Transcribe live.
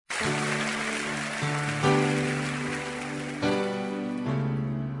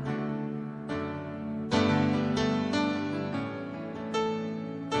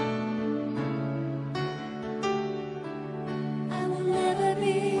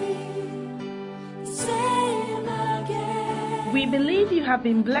We believe you have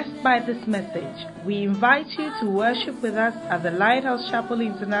been blessed by this message. We invite you to worship with us at the Lighthouse Chapel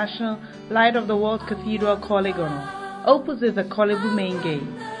International, Light of the World Cathedral, Collegono, opposite the Kolebu main gate.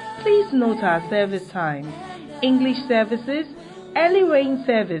 Please note our service times. English services, early rain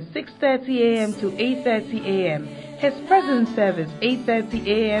service 6:30 a.m. to 8:30 a.m., His Presence service 8:30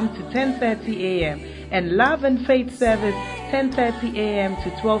 a.m. to 10:30 a.m., and Love and Faith service 10:30 a.m. to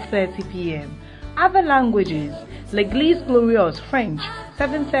 12:30 p.m. Other languages: L'Église Glorieuse French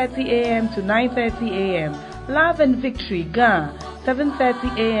 7:30 a.m. to 9:30 a.m., Love and Victory Ghana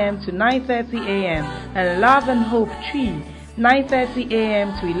 7:30 a.m. to 9:30 a.m., and Love and Hope Tree 9:30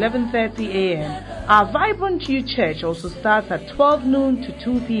 a.m. to 11:30 a.m. Our Vibrant Youth Church also starts at 12 noon to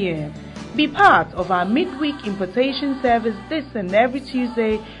 2 p.m. Be part of our midweek impartation service this and every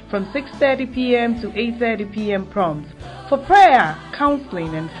Tuesday from 6:30 p.m. to 8:30 p.m. prompt. For prayer,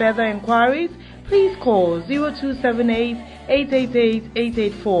 counseling, and further inquiries, please call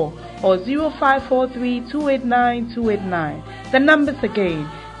 0278-888-884 or 0543-289-289. The numbers again: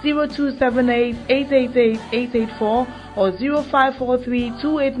 0278-888-884 or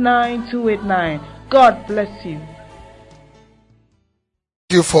 0543-289-289. God bless you.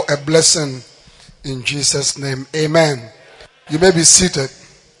 Thank you for a blessing in Jesus' name. Amen. You may be seated.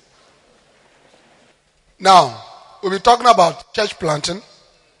 Now, we'll be talking about church planting.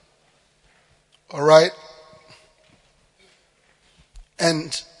 All right.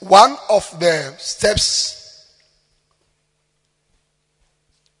 And one of the steps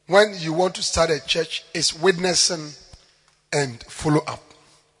when you want to start a church is witnessing and follow up.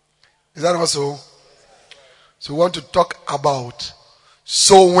 Is that also? So we want to talk about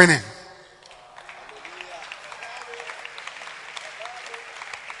soul winning.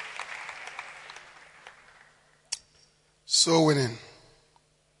 Soul winning.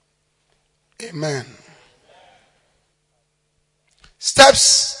 Amen.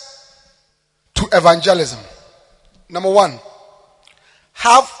 Steps to evangelism. Number 1,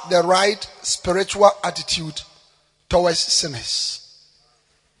 have the right spiritual attitude towards sinners.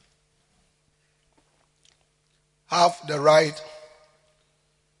 Have the right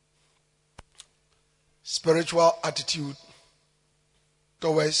spiritual attitude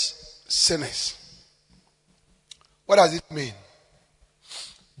towards sinners. What does it mean?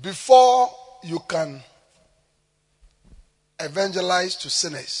 Before you can evangelize to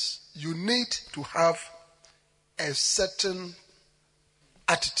sinners, you need to have a certain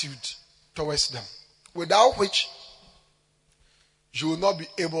attitude towards them, without which you will not be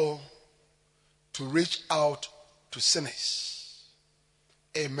able to reach out to sinners.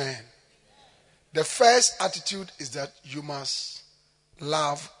 Amen. The first attitude is that you must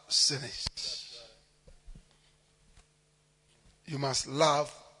love sinners. You must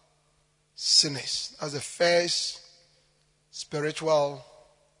love sinners. That's the first spiritual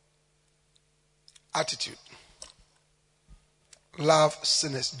attitude. Love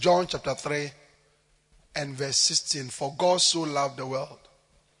sinners. John chapter 3 and verse 16. For God so loved the world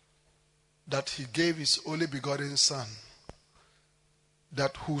that he gave his only begotten Son,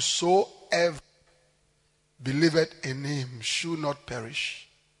 that whosoever believeth in him should not perish,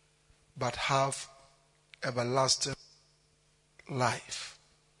 but have everlasting life.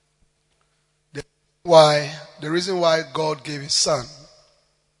 The reason why God gave his Son,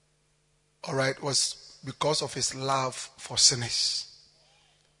 all right, was because of his love for sinners.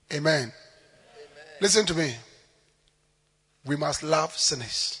 Amen. Amen. Listen to me. We must love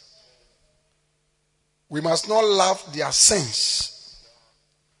sinners. We must not love their sins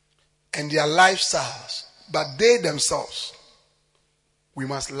and their lifestyles, but they themselves. We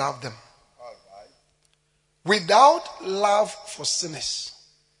must love them. Without love for sinners,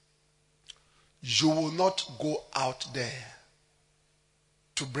 you will not go out there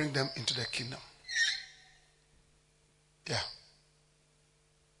to bring them into the kingdom. Yeah.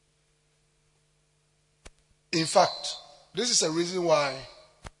 In fact, this is a reason why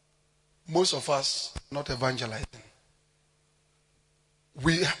most of us are not evangelizing.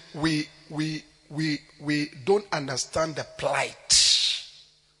 We don't understand the plight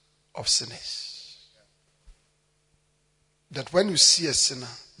of sinners. That when you see a sinner,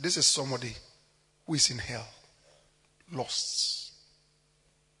 this is somebody who is in hell, lost.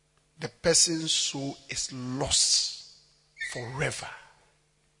 The person's soul is lost forever.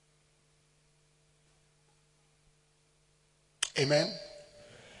 Amen.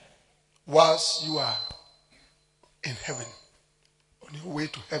 Whilst you are in heaven, on your way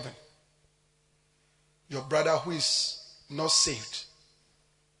to heaven, your brother who is not saved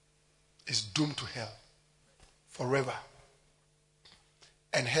is doomed to hell forever.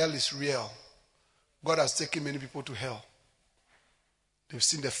 And hell is real. God has taken many people to hell. They've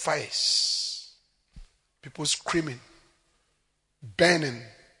seen the fires, people screaming, burning.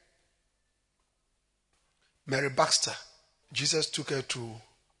 Mary Baxter, Jesus took her to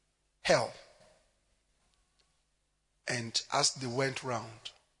hell. And as they went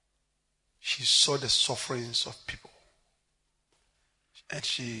round, she saw the sufferings of people. And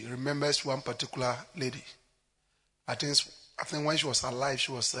she remembers one particular lady. I think when she was alive,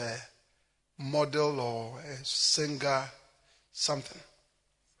 she was a model or a singer, something.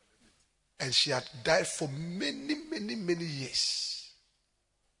 And she had died for many, many, many years.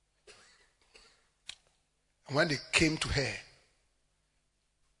 And when they came to her,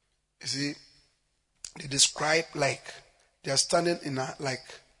 you see, they describe like they are standing in a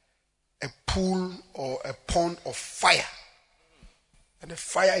pool or a pond of fire. And the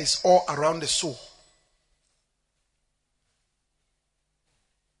fire is all around the soul.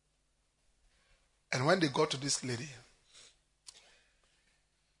 And when they got to this lady,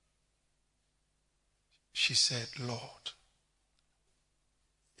 she said, Lord,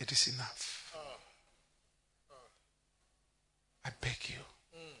 it is enough. I beg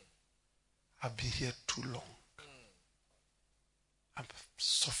you. I've been here too long. I've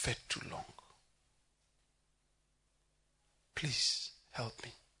suffered too long. Please help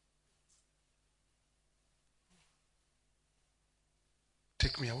me.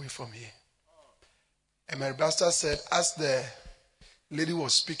 Take me away from here. And Mary Baxter said, as the lady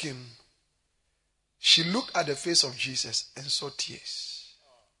was speaking, she looked at the face of Jesus and saw tears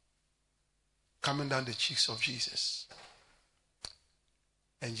coming down the cheeks of Jesus.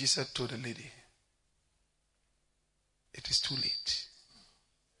 And Jesus told the lady, it is too late.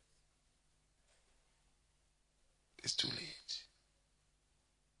 It's too late.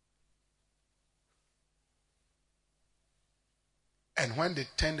 And when they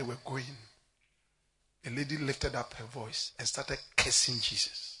turned, they were going, the lady lifted up her voice and started cursing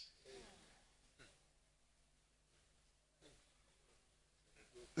Jesus.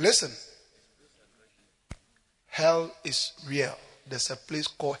 Listen, hell is real. There's a place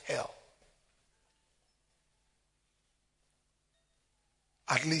called hell.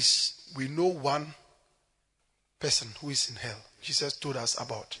 At least we know one person who is in hell. Jesus told us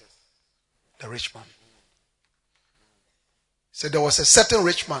about the rich man. He said there was a certain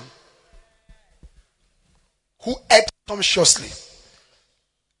rich man who ate sumptuously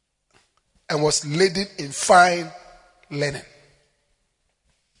and was laden in fine linen.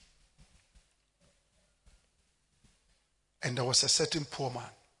 And there was a certain poor man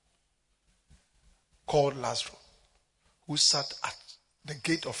called Lazarus who sat at the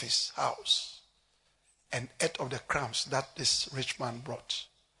gate of his house and ate of the crumbs that this rich man brought.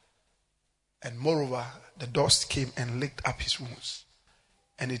 And moreover, the dust came and licked up his wounds.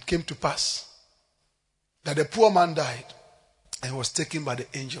 And it came to pass that the poor man died and was taken by the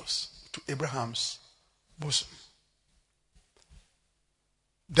angels to Abraham's bosom.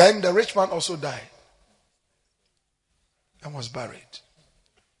 Then the rich man also died and was buried.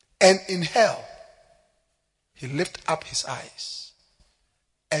 And in hell, he lifted up his eyes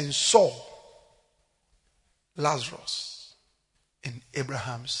and saw Lazarus in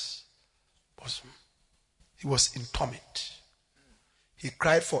Abraham's bosom. He was in torment. He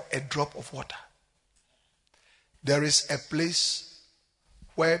cried for a drop of water. There is a place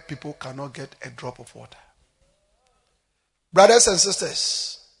where people cannot get a drop of water. Brothers and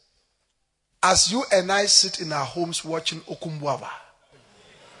sisters, as you and I sit in our homes watching Okumbuava,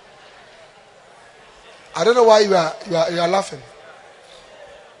 I don't know why you are laughing.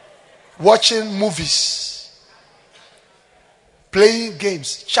 Watching movies, playing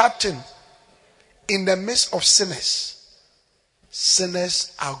games, chatting in the midst of sinners.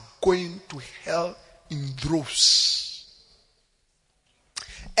 Sinners are going to hell in droves.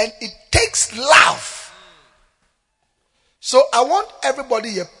 And it takes love. So I want everybody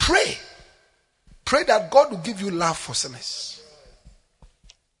here, pray. Pray that God will give you love for sinners.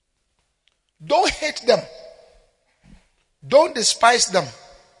 Don't hate them. Don't despise them.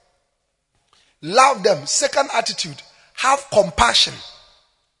 Love them. Second attitude, have compassion.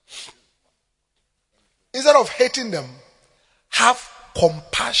 Instead of hating them, have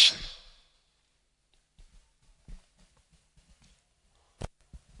compassion.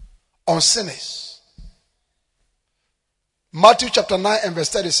 On sinners. Matthew chapter 9 and verse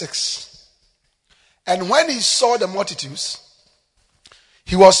 36. And when he saw the multitudes,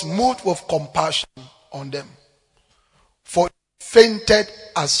 he was moved with compassion on them, for they fainted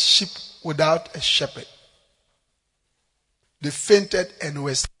as sheep without a shepherd. They fainted and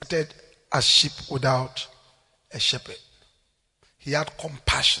were scattered as sheep without a shepherd. He had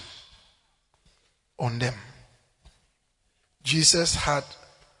compassion on them. Jesus had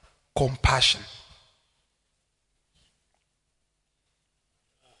compassion.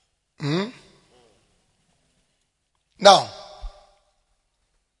 Now,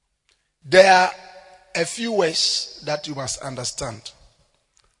 there are a few ways that you must understand.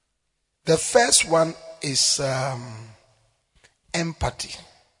 The first one is empathy.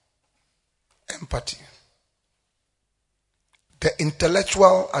 Empathy. The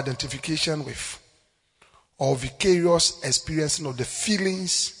intellectual identification with or vicarious experiencing of the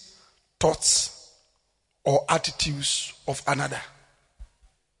feelings, thoughts, or attitudes of another.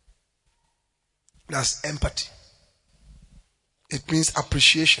 That's empathy. It means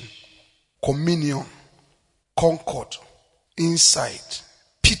appreciation, communion, concord, insight,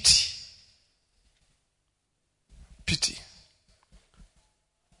 pity. Pity.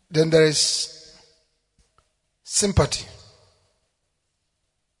 Then there is sympathy.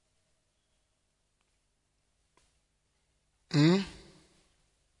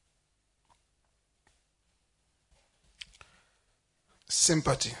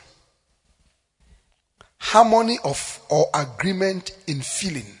 Sympathy. Harmony of or agreement in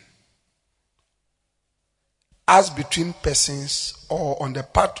feeling as between persons or on the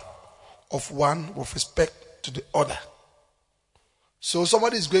part of one with respect to the other. So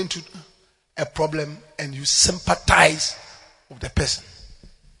somebody is going through a problem and you sympathize with the person.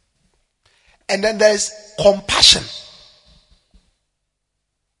 And then there is compassion.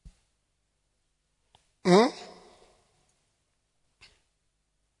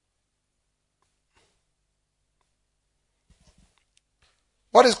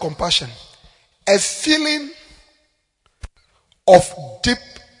 What is compassion? A feeling of deep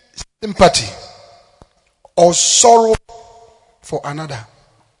sympathy or sorrow for another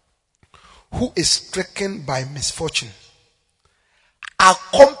who is stricken by misfortune,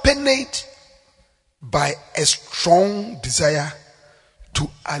 accompanied by a strong desire to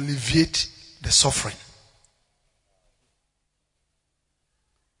alleviate the suffering.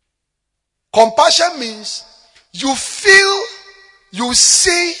 Compassion means you feel, you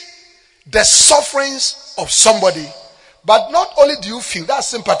see the sufferings of somebody, but not only do you feel, that's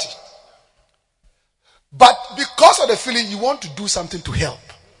sympathy. But because of the feeling, you want to do something to help.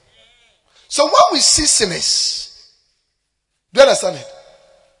 So when we see sinners, do you understand it?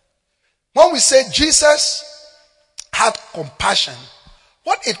 When we say Jesus had compassion,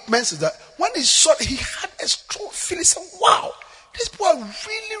 what it means is that when he saw it, he had a strong feeling, he said, wow, these people are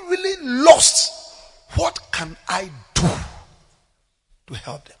really, really lost. What can I do to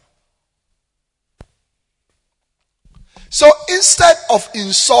help them? So instead of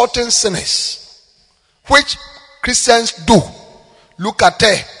insulting sinners, which Christians do, look at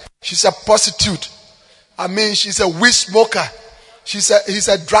her, she's a prostitute. She's a weed smoker. He's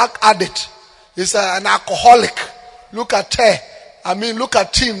a drug addict. He's an alcoholic. Look at her. Look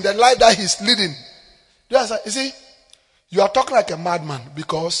at him, the life that he's leading. You see, you are talking like a madman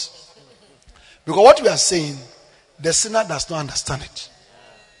because what we are saying, the sinner does not understand it.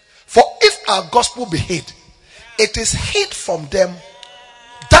 For if our gospel be hid, it is hid from them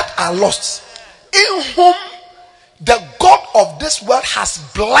that are lost, in whom the God of this world has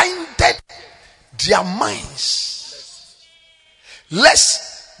blinded their minds,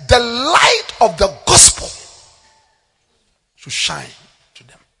 lest the light of the gospel should shine to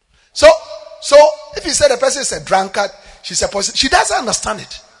them. So if you say the person is a drunkard, she's a person, she doesn't understand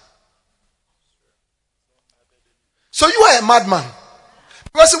it. So you are a madman.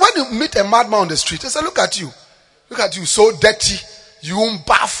 Because when you meet a madman on the street, they say, look at you, so dirty, you won't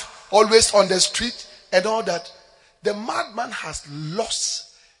bath, always on the street and all that. The madman has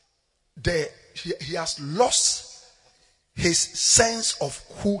lost he has lost his sense of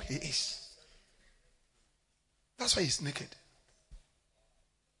who he is. That's why he's naked.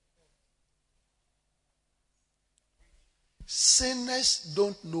 Sinners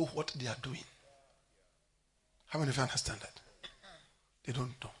don't know what they are doing. How many of you understand that? They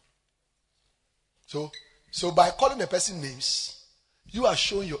don't know. So by calling the person names, you are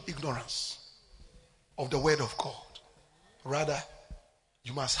showing your ignorance of the word of God. Rather,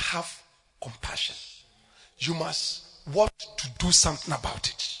 you must have compassion. You must want to do something about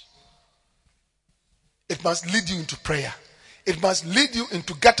it. It must lead you into prayer. It must lead you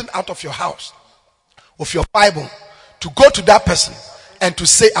into getting out of your house, of your Bible, to go to that person and to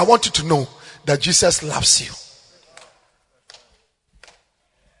say, I want you to know that Jesus loves you.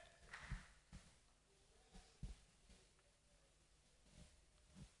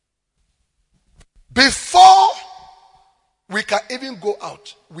 Before we can even go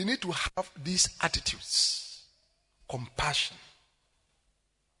out, we need to have these attitudes: compassion,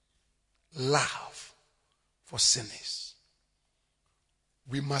 love for sinners,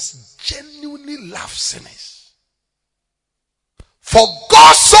 we must genuinely love sinners. For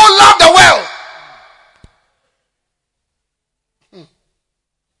God so loved the world.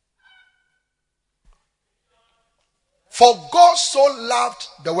 For God so loved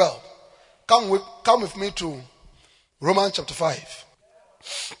the world. Come with me to Romans chapter 5.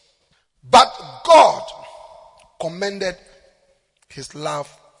 But God commended his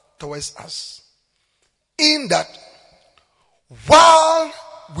love towards us, in that while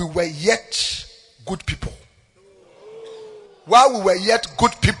we were yet good people, while we were yet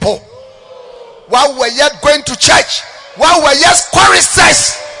going to church, while we were yet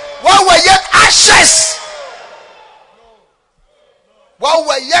choristers, while we were yet ashes, while we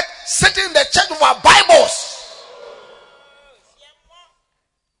were yet sitting in the church with our Bibles,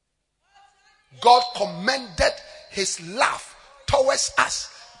 God commended his love towards us,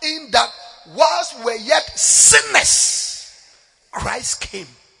 in that whilst we were yet sinners, Christ came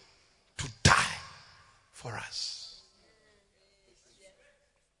to die for us.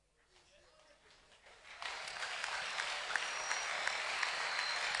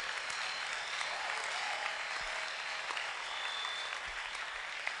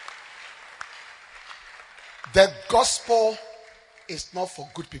 The gospel is not for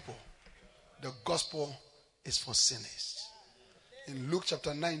good people. The gospel is for sinners. In Luke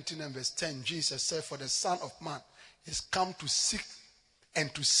chapter 19 and verse 10, Jesus said, for the Son of Man is come to seek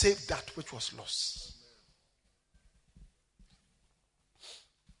and to save that which was lost.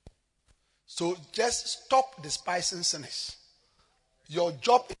 So just stop despising sinners. Your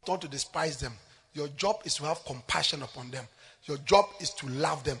job is not to despise them. Your job is to have compassion upon them. Your job is to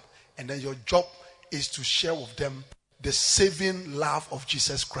love them. And then your job is to share with them the saving love of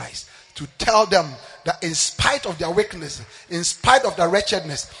Jesus Christ. To tell them that in spite of their weakness, in spite of their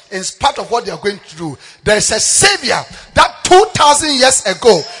wretchedness, in spite of what they are going to do, there is a Savior that 2,000 years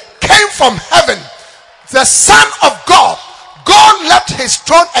ago came from heaven. The Son of God. God left his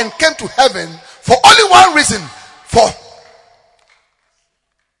throne and came to heaven for only one reason. For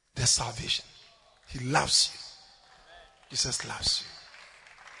their salvation. He loves you. Jesus loves you.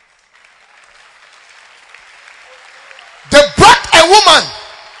 They brought a woman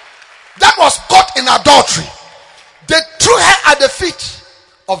that was caught in adultery. They threw her at the feet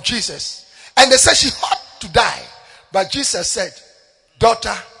of Jesus. And they said she ought to die. But Jesus said,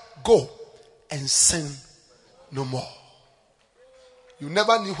 daughter, go and sin no more. You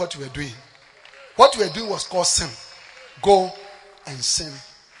never knew what you were doing. What you were doing was called sin. Go and sin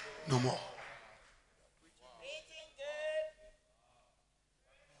no more.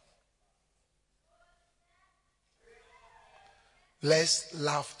 Let's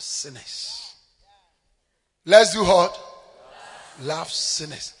love sinners. Let's do what? Love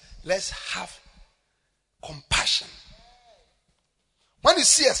sinners. Let's have compassion. When you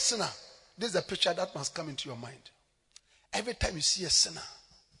see a sinner, this is a picture that must come into your mind. Every time you see a sinner,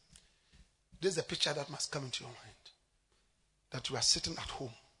 this is a picture that must come into your mind. That you are sitting at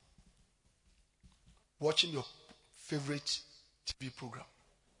home, watching your favorite TV program,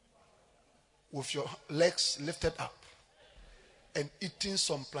 with your legs lifted up, and eating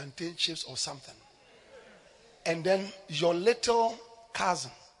some plantain chips or something. And then your little cousin,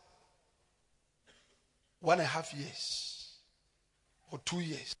 1.5 years or 2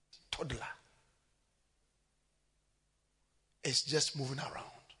 years, toddler, is just moving around.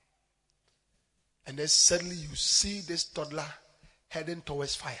 And then suddenly you see this toddler heading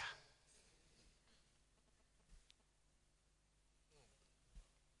towards fire.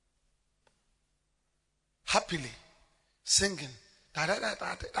 Happily singing,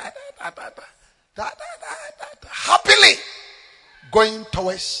 happily going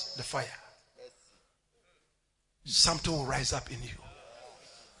towards the fire. Something will rise up in you.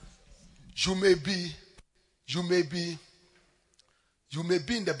 You may be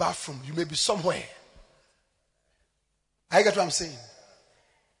in the bathroom. You may be somewhere. I get what I'm saying.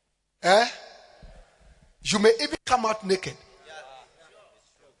 You may even come out naked.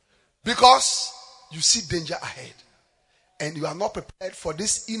 Because you see danger ahead. And you are not prepared for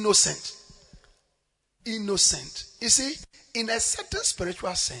this innocent. Innocent. You see, in a certain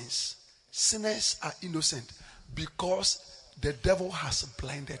spiritual sense, sinners are innocent because the devil has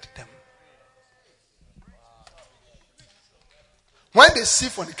blinded them. When they see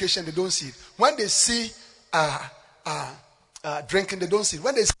fornication, they don't see it. When they see drinking, they don't see it.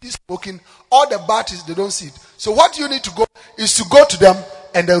 When they see smoking, all the bad things, they don't see it. So what you need to go is to go to them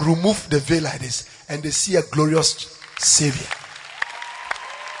and then remove the veil like this, and they see a glorious Savior.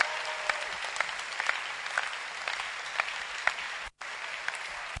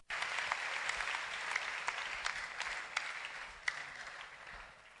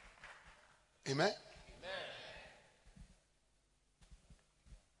 Amen?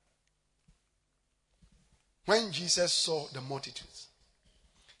 When Jesus saw the multitudes,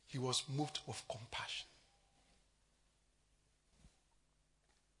 he was moved with compassion.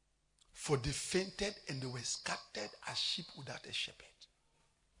 For they fainted and they were scattered as sheep without a shepherd.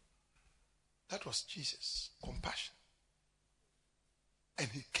 That was Jesus. Compassion. And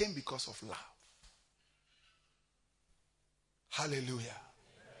he came because of love. Hallelujah.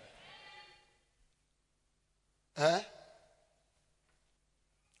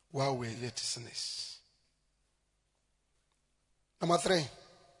 While we're yet sinners. Number 3.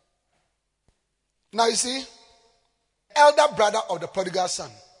 Now you see, elder brother of the prodigal son.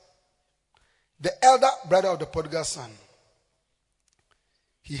 The elder brother of the prodigal son,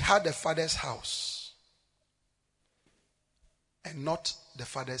 he had the father's house and not the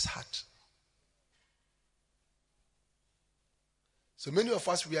father's heart. So many of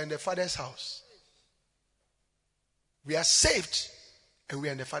us, we are in the father's house. We are saved and we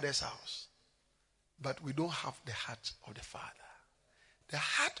are in the father's house. But we don't have the heart of the father. The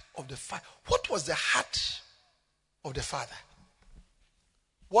heart of the father. What was the heart of the father?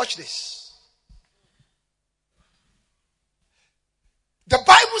 Watch this. The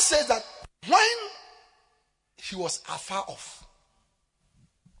Bible says that when he was afar off,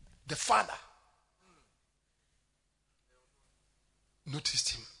 the father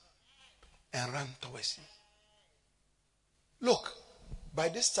noticed him and ran towards him. Look, by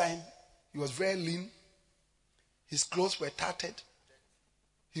this time, he was very lean. His clothes were tattered.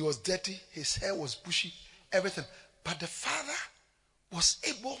 He was dirty. His hair was bushy. Everything. But the father was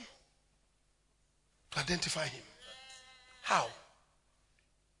able to identify him. How?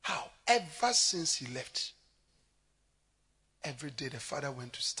 How? Ever since he left, every day the father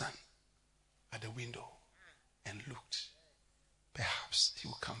went to stand at the window and looked. Perhaps he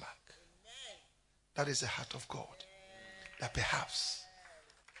will come back. That is the heart of God. That perhaps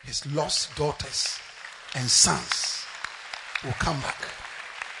his lost daughters and sons will come back.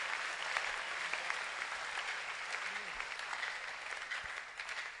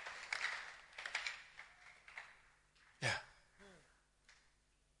 Yeah.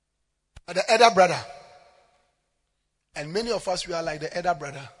 The elder brother. And many of us, we are like the elder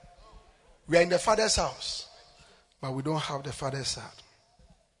brother. We are in the father's house, but we don't have the father's heart.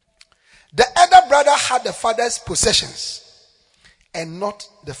 The elder brother had the father's possessions and not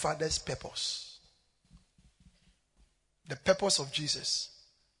the father's purpose. The purpose of Jesus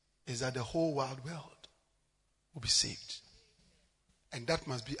is that the whole wide world will be saved. And that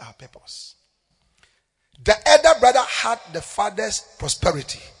must be our purpose. The elder brother had the father's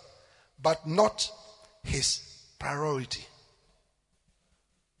prosperity, but not his priority.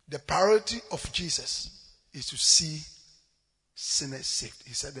 The priority of Jesus is to see sinners saved.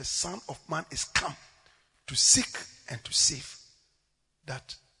 He said the Son of Man is come to seek and to save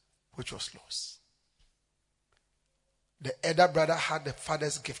that which was lost. The elder brother had the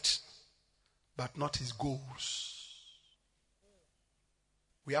father's gift, but not his goals.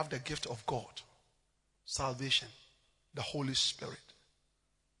 We have the gift of God, salvation, the Holy Spirit,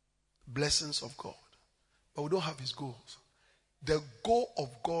 blessings of God, but we don't have his goals. The goal of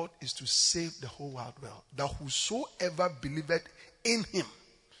God is to save the whole wide world, that whosoever believeth in him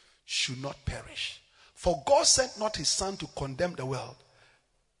should not perish. For God sent not his Son to condemn the world,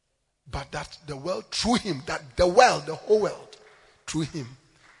 but that the world through him, that the world, the whole world, through him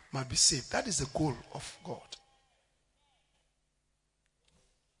might be saved. That is the goal of God.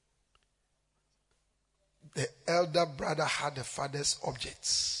 The elder brother had the father's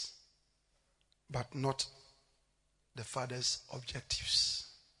objects, but not the father's objectives.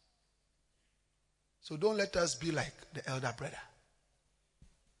 So don't let us be like the elder brother.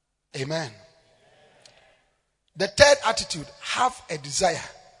 Amen. The third attitude, have a desire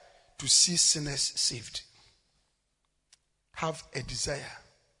to see sinners saved. Have a desire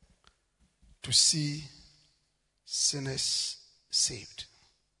to see sinners saved.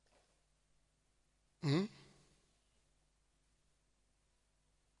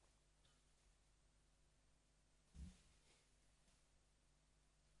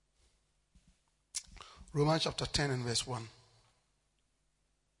 Romans chapter 10 and verse 1.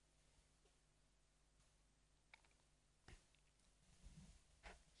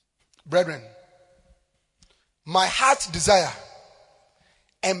 Brethren, my heart's desire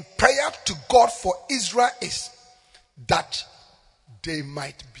and prayer to God for Israel is that they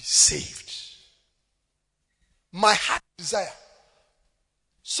might be saved. My heart's desire.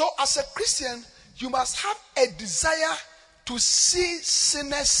 So as a Christian, you must have a desire to see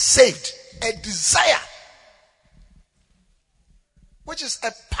sinners saved. A desire. Which is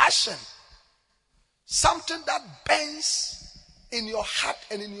a passion Something that burns in your heart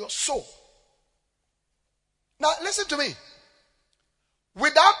and in your soul. Now, listen to me.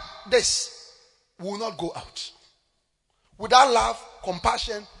 Without this, we will not go out. Without love,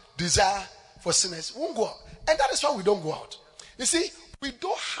 compassion, desire for sinners, we won't go out. And that is why we don't go out. You see, we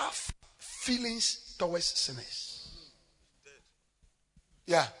don't have feelings towards sinners.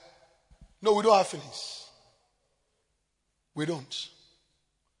 Yeah. No, we don't have feelings. We don't.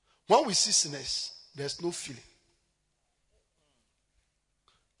 When we see sinners, there's no feeling.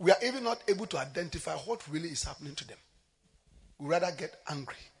 We are even not able to identify what really is happening to them. We rather get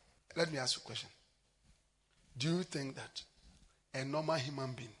angry. Let me ask you a question. Do you think that a normal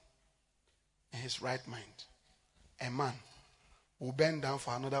human being in his right mind, a man, will bend down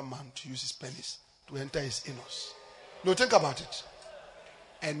for another man to use his penis to enter his anus? No, think about it.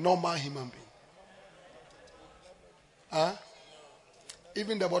 A normal human being. Huh?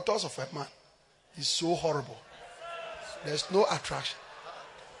 Even the buttocks of a man is so horrible. There's no attraction.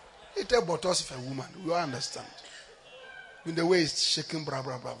 It the buttocks of a woman. We all understand. In the way it's shaking, blah,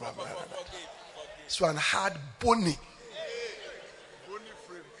 blah, blah, blah, blah, blah. So an hard bony.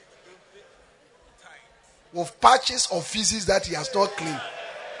 With patches of feces that he has not cleaned.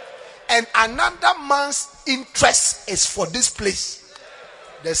 And another man's interest is for this place.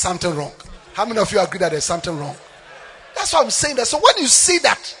 There's something wrong. How many of you agree that there's something wrong? That's what I'm saying. That. So when you see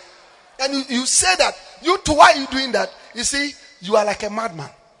that, and you say that, you too, why are you doing that? You see, you are like a madman.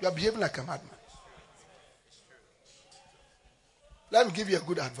 You are behaving like a madman. Let me give you a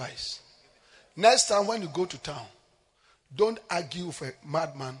good advice. Next time when you go to town, don't argue with a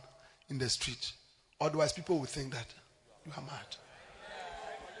madman in the street. Otherwise, people will think that you are mad.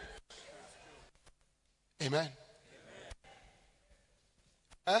 Amen.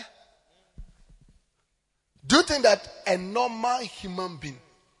 Huh? Do you think that a normal human being,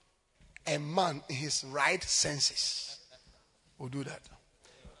 a man in his right senses, will do that?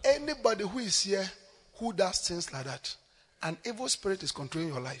 Anybody who is here who does things like that, an evil spirit is controlling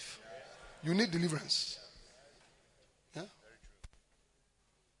your life. You need deliverance. Yeah?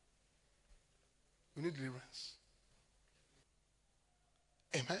 You need deliverance.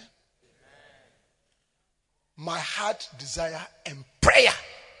 Amen. My heart desire and prayer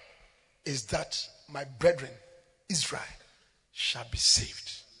is that my brethren, Israel, shall be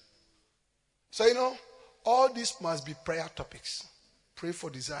saved. So, all these must be prayer topics. Pray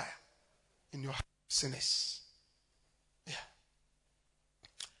for desire in your sinners. Yeah.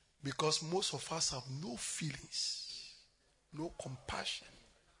 Because most of us have no feelings, no compassion.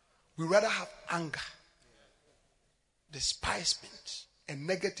 We rather have anger, despisement, and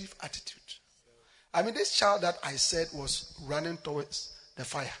negative attitude. I mean, this child that I said was running towards the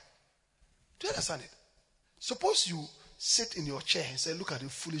fire. Do you understand it? Suppose you sit in your chair and say, look at the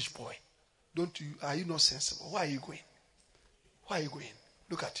foolish boy. Are you not sensible? Why are you going? Why are you going?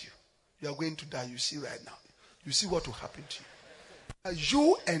 Look at you. You are going to die. You see right now. You see what will happen to you.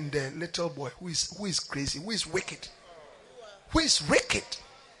 You and the little boy who is crazy, who is wicked. Who is wicked?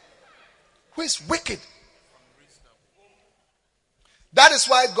 Who is wicked? That is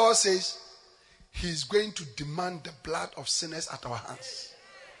why God says He is going to demand the blood of sinners at our hands.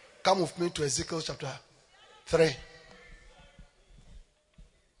 Come with me to Ezekiel chapter 3.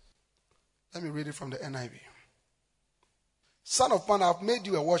 Let me read it from the NIV. Son of man, I have made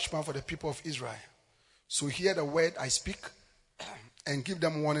you a watchman for the people of Israel. So hear the word I speak and give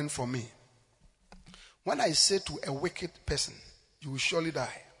them warning from me. When I say to a wicked person, you will surely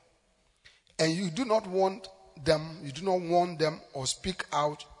die, and you do not warn them or speak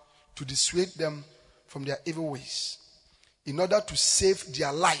out to dissuade them from their evil ways, in order to save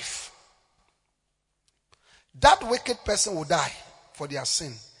their life, that wicked person will die for their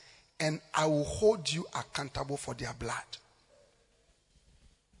sin, and I will hold you accountable for their blood.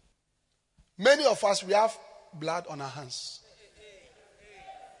 Many of us, we have blood on our hands.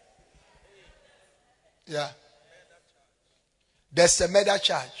 Yeah. There's a murder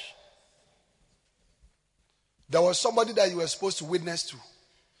charge. There was somebody that you were supposed to witness to.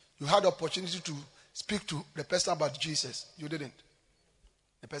 You had the opportunity to speak to the person about Jesus. You didn't.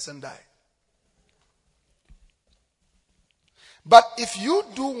 The person died. But if you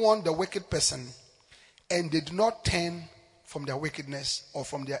do warn the wicked person and they do not turn from their wickedness or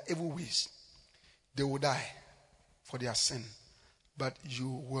from their evil ways, they will die for their sin. But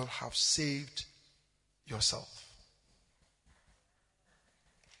you will have saved yourself.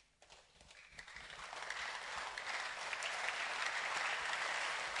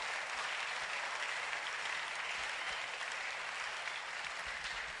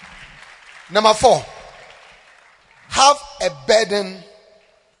 Number 4, have a burden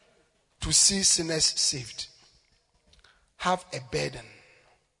to see sinners saved. Have a burden.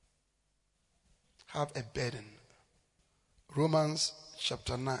 Have a burden. Romans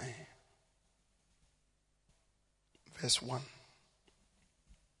chapter 9, verse 1.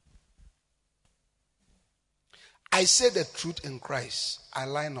 I say the truth in Christ, I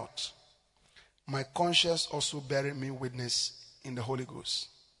lie not. My conscience also bearing me witness in the Holy Ghost,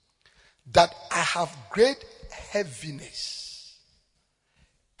 that I have great heaviness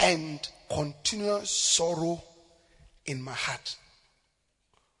and continual sorrow in my heart.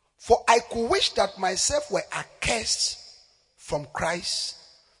 For I could wish that myself were accursed from Christ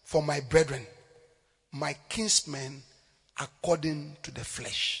for my brethren, my kinsmen according to the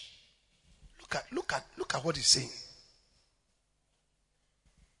flesh. Look at what he's saying.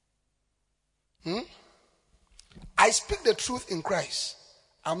 I speak the truth in Christ.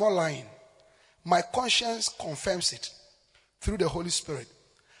 I'm not lying. My conscience confirms it through the Holy Spirit.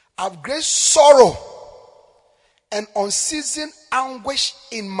 I have great sorrow and unceasing anguish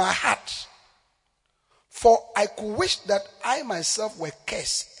in my heart. For I could wish that I myself were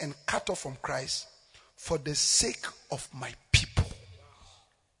cursed and cut off from Christ for the sake of my people.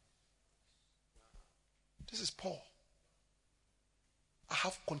 This is Paul. I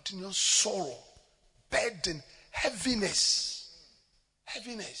have continual sorrow, burden, heaviness.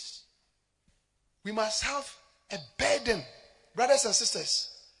 Heaviness. We must have a burden, brothers and sisters.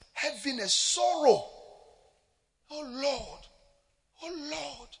 Heaviness, sorrow. Oh Lord. Oh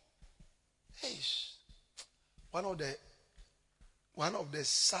Lord. Hey, one of the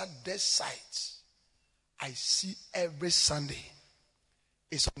saddest sights I see every Sunday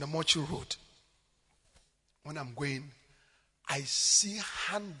is on the Mochi Road. When I'm going, I see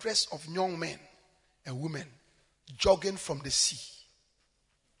hundreds of young men and women jogging from the sea.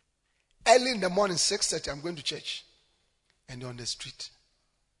 Early in the morning, 6:30, I'm going to church. And they're on the street,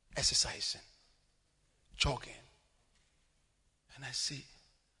 exercising, jogging. And I say,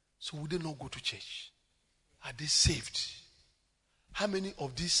 so would they not go to church? Are they saved? How many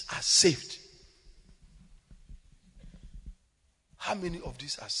of these are saved? How many of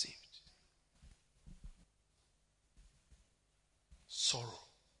these are saved? Sorrow,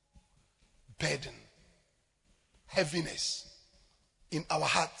 burden, heaviness in our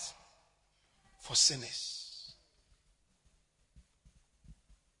hearts for sinners.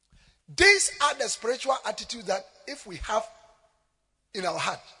 These are the spiritual attitudes that if we have in our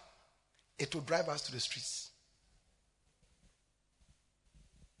heart, it will drive us to the streets.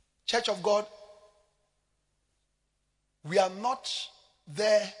 Church of God, we are not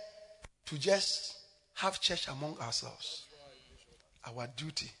there to just have church among ourselves. Our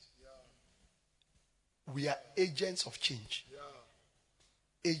duty. We are agents of change.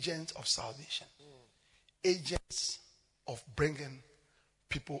 Agents of salvation. Agents of bringing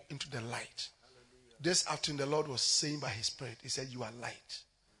people into the light. This afternoon the Lord was saying by his Spirit, he said, you are light.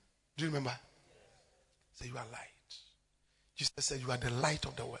 Do you remember? He said, you are light. Jesus said, you are the light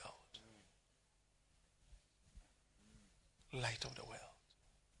of the world. Light of the world.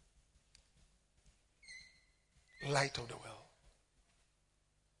 Light of the world.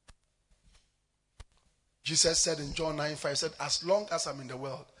 Jesus said in John 9:5, he said, as long as I'm in the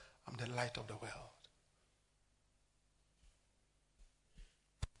world, I'm the light of the world.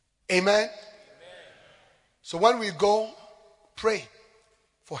 Amen? Amen. So when we go, pray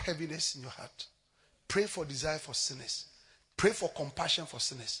for heaviness in your heart. Pray for desire for sinners. Pray for compassion for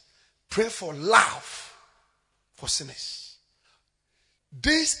sinners. Pray for love for sinners.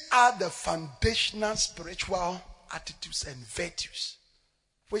 These are the foundational spiritual attitudes and virtues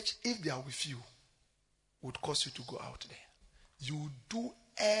which, if they are with you, would cause you to go out there. You do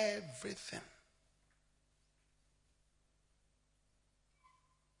everything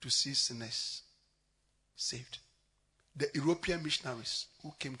to see sinners saved. The European missionaries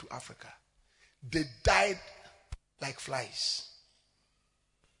who came to Africa, they died like flies.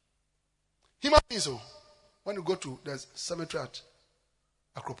 Human beings, when you go to the cemetery at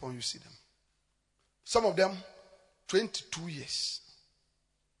Akropong, you see them. Some of them, 22 years.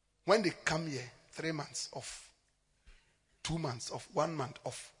 When they come here, 3 months off, 2 months off, 1 month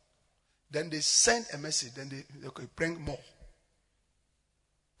off. Then they send a message, then they bring more.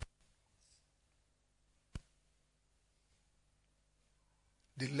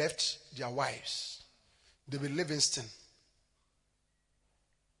 They left their wives. David Livingstone.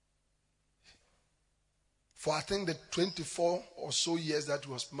 For I think the 24 or so years that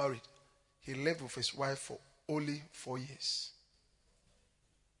he was married, he lived with his wife for only 4 years.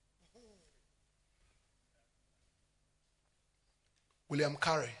 William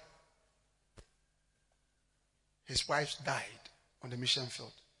Carey, his wife died on the mission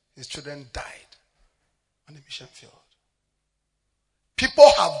field. His children died on the mission field. People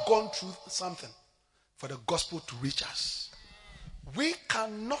have gone through something for the gospel to reach us. We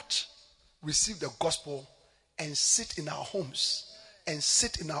cannot receive the gospel and sit in our homes and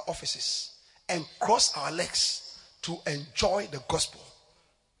sit in our offices and cross our legs to enjoy the gospel.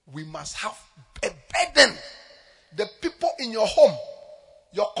 We must have a burden. The people in your home,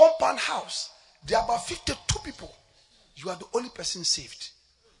 your compound house, there are about 52 people. You are the only person saved.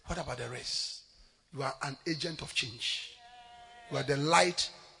 What about the rest? You are an agent of change. You are the light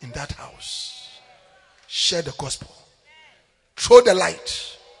in that house. Share the gospel. Throw the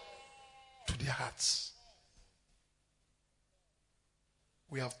light to their hearts.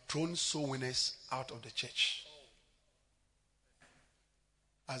 We have thrown soul winners out of the church.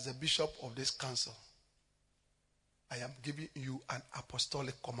 As the bishop of this council, I am giving you an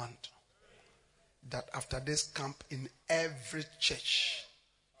apostolic command that after this camp in every church,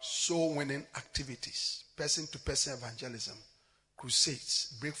 soul winning activities, person to person evangelism,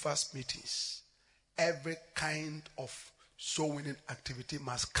 crusades, breakfast meetings, every kind of soul winning activity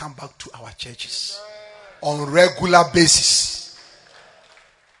must come back to our churches on regular basis.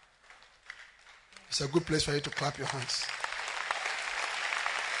 It's a good place for you to clap your hands.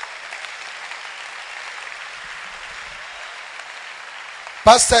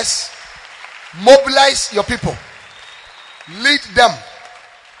 Pastors, mobilize your people. Lead them.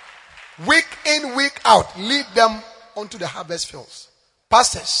 Week in, week out. Lead them onto the harvest fields.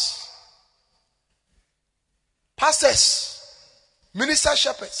 Pastors, minister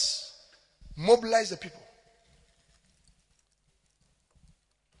shepherds, mobilize the people.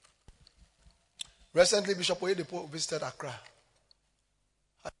 Recently, Bishop Oyedepo visited Accra.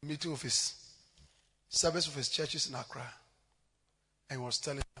 Had a meeting with his service of his churches in Accra. And he was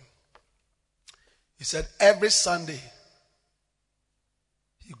telling them, he said every Sunday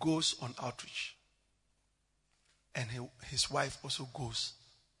he goes on outreach. And his wife also goes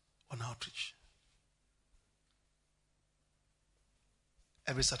on outreach.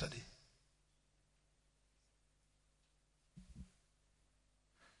 Every Saturday.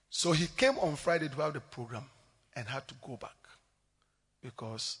 So he came on Friday to have the program and had to go back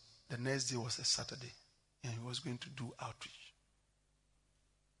because the next day was a Saturday and he was going to do outreach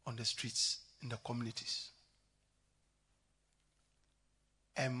on the streets, in the communities.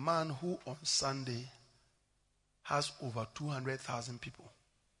 A man who on Sunday has over 200,000 people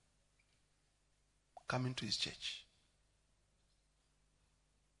coming to his church.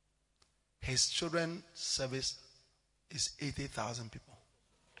 His children's service is 80,000 people.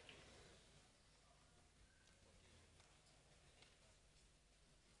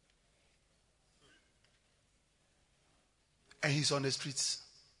 And he's on the streets.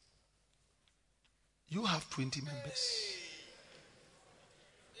 You have 20 members.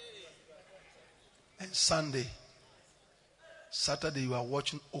 And Saturday you are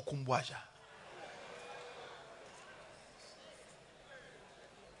watching Okumbwaja.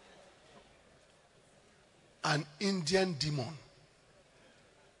 An Indian demon.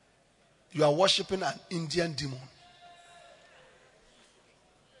 You are worshiping an Indian demon.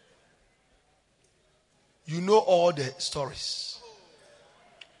 You know all the stories.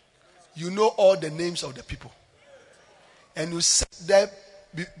 You know all the names of the people. And you sit there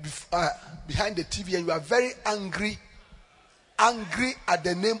behind the TV and you are very angry at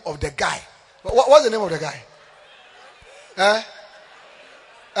the name of the guy. What's the name of the guy?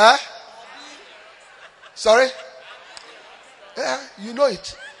 Sorry? Yeah, you know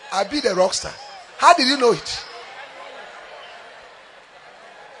it. Abi the rock star. How did you know it?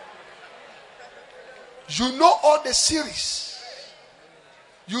 You know all the series.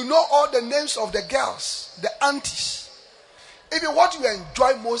 You know all the names of the girls, the aunties. Even what you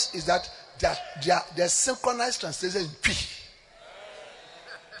enjoy most is that they're synchronized translation in P.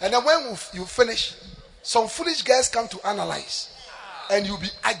 And then when you finish, some foolish guys come to analyze. And you'll be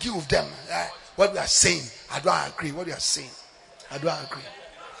arguing with them. What we are saying, I don't agree. What you are saying, I don't agree.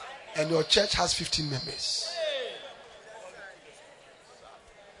 And your church has 15 members.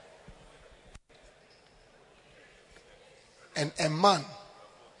 And a man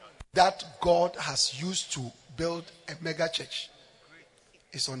that God has used to build a mega church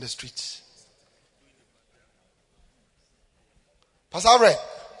is on the streets. Pastor Alfred,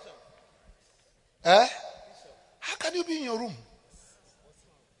 how can you be in your room?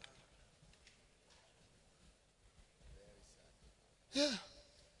 Yeah.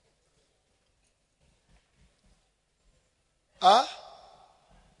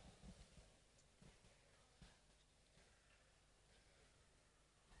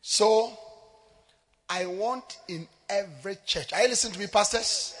 So, I want in every church. Are you listening to me,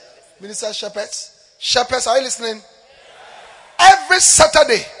 pastors? Minister shepherds. Shepherds, are you listening? Every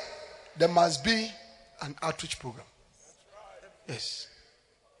Saturday, there must be an outreach program. Yes.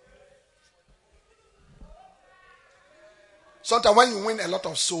 Sometimes when you win a lot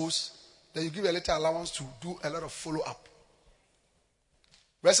of souls, then you give a little allowance to do a lot of follow-up.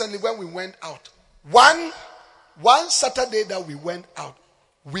 Recently, when we went out, one Saturday that we went out,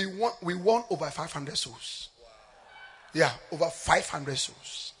 we won over 500 souls. Yeah, over 500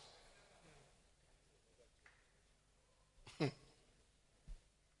 souls.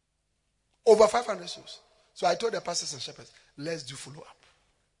 Over 500 souls. So I told the pastors and shepherds, let's do follow-up.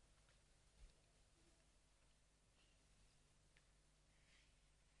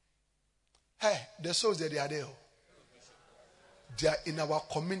 Hey, the souls that they are there. They are in our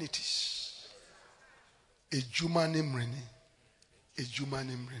communities. Ejumani mrini.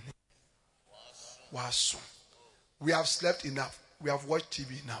 Wasu. We have slept enough. We have watched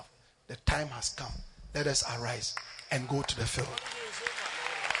TV enough. The time has come. Let us arise and go to the field.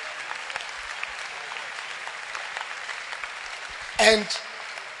 And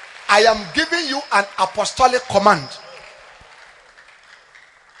I am giving you an apostolic command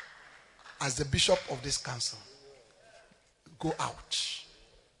as the bishop of this council. Go out.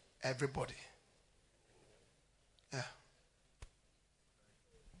 Everybody. Yeah.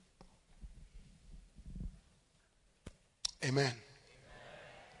 Amen.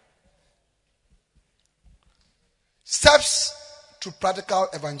 Steps to practical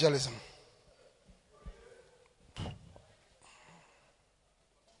evangelism.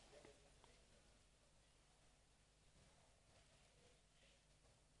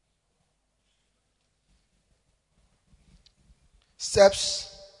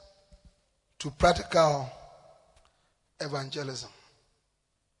 Steps to practical evangelism.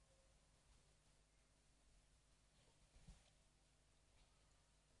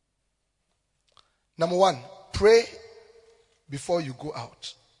 Number one, pray before you go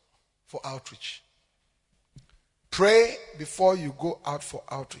out for outreach. Pray before you go out for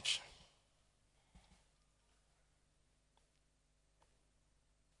outreach.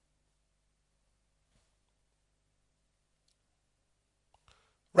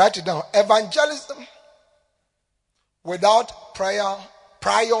 Write it down. Evangelism without prior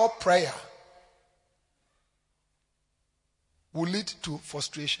prayer will lead to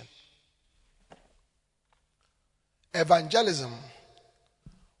frustration. Evangelism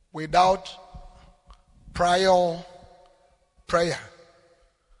without prior prayer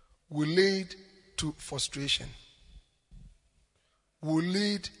will lead to frustration. Will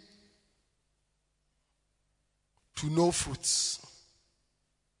lead to no fruits.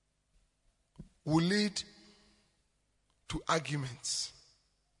 Will lead to arguments.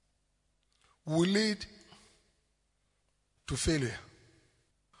 Will lead to failure.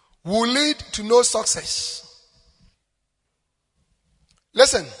 Will lead to no success.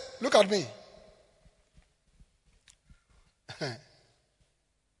 Listen, look at me.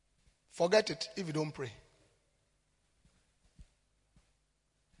 Forget it if you don't pray.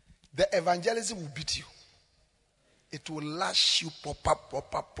 The evangelism will beat you. It will lash you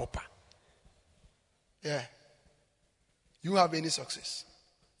proper. Yeah. You have any success.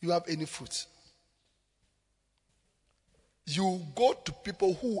 You have any fruit. You go to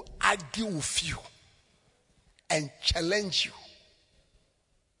people who argue with you and challenge you.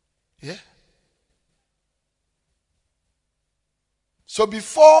 Yeah. So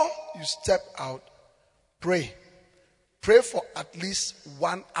before you step out, pray. Pray for at least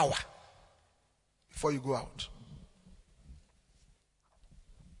 1 hour before you go out.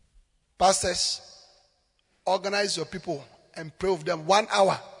 Pastors, organize your people and pray with them 1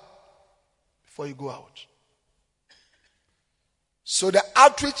 hour before you go out. So the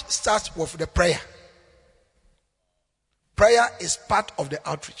outreach starts with the prayer. Prayer is part of the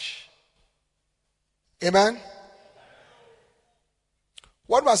outreach. Amen?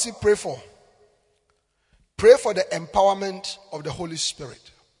 What must you pray for? Pray for the empowerment of the Holy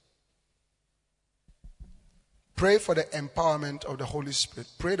Spirit. Pray for the empowerment of the Holy Spirit.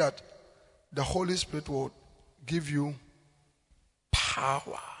 Pray that the Holy Spirit will give you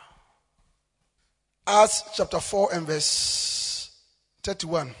power. Acts chapter 4 and verse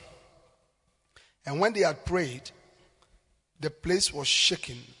 31. And when they had prayed, the place was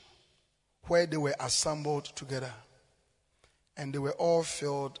shaken where they were assembled together. And they were all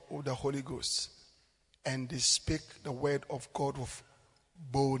filled with the Holy Ghost. And they spake the word of God with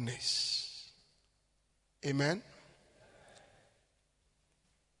boldness. Amen.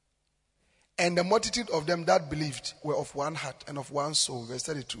 And the multitude of them that believed were of one heart and of one soul. Verse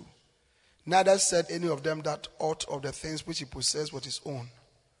 32. Neither said any of them that aught of the things which he possessed was his own,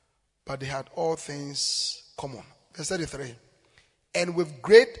 but they had all things common. Verse 33. And with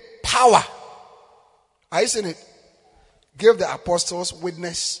great power, are you seeing it? Gave the apostles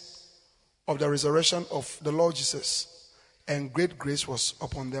witness of the resurrection of the Lord Jesus, and great grace was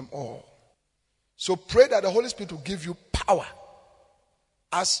upon them all. So pray that the Holy Spirit will give you power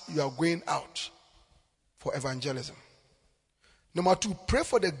as you are going out for evangelism. Number 2, pray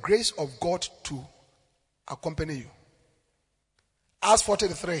for the grace of God to accompany you. Acts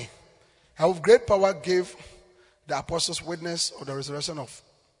 4:33. And with great power gave the apostles witness of the resurrection of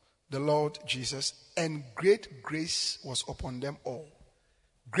the Lord Jesus, and great grace was upon them all.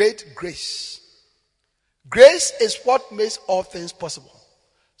 Great grace. Grace is what makes all things possible.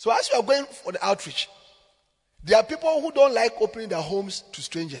 So as you are going for the outreach, there are people who don't like opening their homes to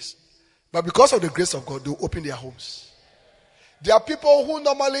strangers. But because of the grace of God, they will open their homes. There are people who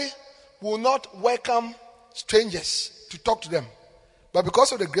normally will not welcome strangers to talk to them. But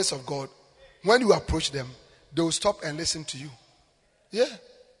because of the grace of God, when you approach them, they will stop and listen to you. Yeah.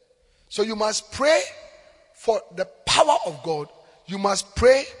 So you must pray for the power of God. You must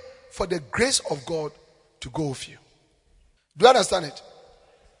pray for the grace of God to go with you. Do you understand it?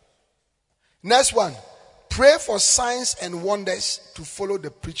 Next one. Pray for signs and wonders to follow the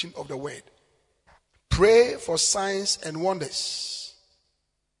preaching of the word. Pray for signs and wonders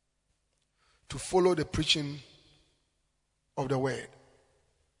to follow the preaching of the word.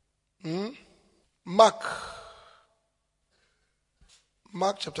 Mark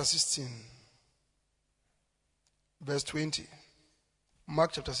chapter 16, verse 20.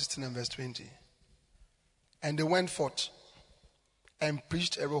 Mark chapter 16 and verse 20. And they went forth and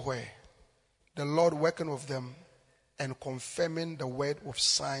preached everywhere, the Lord working with them and confirming the word with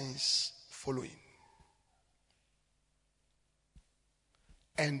signs following.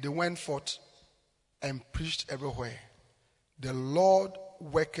 And they went forth and preached everywhere, the Lord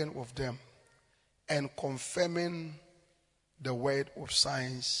working with them and confirming the word with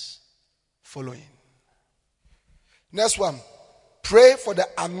signs following. Next one. Pray for the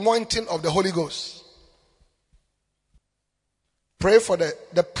anointing of the Holy Ghost. Pray for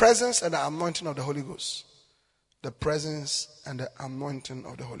the presence and the anointing of the Holy Ghost. The presence and the anointing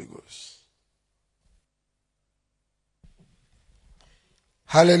of the Holy Ghost.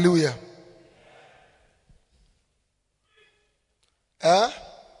 Hallelujah.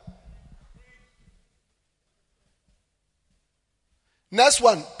 Next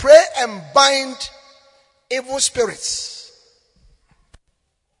one. Pray and bind evil spirits.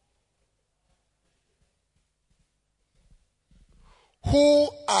 Who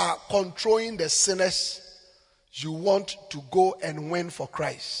are controlling the sinners you want to go and win for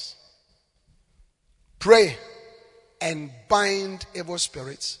Christ. Pray and bind evil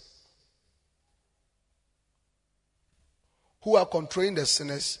spirits who are controlling the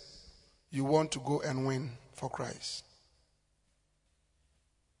sinners you want to go and win for Christ.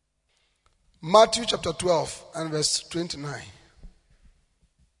 Matthew chapter 12 and verse 29.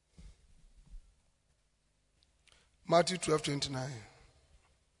 Matthew 12:29.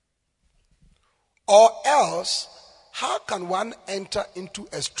 Or else, how can one enter into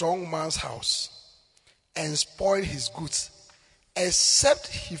a strong man's house and spoil his goods, except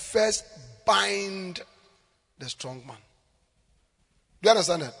he first bind the strong man? Do you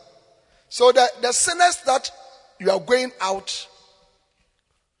understand that? So the sinners that you are going out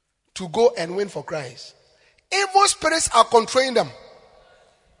to go and win for Christ, evil spirits are controlling them.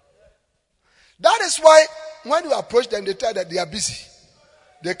 That is why when you approach them, they tell that they are busy.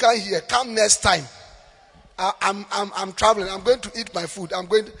 They can't hear. Come next time. I'm traveling. I'm going to eat my food.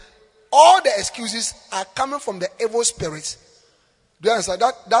 All the excuses are coming from the evil spirits. Do you understand?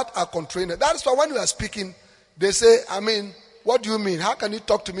 That are controlling them. That is why when you are speaking, they say, what do you mean? How can you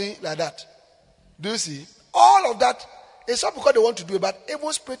talk to me like that? Do you see? All of that is not because they want to do it, but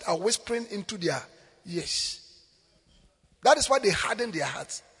evil spirits are whispering into their ears. That is why they harden their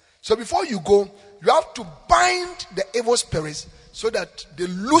hearts. So before you go, you have to bind the evil spirits so that they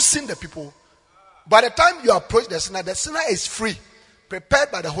loosen the people. By the time you approach the sinner is free,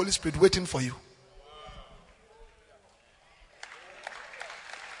 prepared by the Holy Spirit, waiting for you.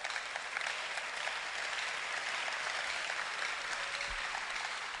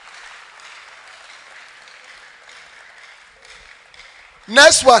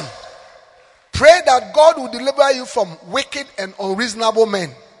 Next one. Pray that God will deliver you from wicked and unreasonable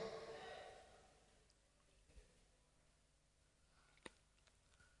men.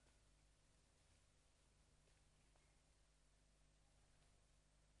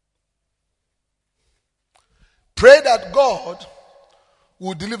 Pray that God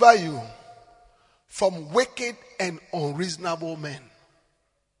will deliver you from wicked and unreasonable men.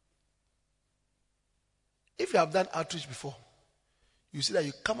 If you have done outreach before, you see that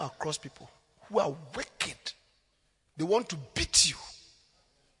you come across people who are wicked. They want to beat you.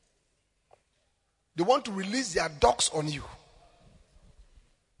 They want to release their dogs on you.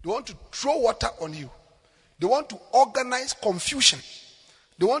 They want to throw water on you. They want to organize confusion.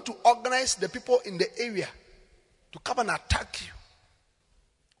 They want to organize the people in the area to come and attack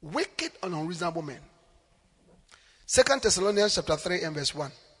you. Wicked and unreasonable men. 2 Thessalonians chapter 3 and verse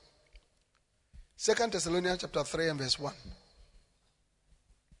 1. 2 Thessalonians chapter 3 and verse 1.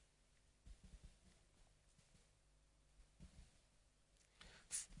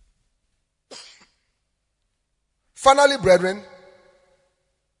 Finally, brethren,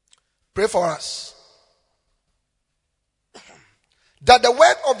 pray for us, that the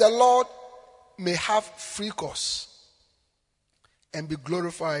word of the Lord may have free course and be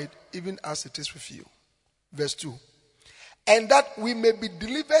glorified even as it is with you. Verse 2. And that we may be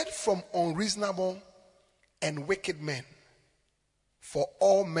delivered from unreasonable and wicked men, for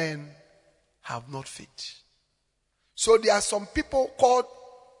all men have not faith. So there are some people called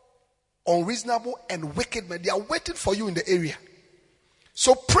unreasonable and wicked men. They are waiting for you in the area.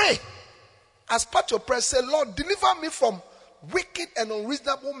 So pray. As part of your prayer, say, Lord, deliver me from wicked and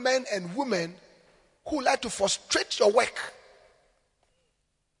unreasonable men and women who like to frustrate your work.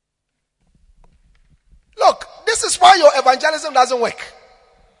 Look, this is why your evangelism doesn't work.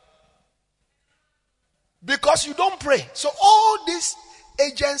 Because you don't pray. So all these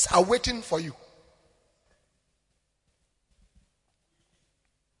agents are waiting for you.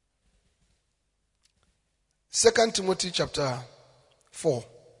 Second Timothy chapter 4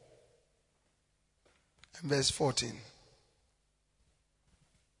 and verse 14.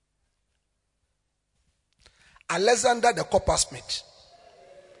 Alexander the coppersmith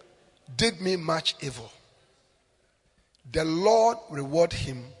did me much evil. The Lord reward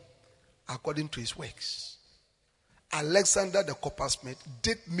him according to his works. Alexander the coppersmith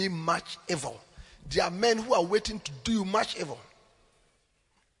did me much evil. There are men who are waiting to do you much evil.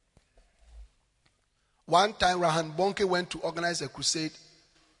 One time, Rahan Bonke went to organize a crusade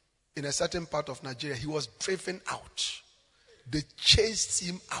in a certain part of Nigeria. He was driven out. They chased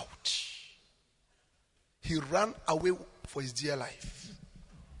him out. He ran away for his dear life.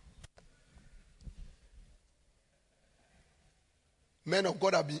 Men of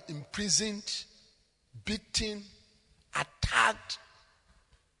God have been imprisoned, beaten, attacked.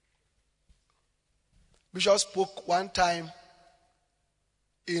 Bishop spoke one time,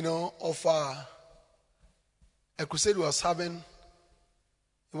 of a crusade he was having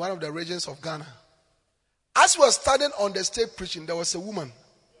in one of the regions of Ghana. As he was standing on the stage preaching, there was a woman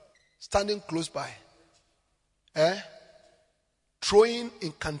standing close by, throwing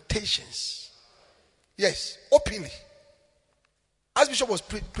incantations. Yes, openly. As Bishop was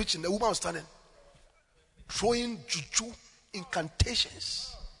preaching, the woman was standing, throwing juju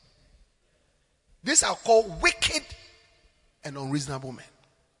incantations. These are called wicked and unreasonable men.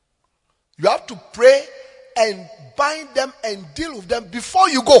 You have to pray and bind them and deal with them before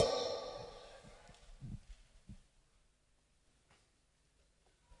you go.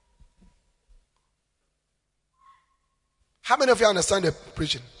 How many of you understand the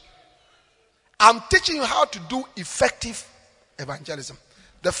preaching? I'm teaching you how to do effective evangelism.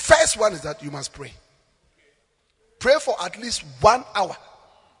 The first one is that you must pray. Pray for at least 1 hour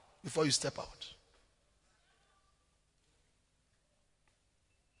before you step out.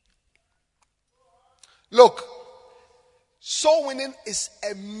 Look, soul winning is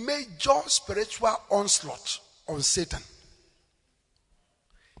a major spiritual onslaught on Satan.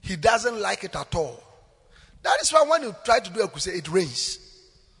 He doesn't like it at all. That is why when you try to do a crusade, it rains.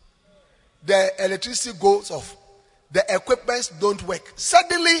 The electricity goes off. The equipments don't work.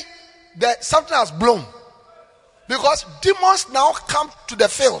 Suddenly, something has blown. Because demons now come to the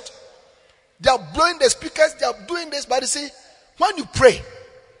field. They are blowing the speakers. They are doing this. But you see, when you pray,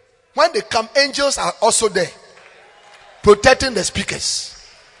 when they come, angels are also there, protecting the speakers.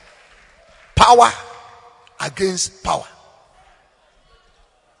 Power against power.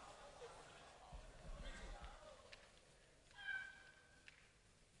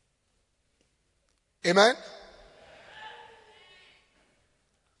 Amen?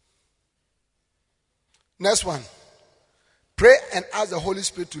 Next one. Pray and ask the Holy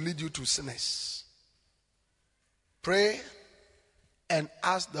Spirit to lead you to sinners. Pray and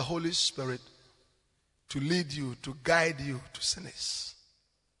ask the Holy Spirit to lead you, to guide you to sinners.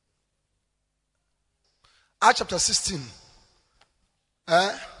 Acts chapter 16.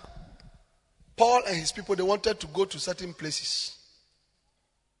 Paul and his people, they wanted to go to certain places.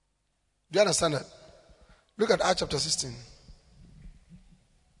 Do you understand that? Look at Acts chapter 16.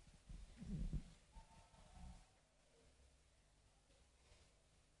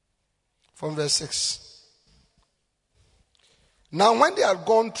 From verse 6. Now when they had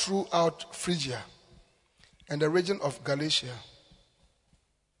gone throughout Phrygia and the region of Galatia,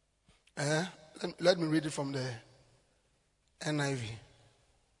 let me read it from the NIV.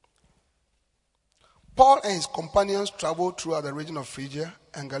 Paul and his companions traveled throughout the region of Phrygia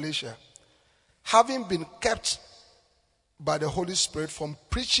and Galatia, having been kept by the Holy Spirit from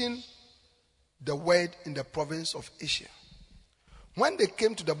preaching the word in the province of Asia. When they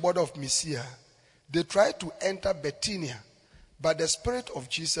came to the border of Mysia, they tried to enter Bithynia, but the Spirit of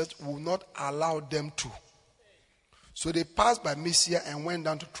Jesus would not allow them to. So they passed by Mysia and went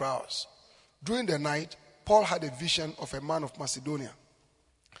down to Troas. During the night, Paul had a vision of a man of Macedonia,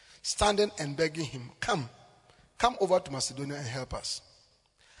 standing and begging him, come over to Macedonia and help us.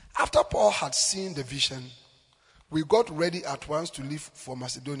 After Paul had seen the vision, we got ready at once to leave for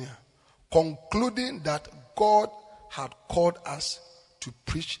Macedonia, concluding that God had called us to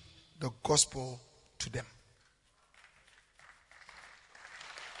preach the gospel to them.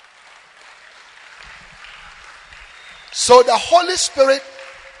 So the Holy Spirit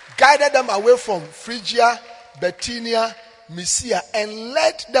guided them away from Phrygia, Bithynia, Mysia, and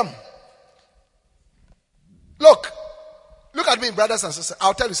led them. Look at me, brothers and sisters.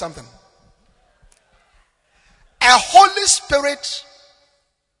 I'll tell you something. A Holy Spirit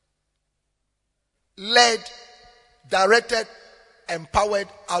led, directed, empowered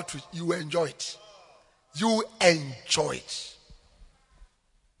outreach. You enjoy it. You enjoy it.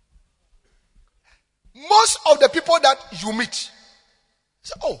 Most of the people that you meet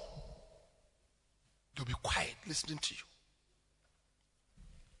say, oh, they'll be quiet listening to you.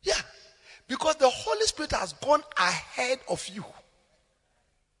 Yeah, because the Holy Spirit has gone ahead of you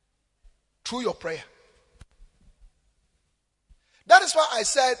through your prayer. That is why I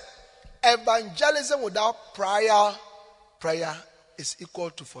said evangelism without prayer is equal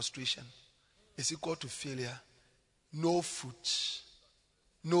to frustration, is equal to failure, no fruit,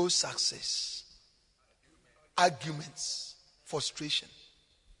 no success, arguments, frustration.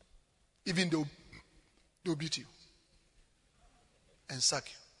 Even though they'll beat you and sack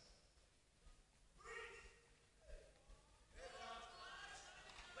you.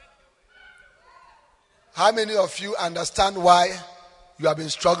 How many of you understand why you have been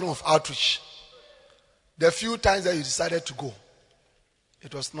struggling with outreach? The few times that you decided to go,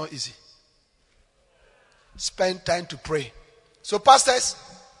 it was not easy. Spend time to pray. So pastors,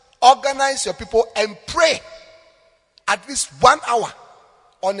 organize your people and pray at least 1 hour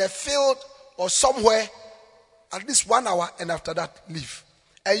on a field or somewhere, at least 1 hour, and after that leave.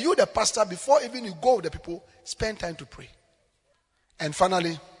 And you, the pastor, before even you go with the people, spend time to pray. And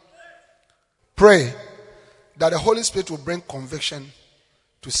finally, pray that the Holy Spirit will bring conviction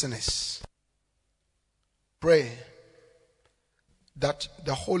to sinners. Pray that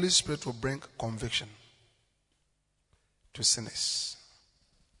the Holy Spirit will bring conviction to sinners.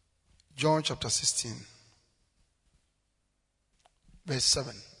 John chapter 16, verse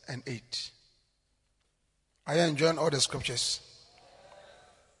 7 and 8. Are you enjoying all the scriptures?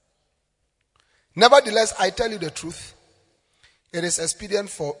 Nevertheless, I tell you the truth. It is expedient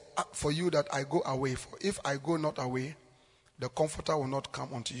for you that I go away. For if I go not away, the Comforter will not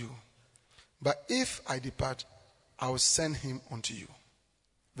come unto you. But if I depart, I will send him unto you.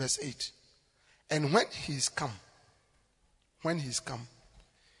 Verse 8. And when he is come,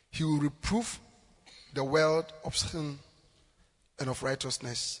 he will reprove the world of sin and of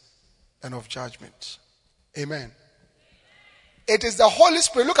righteousness and of judgment. Amen. It is the Holy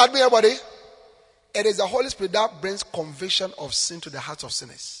Spirit. Look at me, everybody. It is the Holy Spirit that brings conviction of sin to the hearts of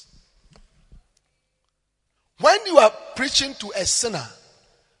sinners. When you are preaching to a sinner,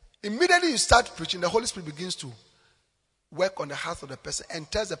 immediately you start preaching, the Holy Spirit begins to work on the heart of the person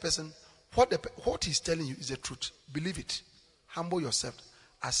and tells the person what he's telling you is the truth. Believe it. Humble yourself.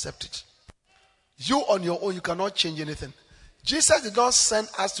 Accept it. You on your own, you cannot change anything. Jesus did not send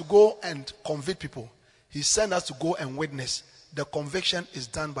us to go and convict people. He sent us to go and witness. The conviction is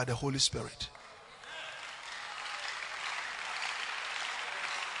done by the Holy Spirit.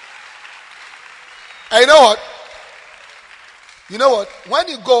 And you know what? You know what? When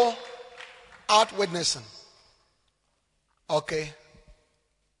you go out witnessing, okay,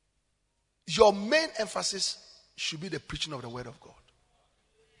 your main emphasis should be the preaching of the word of God.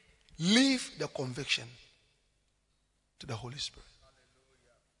 Leave the conviction to the Holy Spirit.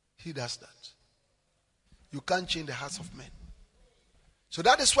 He does that. You can't change the hearts of men. So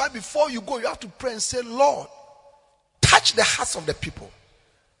that is why before you go, you have to pray and say, Lord, touch the hearts of the people.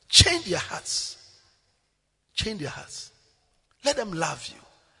 Change their hearts. Change their hearts. Let them love you.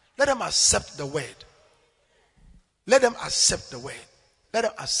 Let them accept the word. Let them accept the word. Let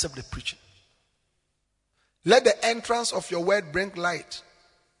them accept the preaching. Let the entrance of your word bring light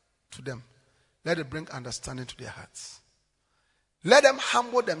to them. Let it bring understanding to their hearts. Let them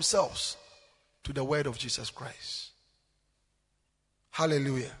humble themselves to the word of Jesus Christ.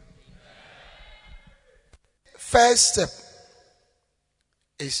 Hallelujah. First step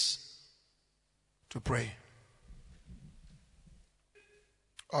is to pray.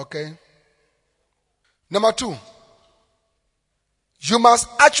 Okay. Number 2, you must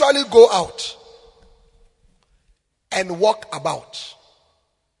actually go out and walk about.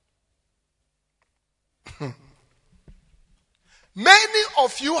 Many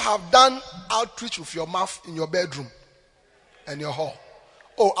of you have done outreach with your mouth in your bedroom and your hall.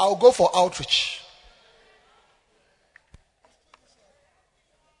 Oh, I'll go for outreach.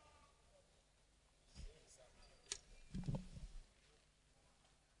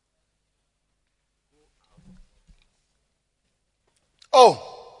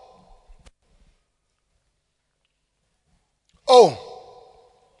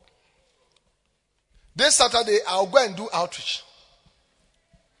 This Saturday I'll go and do outreach.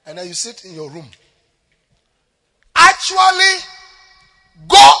 And then you sit in your room. Actually,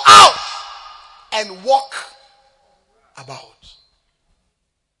 go out and walk about.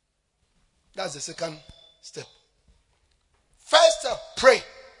 That's the second step. First step, pray.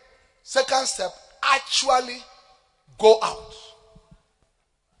 Second step, actually go out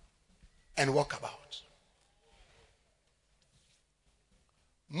and walk about.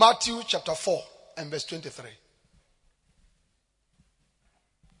 Matthew chapter 4 and verse 23.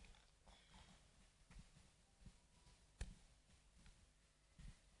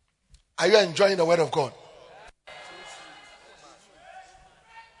 Are you enjoying the word of God?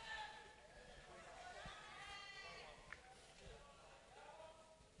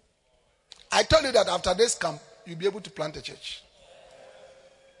 I told you that after this camp, you'll be able to plant a church.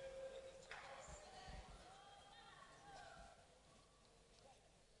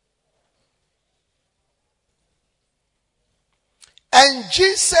 And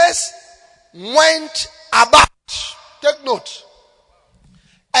Jesus went about. Take note.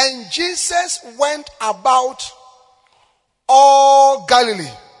 And Jesus went about all Galilee,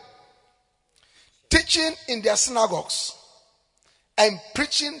 teaching in their synagogues and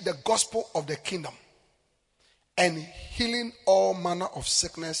preaching the gospel of the kingdom and healing all manner of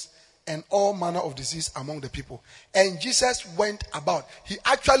sickness and all manner of disease among the people. And Jesus went about. He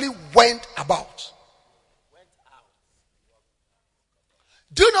actually went about.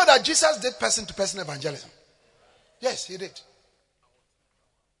 Do you know that Jesus did person-to-person evangelism? Yes, he did.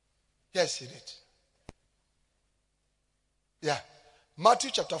 Yes, he did. Yeah. Matthew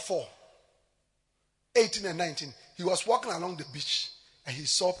chapter 4, 18 and 19. He was walking along the beach and he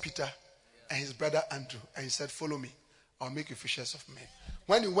saw Peter and his brother Andrew. And he said, follow me. I'll make you fishers of men.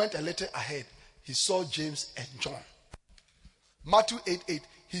 When he went a little ahead, he saw James and John. Matthew 8:8.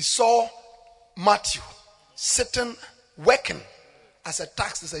 He saw Matthew sitting, working as a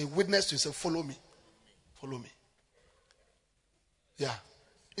tax, as a witness to himself. Follow me. Follow me. Yeah.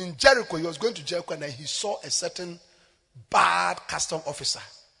 In Jericho, he was going to Jericho and then he saw a certain bad custom officer,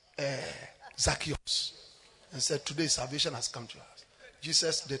 Zacchaeus, and said, today salvation has come to us.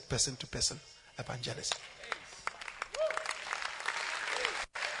 Jesus did person-to-person evangelism.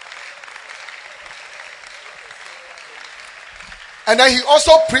 And then he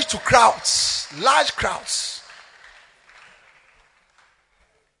also preached to crowds, large crowds.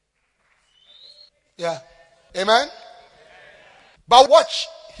 Yeah. Amen? But watch,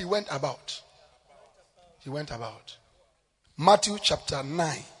 he went about. He went about. Matthew chapter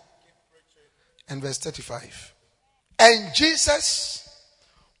 9 and verse 35. And Jesus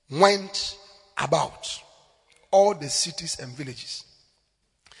went about all the cities and villages,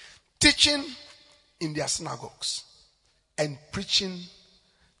 teaching in their synagogues and preaching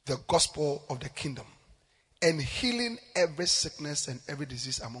the gospel of the kingdom and healing every sickness and every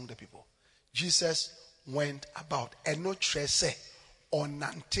disease among the people. Jesus went about. And no trese on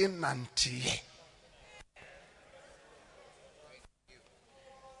 1990.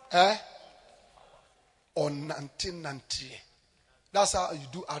 On 1990. That's how you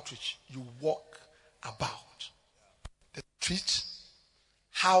do outreach. You walk about the street,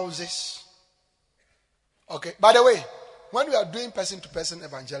 houses. Okay. By the way, when we are doing person-to-person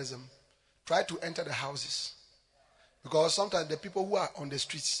evangelism, try to enter the houses. Because sometimes the people who are on the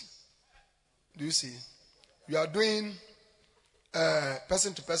streets, do you see? You are doing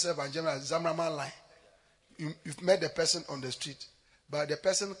person-to-person evangelism, Zamraman line. You've met the person on the street, but the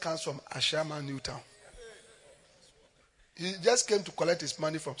person comes from Ashama, Newtown. He just came to collect his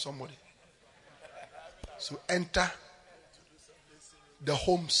money from somebody. So enter the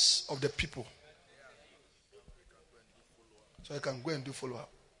homes of the people So I can go and do follow-up.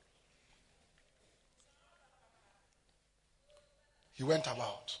 He went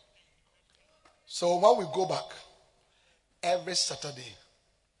about. So when we go back, every Saturday,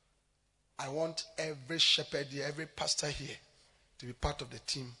 I want every shepherd here, every pastor here to be part of the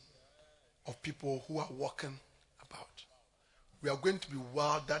team of people who are walking about. We are going to be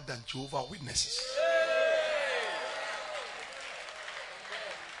wilder than Jehovah's Witnesses.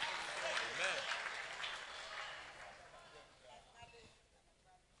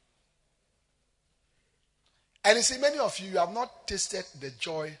 And you see, many of you have not tasted the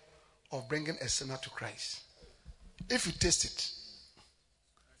joy of bringing a sinner to Christ. If you taste it,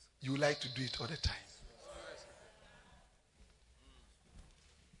 you like to do it all the time.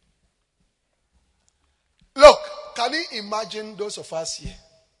 Look, can you imagine those of us here?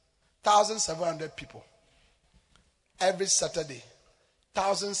 1,700 people. Every Saturday,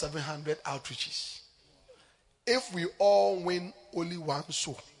 1,700 outreaches. If we all win only one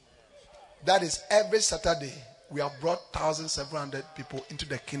soul, that is every Saturday, we have brought 1,700 people into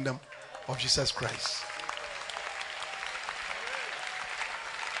the kingdom of Jesus Christ.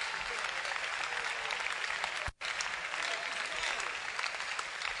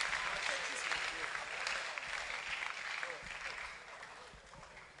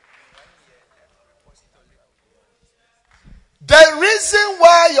 The reason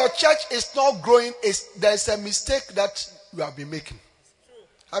why your church is not growing is there's a mistake that you have been making.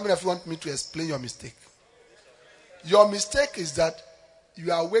 How many of you want me to explain your mistake? Your mistake is that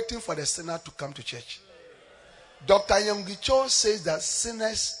you are waiting for the sinner to come to church. Dr. Yonggi Cho says that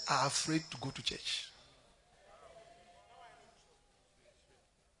sinners are afraid to go to church.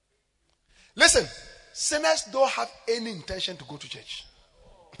 Listen, sinners don't have any intention to go to church.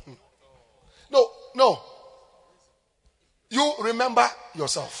 No. You remember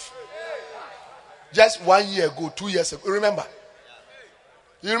yourself. Just 1 year ago, 2 years ago. Remember?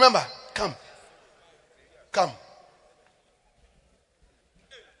 You remember? Come.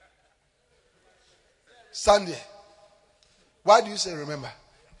 Sunday. Why do you say remember?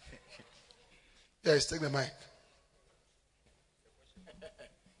 Yes, take the mic.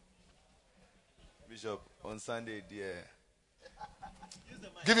 Bishop, on Sunday, dear.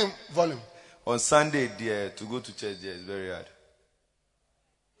 Give him volume. On Sunday, dear, to go to church, dear, is very hard.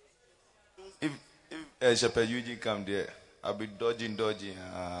 If Shepherd Eugene come there, I'll be dodging.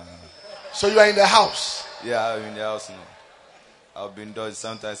 So you are in the house? Yeah, I'm in the house now. I've been dodging.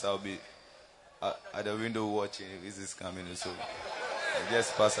 Sometimes I'll be at the window watching if this is coming. So I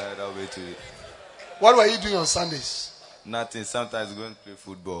just pass another way to it. What were you doing on Sundays? Nothing. Sometimes going to play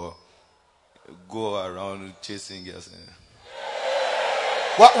football, go around chasing girls.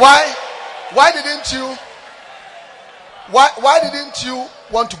 Why didn't you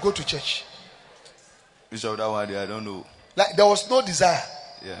want to go to church? Bishop, that one day, I don't know. Like there was no desire.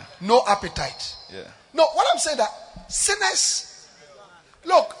 Yeah. No appetite. Yeah. No, what I'm saying that sinners,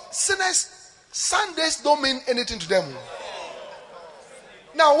 Sundays don't mean anything to them.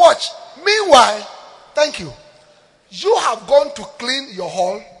 Now watch. Meanwhile, thank you. You have gone to clean your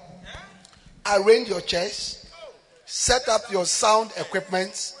hall, arrange your chairs, set up your sound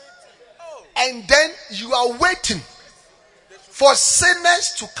equipment, and then you are waiting for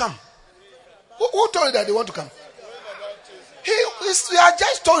sinners to come. Who told you that they want to come? He had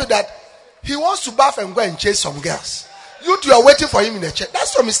just told you that he wants to bath and go and chase some girls. You two are waiting for him in the church.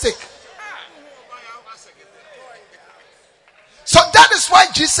 That's your mistake. So that is why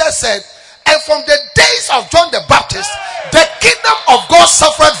Jesus said, and from the days of John the Baptist, the kingdom of God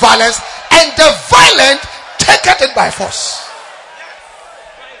suffered violence, and the violent taketh it by force.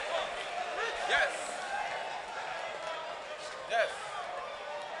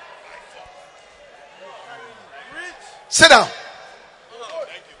 Sit down.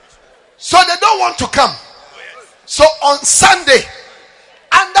 So they don't want to come. So on Sunday,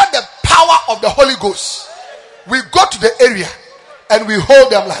 under the power of the Holy Ghost, we go to the area and we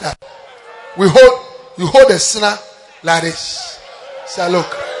hold them like that. You hold the sinner like this. Say, look.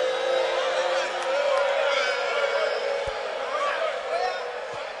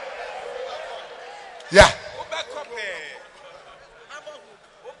 Yeah.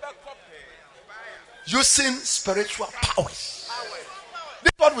 Using spiritual powers.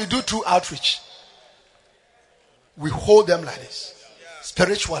 This is what we do through outreach. We hold them like this,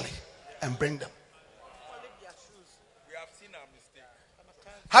 spiritually, and bring them.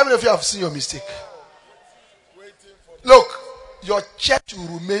 How many of you have seen your mistake? Look, your church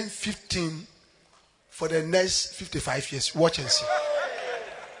will remain 15 for the next 55 years. Watch and see.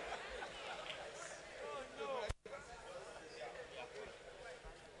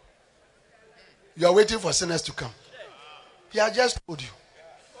 You are waiting for sinners to come. He has just told you.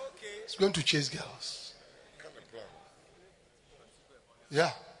 He's going to chase girls.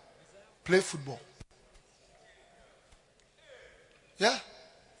 Yeah. Play football. Yeah.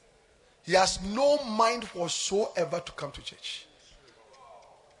 He has no mind whatsoever to come to church.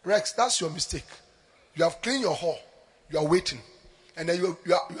 Rex, that's your mistake. You have cleaned your hall. You are waiting. And then you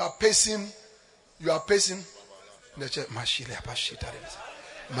are pacing. You are pacing. In the church.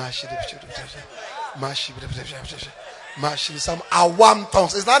 Some awam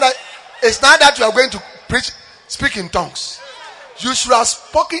tongues. It's not that you are going to speak in tongues. You should have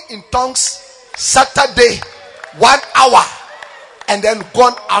spoken in tongues Saturday, 1 hour, and then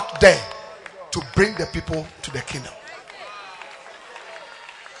gone out there to bring the people to the kingdom.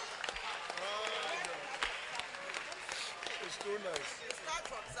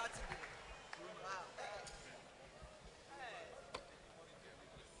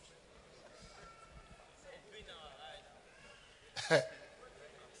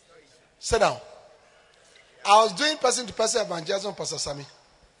 Sit down. I was doing person-to-person evangelism, Pastor Sammy.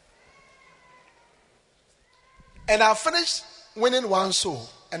 And I finished winning one soul,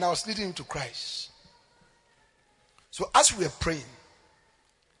 and I was leading him to Christ. So as we were praying,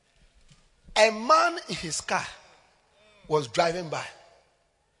 a man in his car was driving by.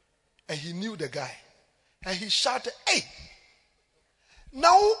 And he knew the guy. And he shouted, "Hey!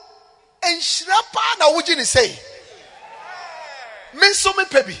 Now, and Shrapa na wujini say, Mensome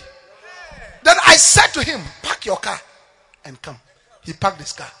Pebi." Then I said to him, "Park your car and come." He parked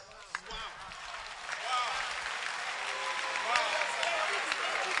his car.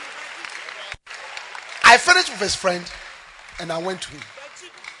 I finished with his friend and I went to him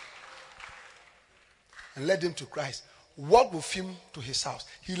and led him to Christ. Walked with him to his house.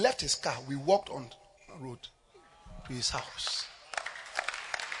 He left his car. We walked on the road to his house.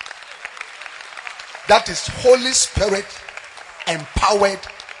 That is Holy Spirit empowered,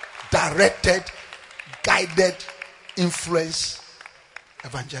 directed, guided, influence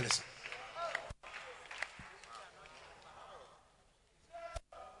evangelism.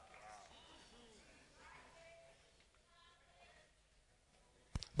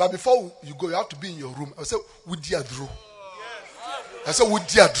 But before you go, you have to be in your room. I say, "Would you draw?" I said,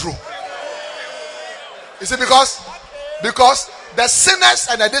 "Would you draw?" You see, because the sinners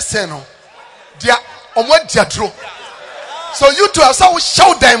and the sinner, they are on what they draw. So you two have to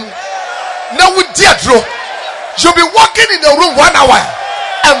show them. Now with dear draw. You'll be walking in the room 1 hour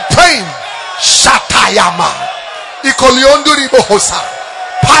and praying. Shatayama. Ikolionduri bohosa.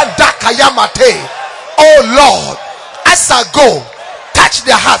 Padakayamate. Oh Lord, as I go, touch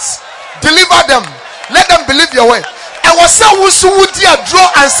their hearts, deliver them, let them believe your way. And was so would dear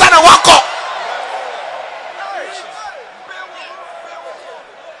draw and sana wako.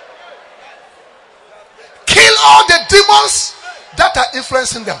 Kill all the demons that are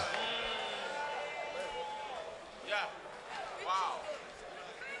influencing them.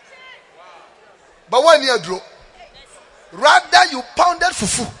 But when you draw, rather you pounded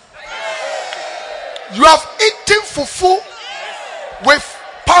fufu. You have eaten fufu with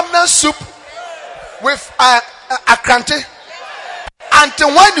permanent soup, with akrante. Until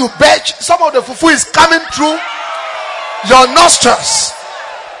when you belch, some of the fufu is coming through your nostrils.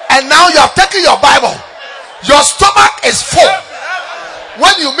 And now you have taken your Bible. Your stomach is full.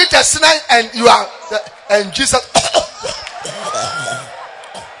 When you meet a sinner and you are, and Jesus,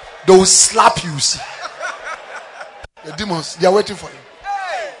 they will slap you. See, the demons, they are waiting for you.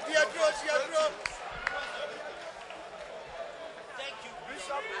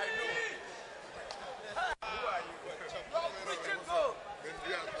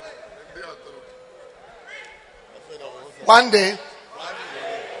 One day,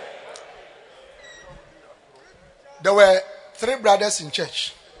 there were 3 brothers in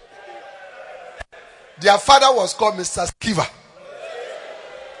church. Their father was called Mr. Skiva.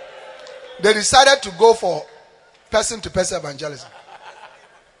 They decided to go for person-to-person evangelism.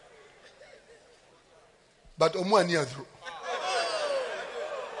 But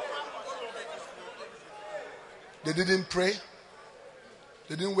they didn't pray.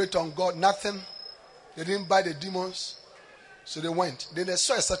 They didn't wait on God. Nothing. They didn't buy the demons. So they went. Then they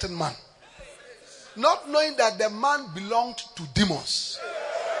saw a certain man. Not knowing that the man belonged to demons.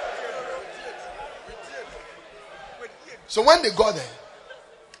 So when they got there,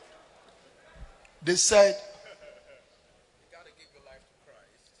 they said,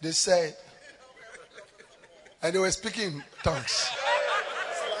 and they were speaking in tongues.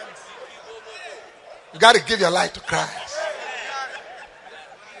 You got to give your life to Christ.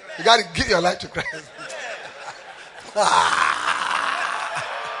 You got to give your life to Christ.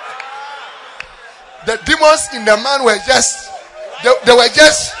 The demons in the man were just They were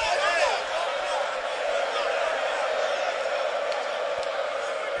just.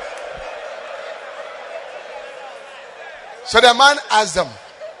 So the man asked them,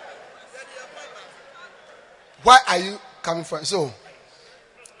 why are you coming from? So,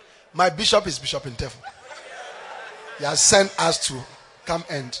 my bishop is Bishop Ntefo. He has sent us to come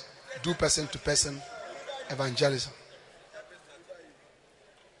and do person to person evangelism.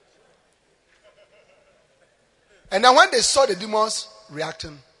 And then when they saw the demons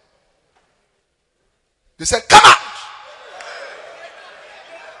reacting, they said, come out!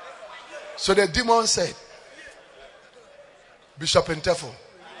 So the demon said, Bishop Ntefo,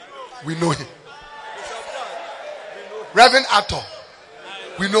 we know him. Reverend Ato,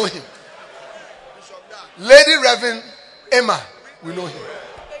 we know him. Lady Reverend Emma, we know him.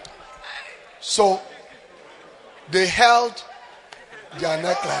 So they held their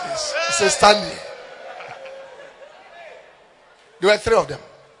neck like this. He said, stand here. There were 3 of them.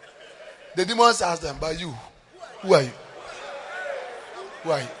 The demons asked them, but you, who are you?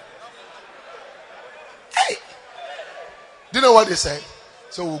 Who are you? Hey! Do you know what they said?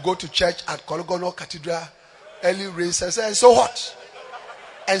 So we'll go to church at Kologono Cathedral, early race, and say, and so what?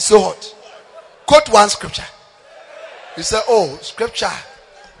 And so what? Quote one scripture. He said, oh, scripture.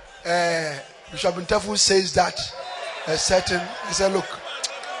 Bishop Ntefo says that a certain, he said, look,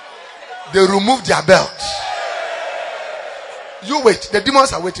 they removed their belt. You wait. The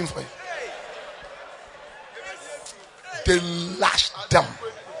demons are waiting for you. They lashed them.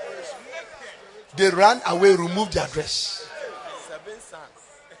 They ran away, removed their dress.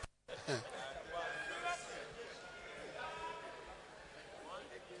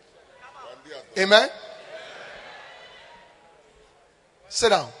 Amen. Sit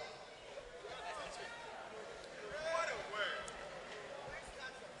down.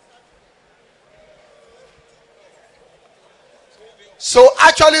 So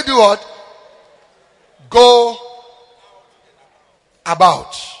actually do what? Go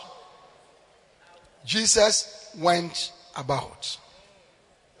about. Jesus went about.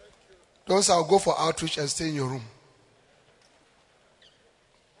 Don't say I'll go for outreach and stay in your room.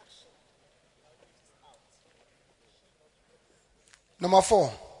 Number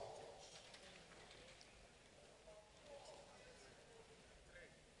 4.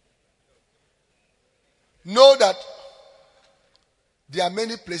 Know that there are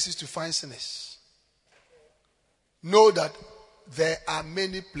many places to find sinners. Know that there are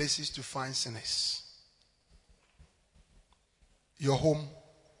many places to find sinners. Your home,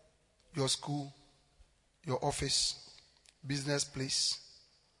 your school, your office, business place,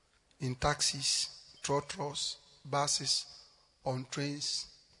 in taxis, trotros, buses, on trains,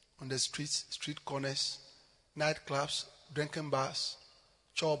 on the streets, street corners, nightclubs, drinking bars,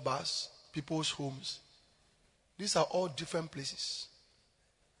 chore bars, people's homes. These are all different places.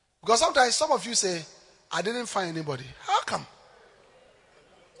 Because sometimes some of you say, I didn't find anybody. How come?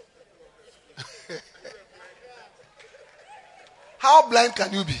 How blind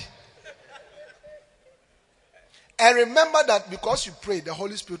can you be? And remember that because you pray, the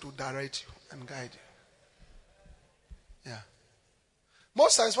Holy Spirit will direct you and guide you. Yeah.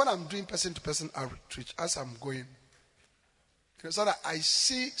 Most times when I'm doing person-to-person outreach, as I'm going, so that I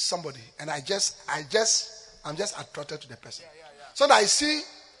see somebody and I'm just attracted to the person. So that I see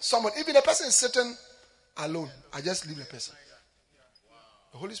someone, even the person is sitting alone, I just leave the person.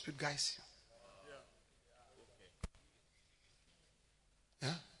 The Holy Spirit guides you.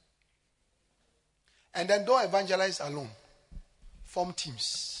 Yeah. And then don't evangelize alone. Form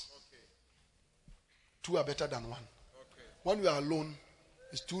teams. 2 are better than 1. When you are alone,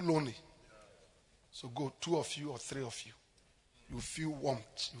 it's too lonely. So go 2 of you or 3 of you. You feel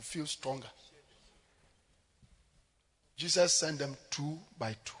warmth. You feel stronger. Jesus sent them 2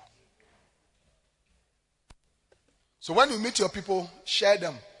 by 2. So when you meet your people, share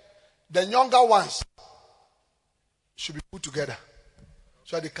them. The younger ones should be put together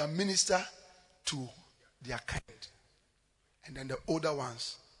so they can minister to their kind. And then the older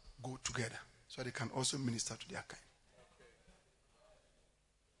ones go together so they can also minister to their kind.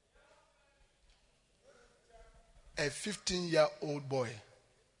 A 15-year-old boy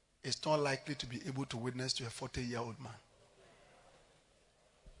is not likely to be able to witness to a 40-year-old man.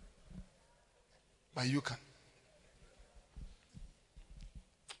 But you can.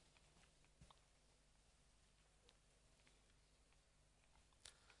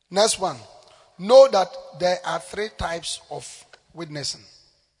 Next one. Know that there are 3 types of witnessing.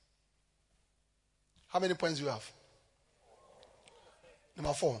 How many points do you have?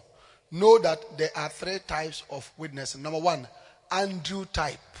 Number 4. Know that there are 3 types of witnessing. Number 1, Andrew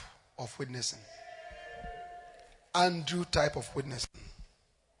type of witnessing. Andrew type of witnessing.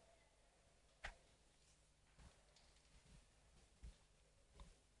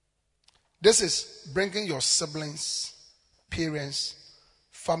 This is bringing your siblings, parents,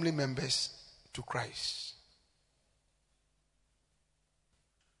 family members to Christ.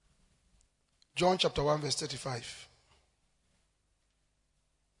 John chapter 1 verse 35.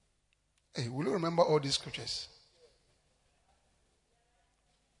 Hey, will you remember all these scriptures?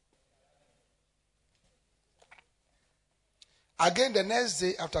 Again, the next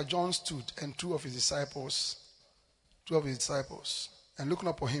day after John stood and two of his disciples, and looking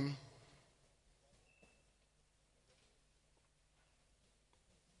upon him,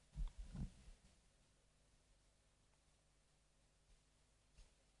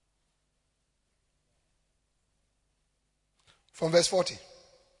 from verse 40,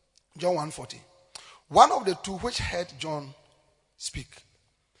 John 1:40. One of the two which heard John speak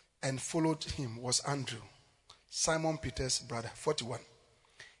and followed him was Andrew, Simon Peter's brother. 41.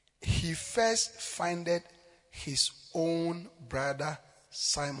 He first findeth his own brother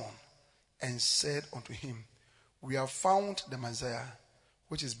Simon and said unto him, we have found the Messiah,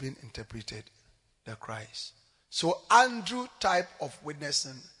 which is being interpreted, the Christ. So Andrew type of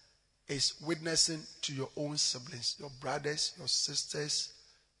witnessing is witnessing to your own siblings, your brothers, your sisters,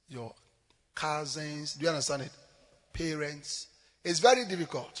 your cousins. Do you understand it? Parents. It's very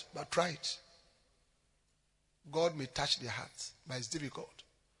difficult, but try it. God may touch their hearts, but it's difficult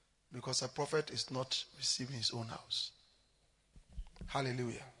because a prophet is not receiving his own house.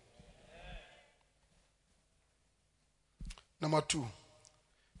 Hallelujah. Number 2,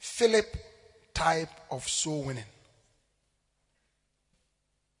 Philip type of soul winning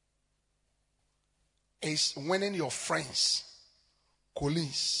is winning your friends,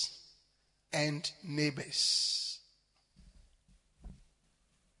 colleagues, and neighbors.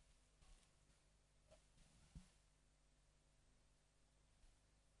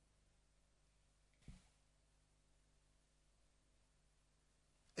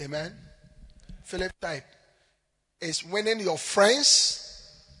 Amen. Philip type is winning your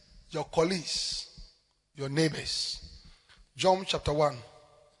friends, your colleagues, your neighbors. John chapter 1,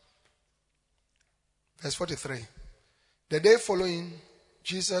 verse 43. The day following,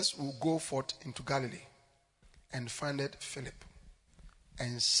 Jesus will go forth into Galilee and findeth Philip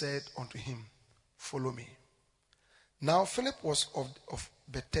and said unto him, follow me. Now Philip was of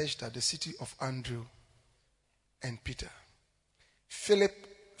Bethsaida, the city of Andrew and Peter. Philip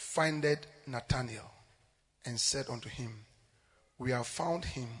findeth Nathanael and said unto him, we have found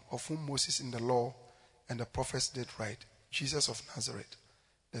him of whom Moses in the law and the prophets did write, Jesus of Nazareth,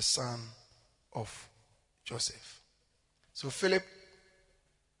 the son of Joseph. So Philip,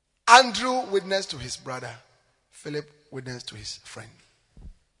 Andrew witnessed to his brother, Philip witnessed to his friend.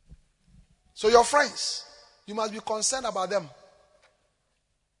 So your friends, you must be concerned about them.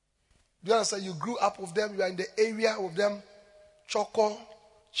 Do you understand? You grew up with them, you are in the area with them, Choco,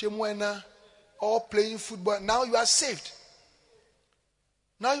 Chemwena, all playing football. Now you are saved.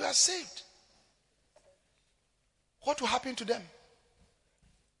 Now you are saved. What will happen to them?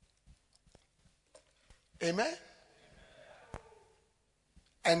 Amen.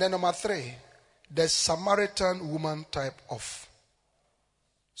 And then number 3, the Samaritan woman type of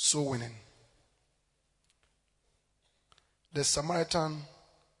soul winning. The Samaritan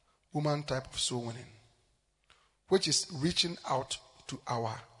woman type of soul winning, which is reaching out to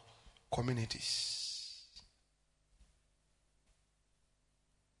our communities.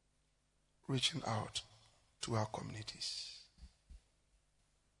 Reaching out to our communities.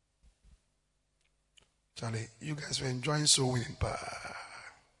 Charlie, you guys were enjoying soul winning.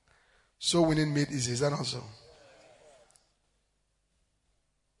 Soul winning made easy, is that not so?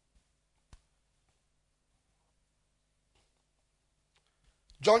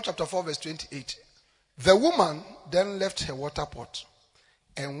 John chapter 4 verse 28. The woman then left her water pot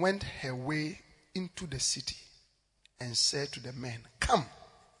and went her way into the city and said to the men, come,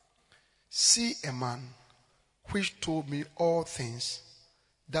 see a man which told me all things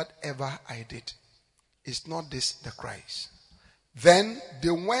that ever I did. Is not this the Christ? Then they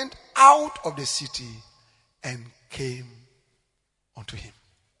went out of the city and came unto him.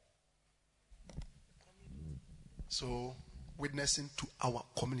 So, witnessing to our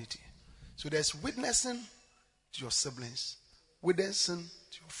community. So there's witnessing to your siblings, witnessing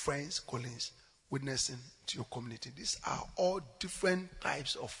to your friends, colleagues, witnessing to your community. These are all different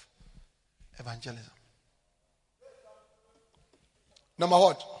types of evangelism. Number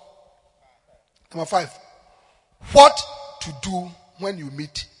what? Number 5. What to do when you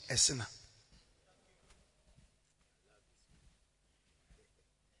meet a sinner?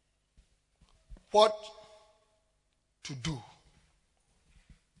 What to do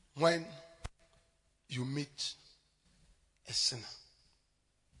when you meet a sinner.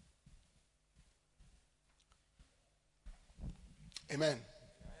 Amen.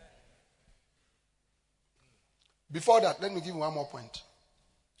 Before that, let me give you one more point.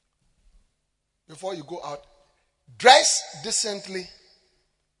 Before you go out, dress decently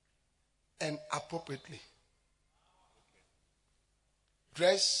and appropriately.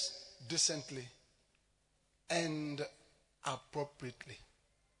 Dress decently and appropriately.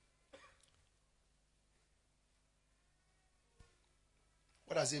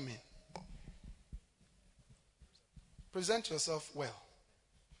 What does it mean? Present yourself well.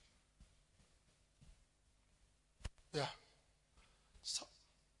 Yeah.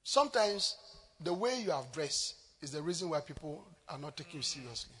 Sometimes the way you have dressed is the reason why people are not taking you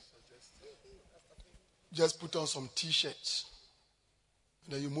seriously. Just put on some t-shirts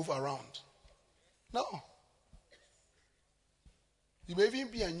and then you move around. No. You may even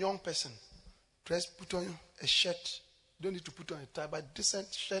be a young person. Put on a shirt. You don't need to put on a tie, but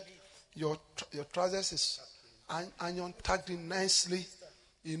decent shirt. Your trousers is iron tucked in nicely.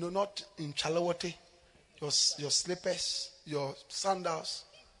 Not in chalawati. Your slippers, your sandals.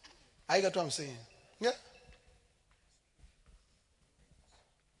 I get what I'm saying. Yeah.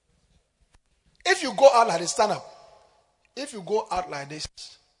 If you go out like this, stand up. If you go out like this,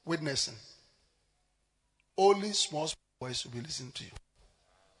 witnessing, only small boys will be listening to you.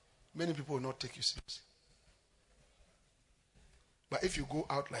 Many people will not take you seriously. But if you go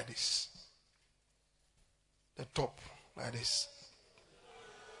out like this, the top like this,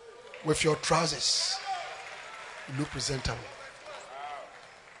 with your trousers, you look presentable.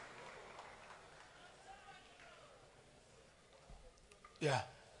 Yeah.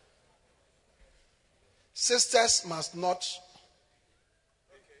 Sisters must not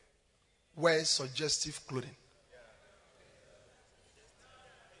wear suggestive clothing.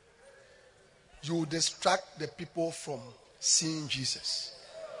 You will distract the people from seeing Jesus,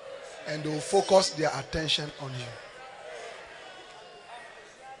 and they will focus their attention on you.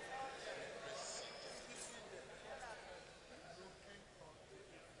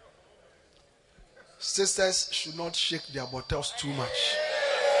 Sisters should not shake their bottles too much.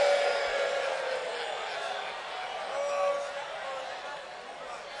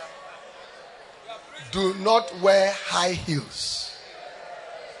 Do not wear high heels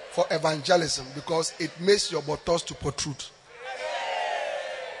for evangelism because it makes your buttocks to protrude.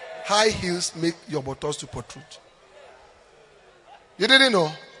 High heels make your buttocks to protrude. You didn't know?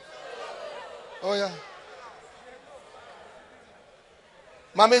 Oh yeah.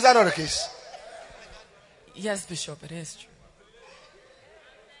 Mama, is that not the case? Yes, Bishop, it is true.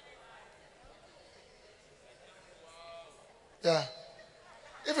 Yeah.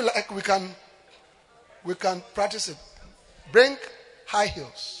 If you like, we can practice it. Bring high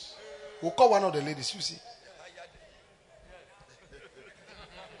heels. We'll call one of the ladies, you see.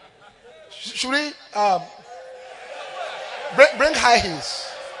 Should we bring high heels?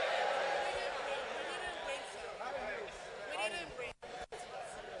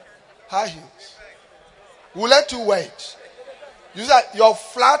 High heels. We'll let you wear it. You said your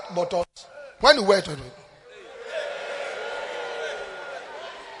flat buttocks. When you wear it,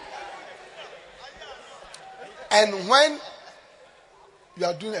 and when you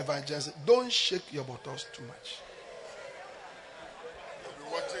are doing evangelism, don't shake your buttocks too much.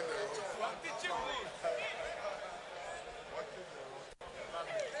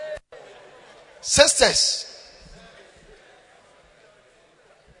 Sisters,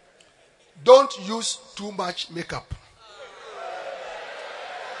 don't use too much makeup.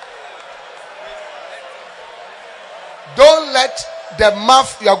 Don't let the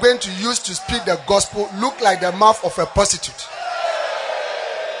mouth you are going to use to speak the gospel look like the mouth of a prostitute.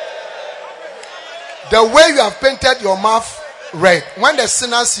 The way you have painted your mouth red, when the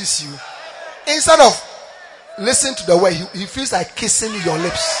sinner sees you, instead of listening to the word, he feels like kissing your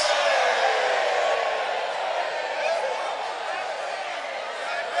lips.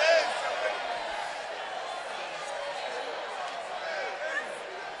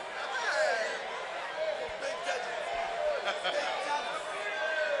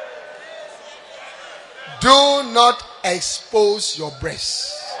 Do not expose your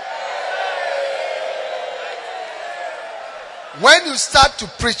breasts. When you start to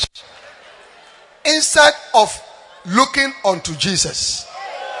preach, instead of looking unto Jesus,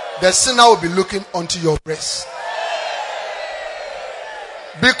 the sinner will be looking unto your breast.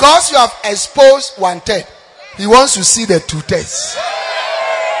 Because you have exposed 1/3, he wants to see the 2/3.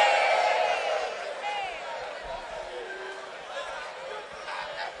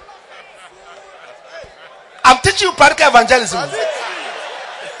 teach you practical evangelism.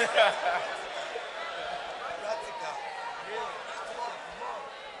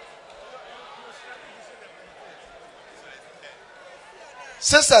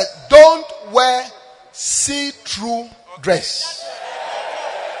 Sister, don't wear see-through dress.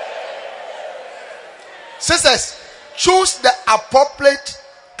 Sisters, choose the appropriate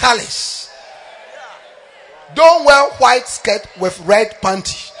colors. Don't wear white skirt with red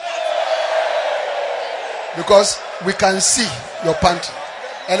panty, because we can see your panty,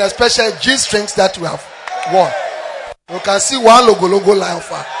 and especially G-strings that we have worn. You can see one logo line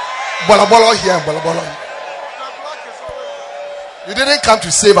for bola bola here and bola bola here. You didn't come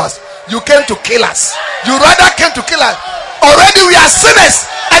to save us. You came to kill us. You rather came to kill us. Already we are sinners,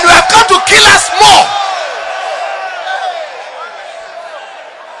 and you have come to kill us more.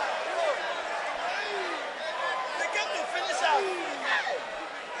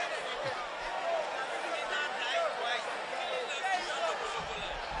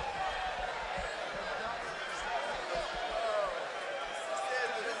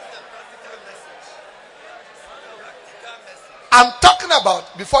 I'm talking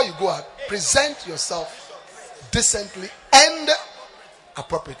about, before you go out, present yourself decently and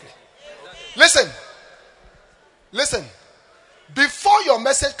appropriately. Listen. Before your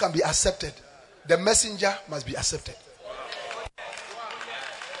message can be accepted, the messenger must be accepted.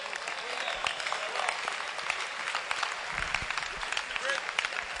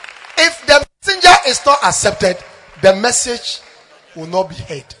 If the messenger is not accepted, the message will not be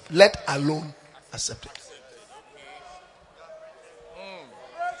heard, let alone accepted.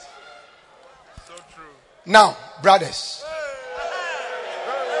 Now, brothers,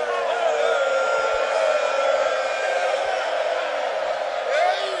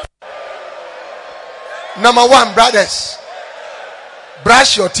 number one, brothers,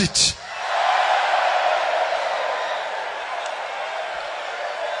 brush your teeth.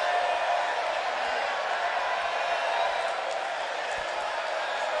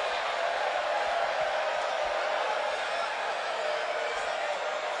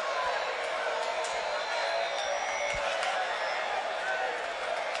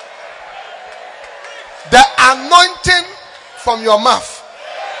 The anointing from your mouth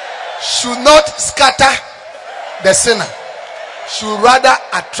should not scatter the sinner, should rather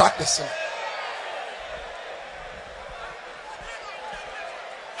attract the sinner.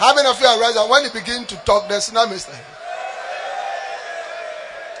 How many of you are realized that when you begin to talk, the sinner is like,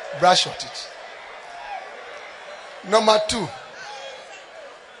 brush your teeth. Number two,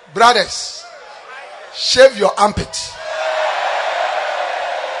 brothers, shave your armpit.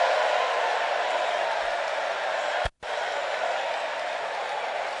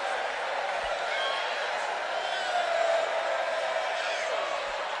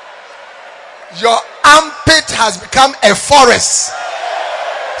 Your armpit has become a forest,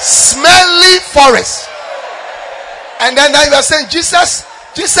 smelly forest. And then now you are saying Jesus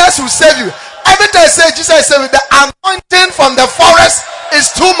will save you. Every time I say Jesus will save you, the anointing from the forest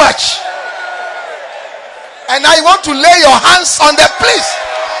is too much. And now you want to lay your hands on the place.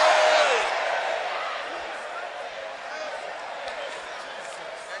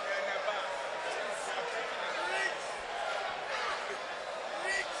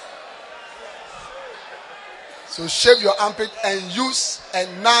 So shave your armpit and use a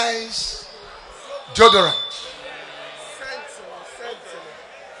nice deodorant.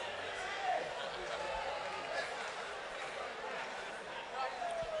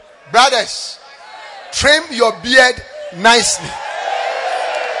 Brothers, trim your beard nicely.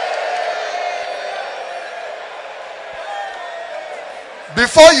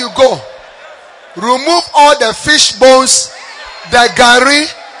 Before you go, remove all the fish bones, the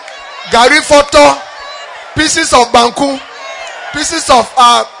gari photo, pieces of banku, pieces of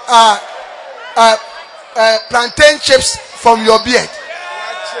plantain chips from your beard.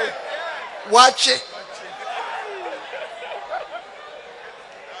 Watch it.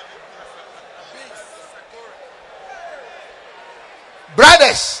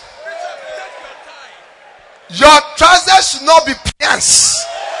 Brothers, your trousers should not be pants,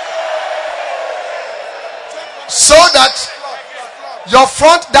 so that your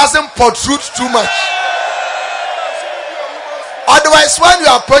front doesn't protrude too much. Otherwise, when you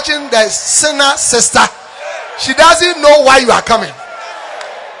are approaching the sinner sister, she doesn't know why you are coming.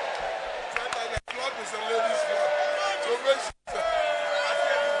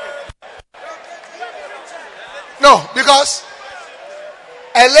 No, because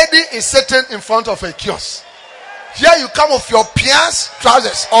a lady is sitting in front of a kiosk. Here you come with your pants,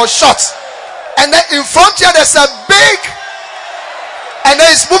 trousers or shorts, and then in front here there's a big, and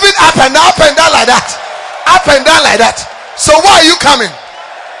then it's moving up and down like that. Up and down like that. So why are you coming?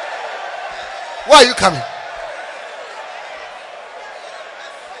 Why are you coming?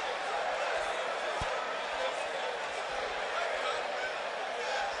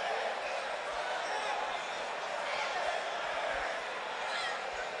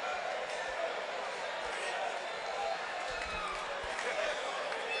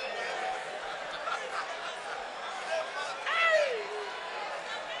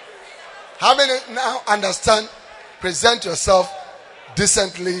 How many now understand? Present yourself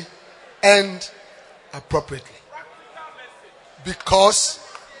decently and appropriately. Because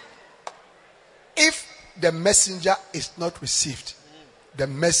if the messenger is not received, the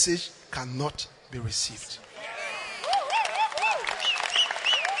message cannot be received.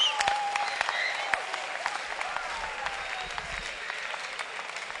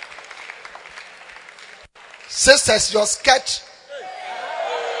 Sisters, your skirt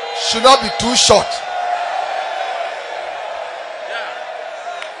should not be too short.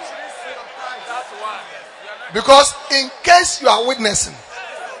 Because in case you are witnessing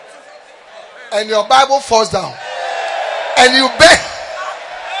and your Bible falls down and you bend,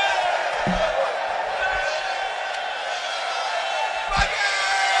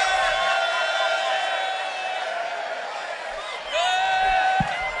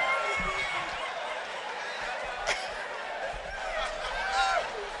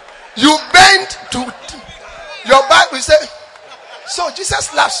 you bend to your Bible, you say, so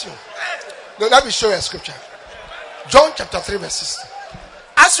Jesus loves you. No, let me show you a scripture. John chapter 3 verse 16.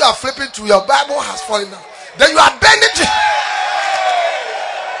 As you are flipping to, your Bible has fallen down. Then you are bending to,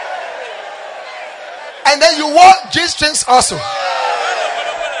 and then you wore G-strings also.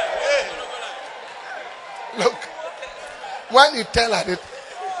 Look, when you tell her that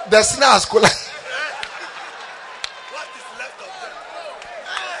the sinner has collapsed.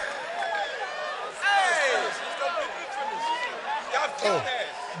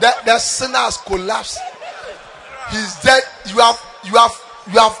 The sinner has collapsed. He's dead. You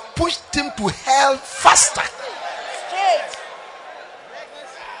have pushed him to hell faster.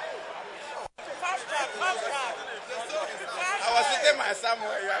 I was sitting my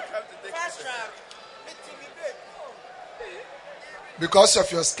somewhere. You are come to take fast track. Because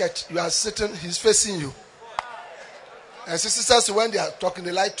of your sketch, you are sitting. He's facing you. And sisters, when they are talking,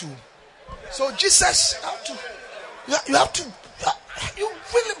 they like to. So Jesus, you have to. You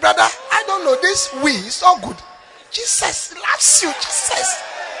really, brother, I don't know. This we is not good. Jesus loves you. Jesus.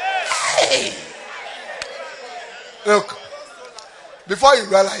 Hey. Look. Before you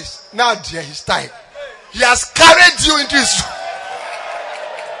realize, now dear, his time. He has carried you into his room.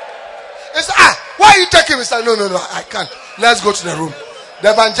 He said, why are you taking me? He said, no, I can't. Let's go to the room.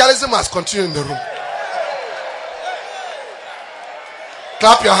 The evangelism must continue in the room.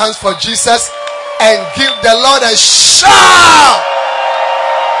 Clap your hands for Jesus and give the Lord a shout.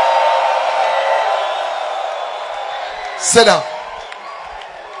 Sit down.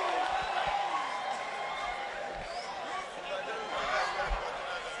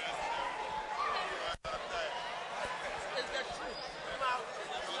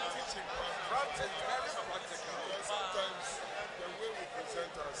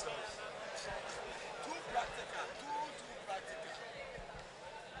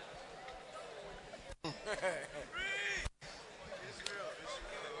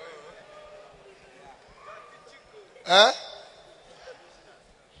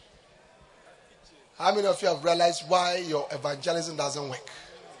 How many of you have realized why your evangelism doesn't work?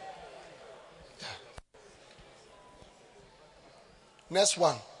 Yeah. Next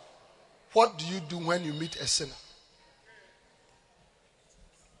one. What do you do when you meet a sinner?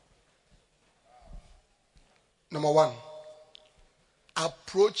 Number one,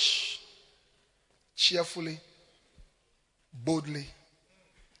 approach cheerfully, boldly,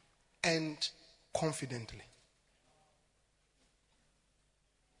 and confidently.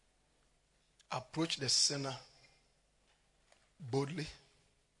 Approach the sinner boldly,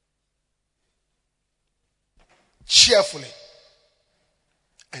 cheerfully,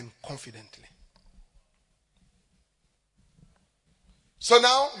 and confidently. So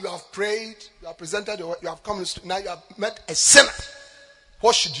now you have prayed, you have presented, you have come, now you have met a sinner.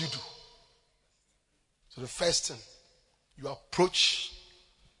 What should you do? So the first thing, you approach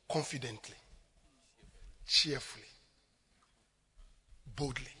confidently, cheerfully,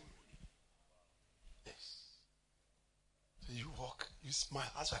 boldly. Yes. So you walk, you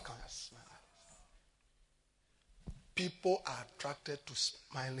smile. As I come, you smile. People are attracted to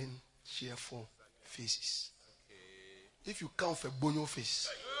smiling, cheerful faces. If you come with a bonyo face,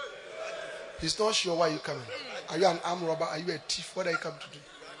 he's not sure why you're coming. Are you an armed robber? Are you a thief? What are you coming to do?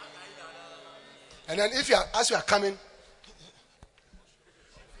 And then as you are coming,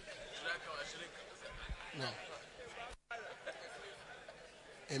 no.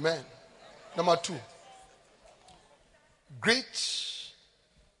 Amen. Number 2, greet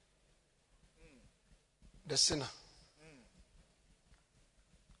the sinner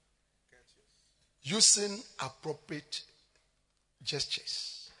using appropriate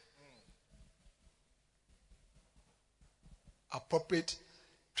gestures. Appropriate,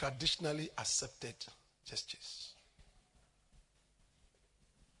 traditionally accepted gestures.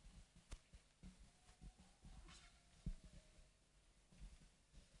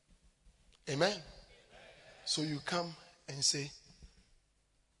 Amen. So you come and say,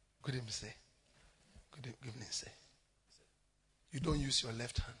 good evening, sir. Good evening, sir. You don't use your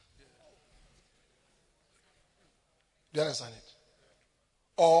left hand. Do you understand it?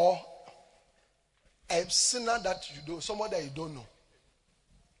 Or a sinner that you don't, someone that you don't know.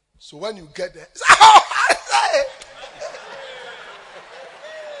 So when you get there,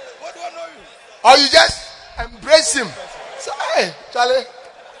 What do I know you? or you just embrace him. Say, hey, Charlie.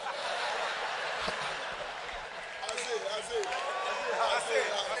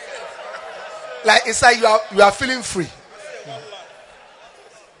 Like it's like you are feeling free.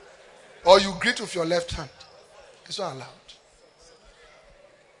 Or you greet with your left hand. It's not allowed.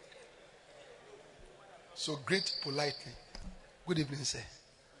 So greet politely. Good evening, sir.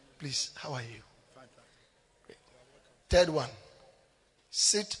 Please, how are you? Third one.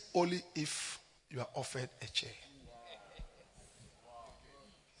 Sit only if you are offered a chair.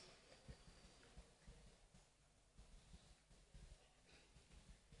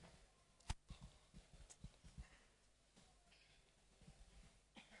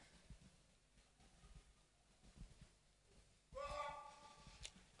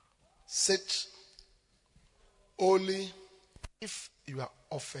 Sit only if you are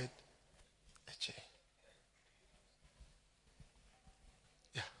offered a chair.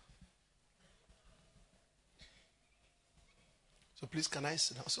 Yeah. So please, can I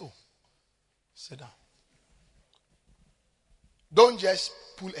sit down? So, sit down. Don't just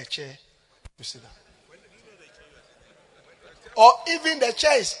pull a chair to sit down. Or even the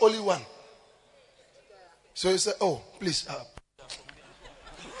chair is only one. So you say, oh, please,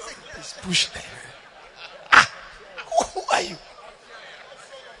 please push. Who are you?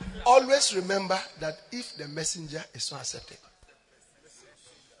 Always remember that if the messenger is not accepted,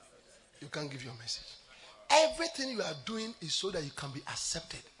 you can't give your message. Everything you are doing is so that you can be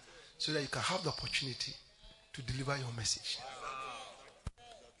accepted, so that you can have the opportunity to deliver your message.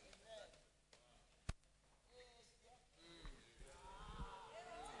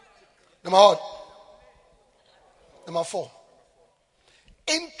 Number 4.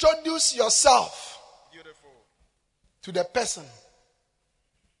 Introduce yourself to the person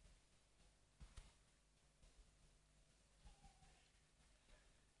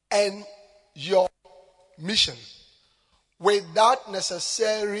and your mission without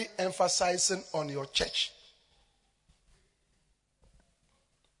necessarily emphasizing on your church.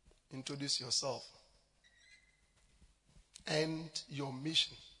 Introduce yourself and your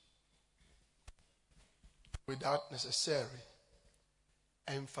mission without necessarily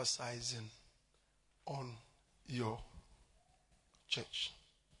emphasizing on your church.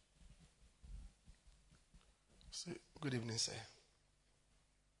 Say, good evening, sir.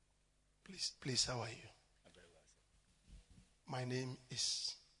 Please, how are you? My name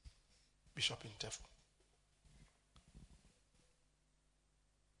is Bishop Intefu.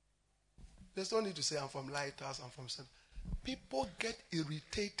 There's no need to say I'm from Lighthouse, I'm from St. People get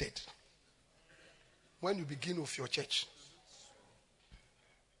irritated when you begin with your church.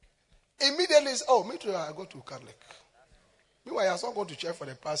 Immediately, oh, me too, I go to Catholic. Meanwhile, I have not gone to church for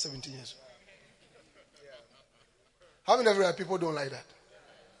the past 17 years. How many everywhere people don't like that?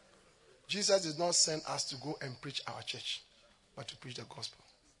 Jesus did not send us to go and preach our church, but to preach the gospel.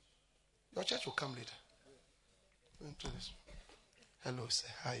 Your church will come later. Hello, sir.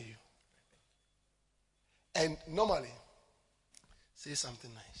 How are you? And normally, say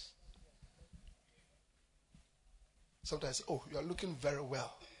something nice. Sometimes, oh, you are looking very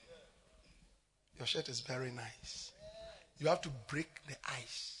well. Your shirt is very nice. You have to break the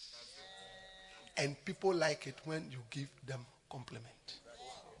ice. And people like it when you give them compliment.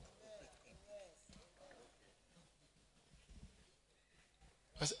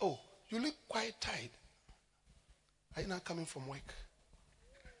 I say, oh, you look quite tired. Are you not coming from work?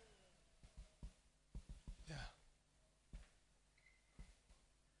 Yeah.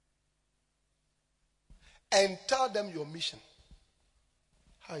 And tell them your mission.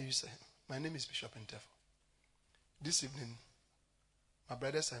 How you say? My name is Bishop Intefu. This evening, My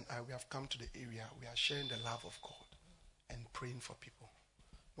brothers and I, we have come to the area. We are sharing the love of God and praying for people.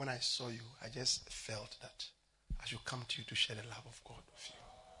 When I saw you, I just felt that I should come to you to share the love of God with you.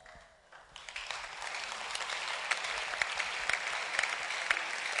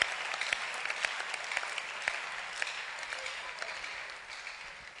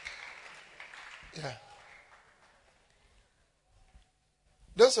 Yeah.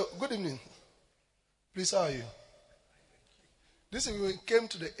 Good evening. Please, how are you? This evening we came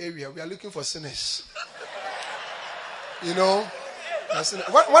to the area. We are looking for sinners. You know,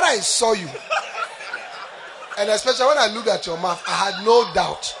 when I saw you, and especially when I looked at your mouth, I had no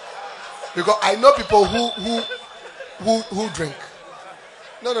doubt, because I know people who drink.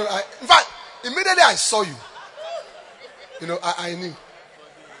 No. In fact, immediately I saw you. You know, I knew.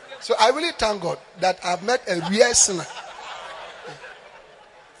 So I really thank God that I've met a real sinner.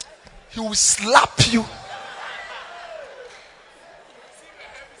 He will slap you.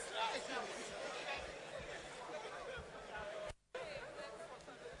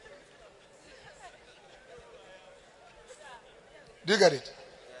 Do you get it?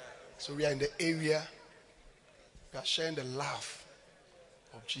 So we are in the area. We are sharing the love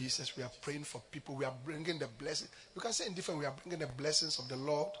of Jesus. We are praying for people. We are bringing the blessing. You can say in different. We are bringing the blessings of the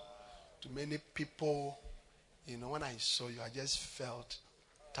Lord to many people. You know, when I saw you, I just felt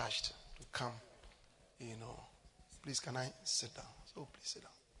touched to come. You know, please, can I sit down? So please sit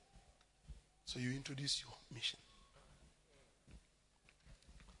down. So you introduce your mission.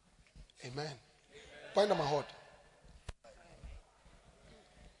 Amen. Point on my heart.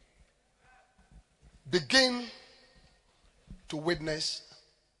 Begin to witness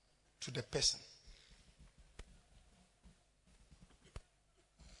to the person.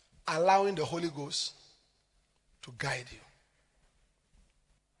 Allowing the Holy Ghost to guide you.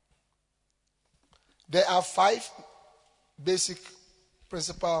 There are 5 basic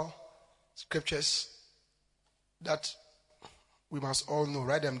principal scriptures that we must all know.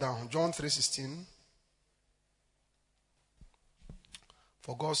 Write them down. John 3:16.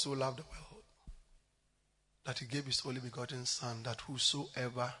 For God so loved the world that he gave his only begotten Son, that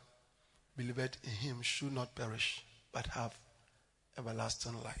whosoever believeth in him should not perish, but have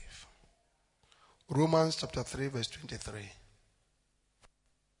everlasting life. Romans chapter 3 verse 23.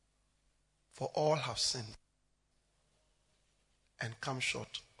 For all have sinned and come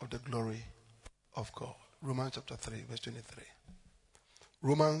short of the glory of God. Romans chapter 3 verse 23.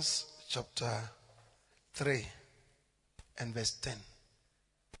 Romans chapter 3 and verse 10.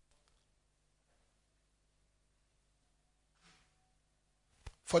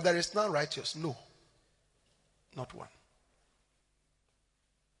 For there is none righteous, no, not one.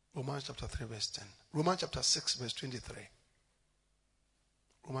 Romans chapter 3 verse 10. Romans chapter 6 verse 23.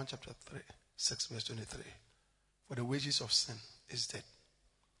 Romans chapter 6 verse 23. For the wages of sin is death,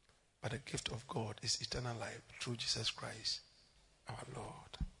 but the gift of God is eternal life through Jesus Christ our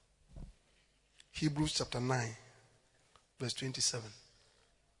Lord. Hebrews chapter 9 verse 27.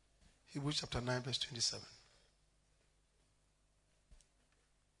 Hebrews chapter 9 verse 27.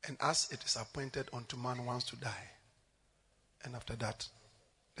 And as it is appointed unto man once to die, and after that,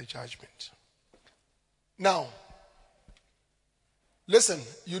 the judgment. Now, listen,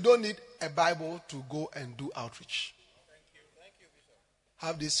 you don't need a Bible to go and do outreach. Thank you, Bishop.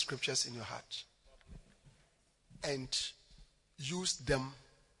 Have these scriptures in your heart and use them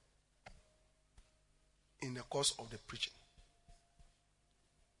in the course of the preaching.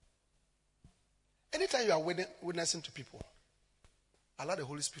 Anytime you are witnessing to people, allow the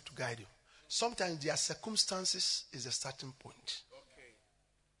Holy Spirit to guide you. Sometimes their circumstances is the starting point. Okay.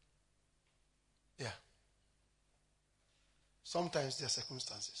 Yeah. Sometimes their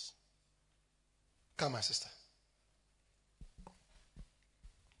circumstances. Come, my sister.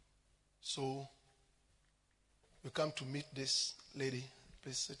 So, we come to meet this lady.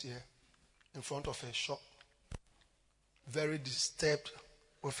 Please sit here in front of her shop. Very disturbed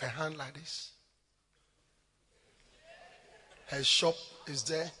with her hand like this. Her shop is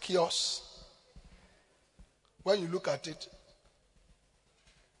there, kiosk. When you look at it,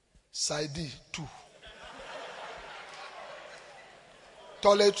 side D, 2.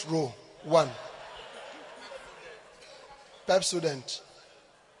 Toilet roll, 1. Pepsodent,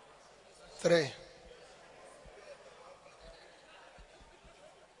 3.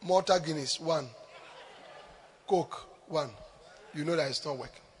 Malta Guinness, 1. Coke, 1. You know that it's not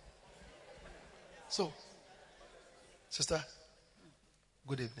working. So, sister,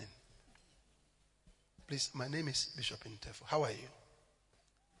 good evening. Please, my name is Bishop Intefo. How are you?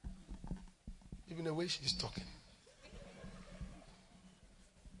 Even the way she's talking.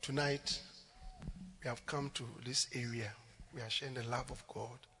 Tonight, we have come to this area we are sharing the love of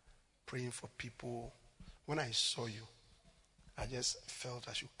God, praying for people. When I saw you, I just felt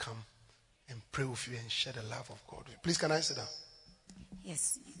I should come and pray with you and share the love of God. Please, can I sit down?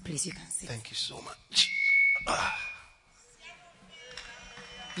 Yes, please, you can sit. Thank you so much.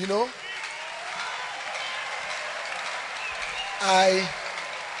 You know, I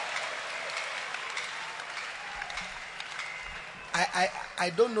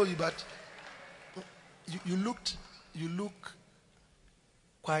don't know you, but you look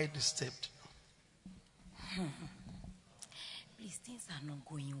quite disturbed. Please, things are not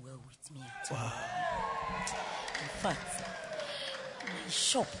going well with me at all. In fact, my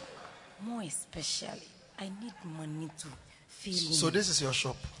shop, more especially, I need money to fill in. So this is your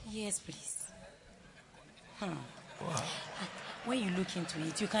shop? Yes, please. Wow. When you look into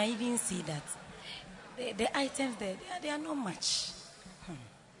it, you can even see that the items there, they are not much.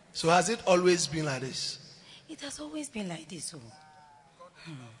 So has it always been like this? It has always been like this. I'm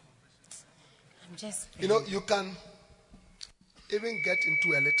just... You know, you can even get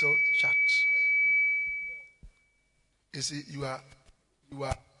into a little chat. You see, you are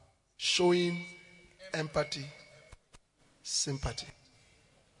showing empathy, sympathy.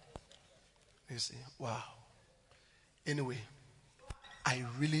 You see, wow. Anyway, I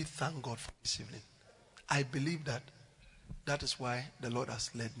really thank God for this evening. I believe that is why the Lord has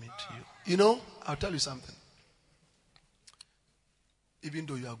led me to you. You know, I'll tell you something. Even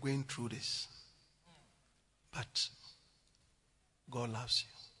though you are going through this, but God loves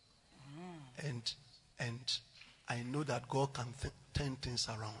you. And I know that God can turn things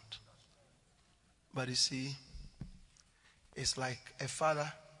around. But you see, it's like a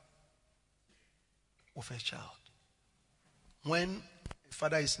father with a child. When a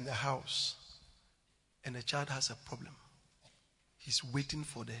father is in the house and the child has a problem, he's waiting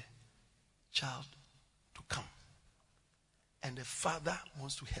for the child to come. And the father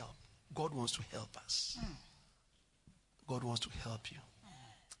wants to help. God wants to help us. God wants to help you.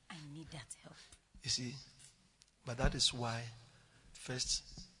 I need that help. You see, but that is why first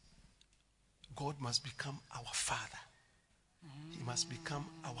God must become our Father. He must become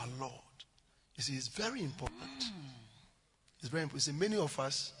our Lord. You see, it's very important. It's very important. You see, many of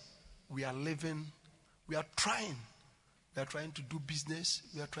us, we are living, we are trying. We are trying to do business.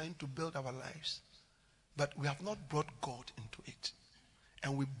 We are trying to build our lives. But we have not brought God into it.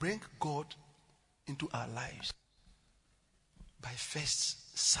 And we bring God into our lives by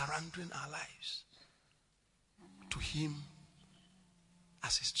first surrendering our lives to Him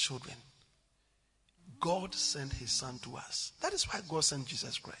as His children. God sent His Son to us. That is why God sent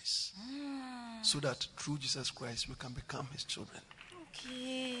Jesus Christ. So that through Jesus Christ we can become His children.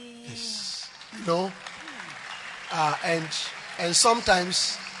 Okay. Yes. You know, and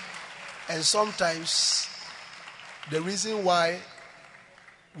sometimes the reason why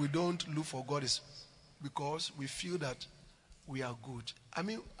we don't look for God is because we feel that we are good. I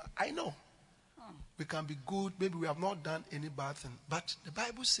mean, I know we can be good. Maybe we have not done any bad thing. But the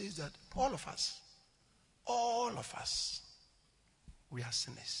Bible says that all of us, we are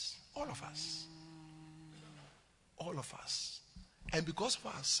sinners. All of us. All of us. And because of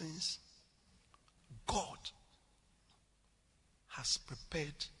our sins, God has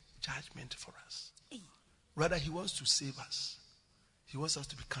prepared judgment for us. Rather, He wants to save us. He wants us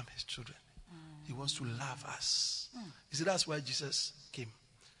to become His children. He wants to love us. You see, that's why Jesus came.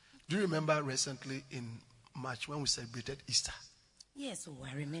 Do you remember recently in March when we celebrated Easter? Yes,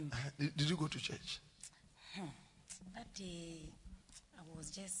 I remember. Did you go to church? That day, I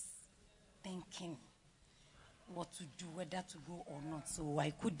was just thinking what to do, whether to go or not. So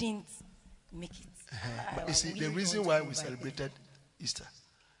I couldn't make it. But you see, the reason why we celebrated Easter,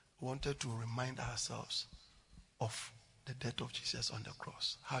 we wanted to remind ourselves of the death of Jesus on the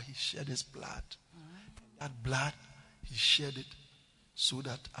cross. How He shed His blood. That blood, He shed it so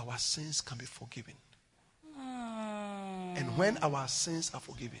that our sins can be forgiven. And when our sins are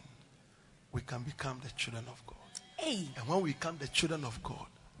forgiven, we can become the children of God. And when we become the children of God,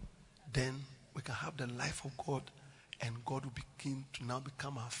 then we can have the life of God, and God will begin to now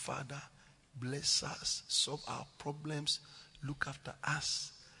become our Father, bless us, solve our problems, look after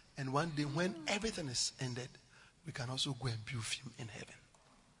us. And one day when everything is ended, we can also go and be with Him in heaven.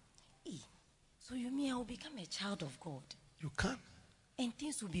 So you mean I will become a child of God? You can. And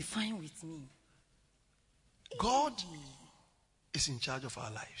things will be fine with me. God is in charge of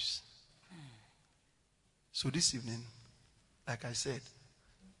our lives. So this evening, like I said,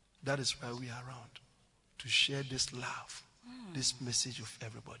 that is why we are around. To share this love, this message with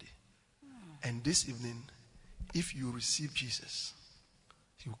everybody. And this evening, if you receive Jesus,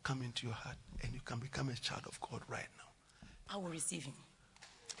 He will come into your heart and you can become a child of God right now. I will receive him.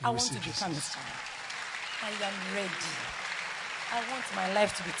 I want to become his child. I am ready. I want my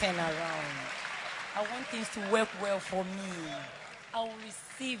life to be turned around. I want things to work well for me. I will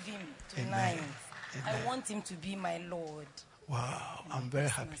receive him tonight. Amen. I want him to be my Lord. Wow, I'm very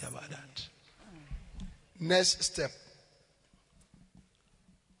happy about that. Next step.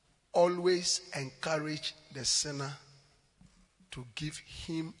 Always encourage the sinner to give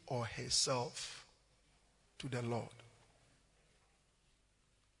him or herself to the Lord.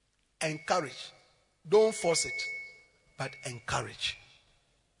 Encourage. Don't force it, but encourage.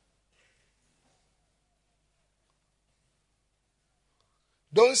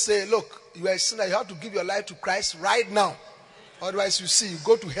 Don't say, look, you are a sinner, you have to give your life to Christ right now. Otherwise, you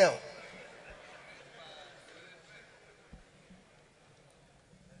go to hell.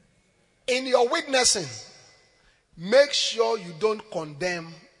 In your witnessing, make sure you don't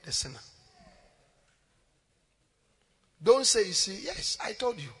condemn the sinner. Don't say, you see, yes, I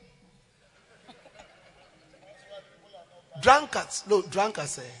told you. Drunkards,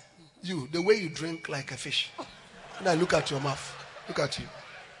 you, the way you drink like a fish. Now look at your mouth. Look at you.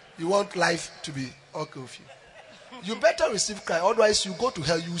 You want life to be okay with you. You better receive Christ, otherwise you go to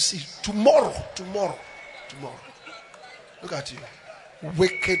hell. You will see tomorrow. Look at you.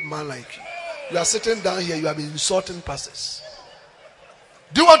 Wicked man like you. You are sitting down here, you have been insulting pastors.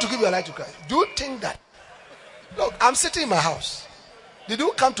 Do you want to give your life to Christ? Do you think that? Look, I'm sitting in my house. Did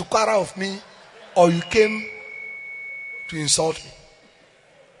you come to quarrel of me, or you came to insult me?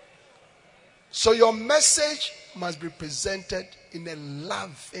 So your message must be presented in a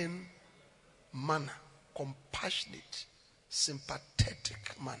loving manner, compassionate,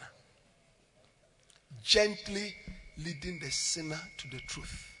 sympathetic manner, gently leading the sinner to the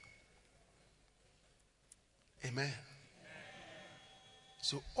truth. Amen.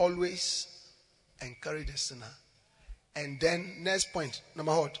 So always encourage the sinner. And then next point,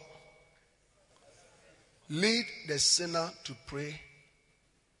 number what? Lead the sinner to pray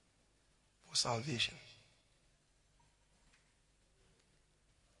for salvation.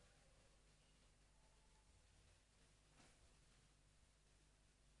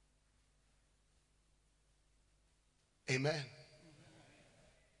 Amen.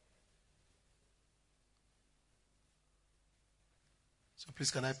 So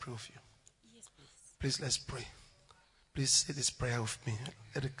please, can I pray with you? Yes, please. Please, let's pray. Please say this prayer with me.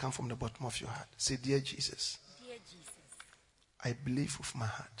 Let it come from the bottom of your heart. Say, Dear Jesus, Dear Jesus, I believe with my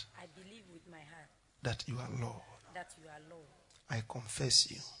heart I believe with my heart that you are Lord. that you are Lord. I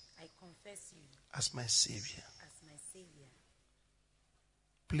confess you I confess you as my Savior. as my Savior.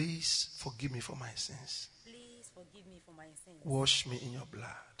 Please forgive me for my sins. Please forgive me for my sins. Wash me in your blood.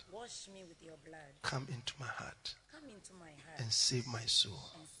 Wash me with your blood. Come into my heart Come into my heart and save my soul.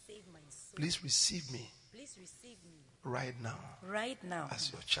 and save my soul. Please receive me Please receive me right now right now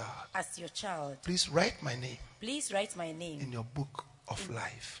as your child. as your child. Please write my name Please write my name in your book of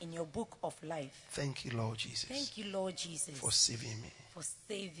life. in your book of life. Thank you, Lord Jesus, Thank you, Lord Jesus, for saving me. for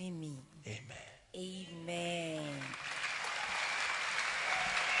saving me. Amen. Amen.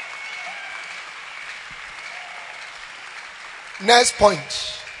 Next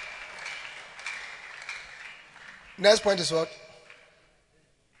point. Next point is what?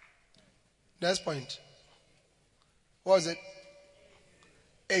 Next point. What was it?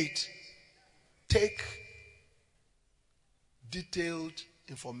 8. Take detailed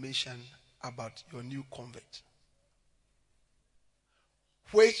information about your new convert,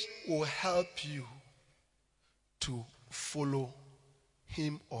 which will help you to follow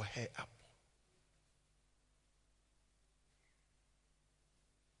him or her up.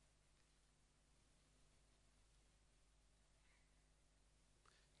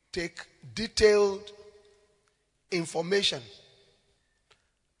 Take detailed information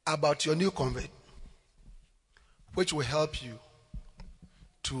about your new convert, which will help you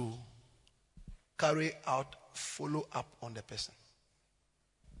to carry out follow up on the person.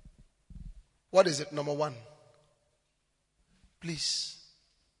 What is it? Number 1. Please,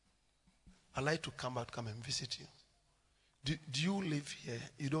 I'd like to come and visit you. Do you live here?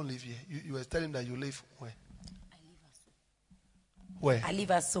 You don't live here. You were telling that you live where? Where? I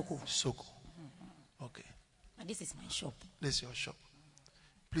live at Soko. Soko. Okay. And this is my shop. This is your shop.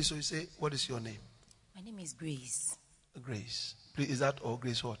 Please, so you say, what is your name? My name is Grace. Grace. Please, is that all?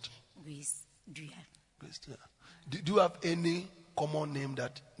 Grace what? Grace Dria. Grace. Do you have any common name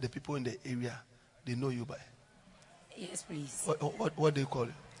that the people in the area, they know you by? Yes, please. What do you call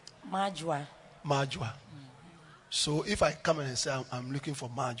it? Marjwa. Marjwa. So if I come and say I'm looking for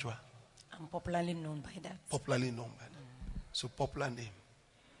Marjwa. I'm popularly known by that. Popularly known by that. So popular name.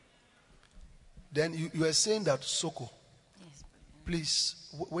 Then you are saying that Soko. Yes. Please,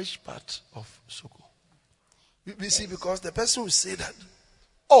 which part of Soko? You see, because the person will say that,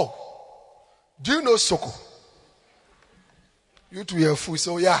 oh, do you know Soko? You two are fool,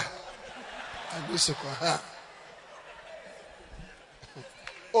 so yeah. I know Soko. Huh?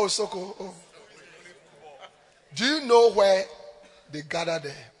 Oh, Soko. Oh. Do you know where they gather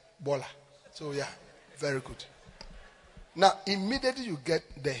the bola? So yeah, very good. Now, immediately you get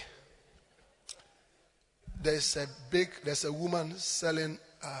there, there's a woman selling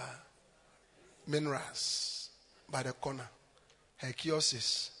minerals by the corner. Her kiosk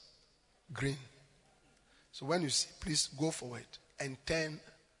is green. So when you see, please go forward and turn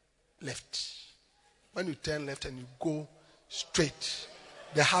left. When you turn left and you go straight,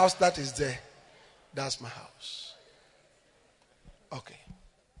 the house that is there, that's my house. Okay.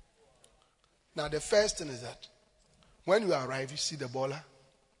 Now the first thing is that when you arrive, you see the bola,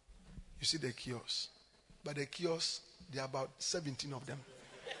 you see the kiosk. But the kiosks, there are about 17 of them.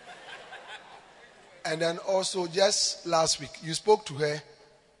 And then also just last week, you spoke to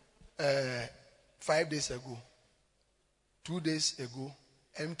her 5 days ago. 2 days ago,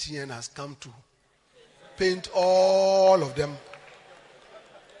 MTN has come to paint all of them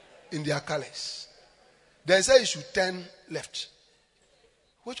in their colors. They say you should turn left.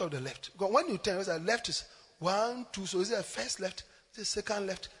 Which of the left? Because when you turn, the left is 1, 2. So is it a first left? Is it a second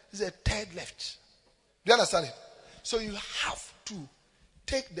left? Is it a third left? Do you understand it? So you have to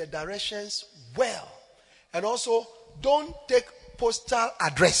take the directions well. And also, don't take postal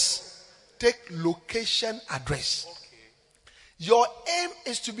address. Take location address. Okay. Your aim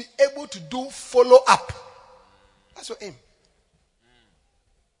is to be able to do follow-up. That's your aim.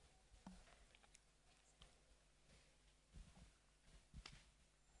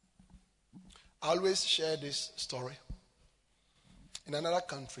 I always share this story. In another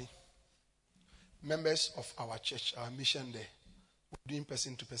country, members of our church, our mission there, were doing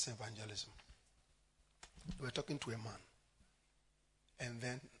person-to-person evangelism. We were talking to a man. And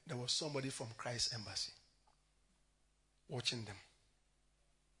then there was somebody from Christ Embassy watching them.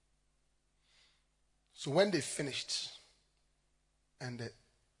 So when they finished, and the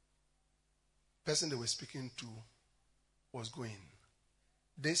person they were speaking to was going,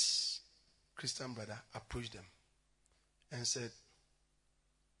 this Christian brother approached them and said,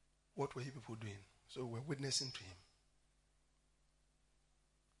 what were you people doing? So we're witnessing to him.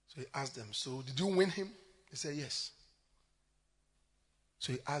 So he asked them, so did you win him? They said, yes.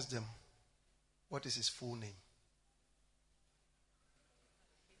 So he asked them, what is his full name?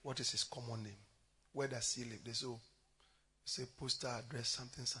 What is his common name? Where does he live? They say postal address,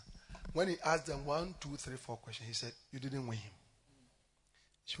 something. When he asked them 1, 2, 3, 4 questions, he said, you didn't win him.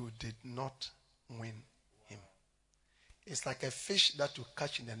 You did not win him. It's like a fish that you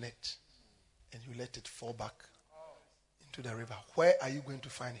catch in the net and you let it fall back into the river. Where are you going to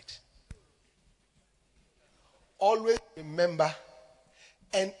find it? Always remember,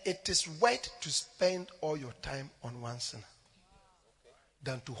 and it is worth to spend all your time on one sinner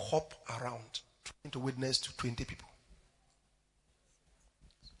than to hop around trying to witness to 20 people.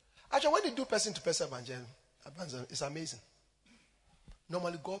 Actually, when you do person-to-person evangelism, it's amazing.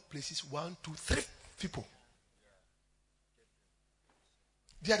 Normally, God places 1, 2, 3 people.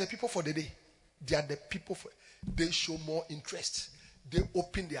 They are the people for the day. They are the people they show more interest. They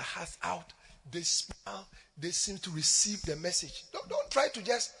open their hearts out. They smile. They seem to receive the message. Don't try to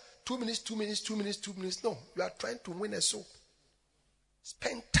just 2 minutes, 2 minutes, 2 minutes, 2 minutes. No, you are trying to win a soul.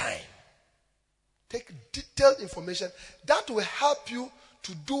 Spend time. Take detailed information. That will help you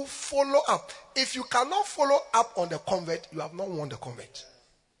to do follow-up. If you cannot follow up on the convert, you have not won the convert.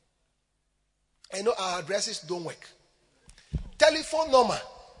 I know our addresses don't work. Telephone number.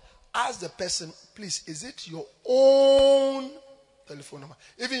 Ask the person, please, is it your own telephone number?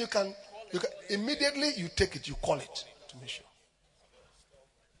 Even you can immediately you take it, you call it to make sure.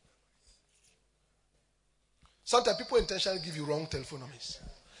 Sometimes people intentionally give you wrong telephone numbers.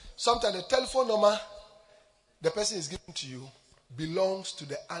 Sometimes the telephone number the person is giving to you belongs to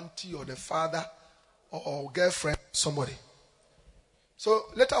the auntie or the father or girlfriend, somebody. So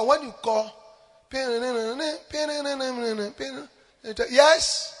later when you call,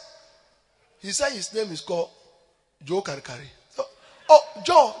 yes, he said his name is called Joe Karikari. So,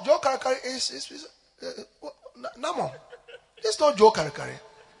 Joe Karikari is Namo. This is not Joe Karikari.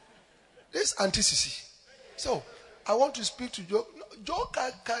 This is Auntie Sisi. So I want to speak to Joe. Joe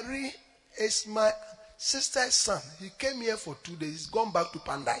Karikari is my sister's son. He came here for 2 days. He's gone back to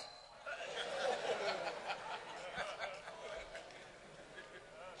Pandai.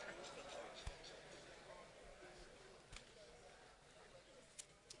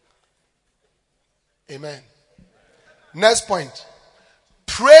 Amen. Next point.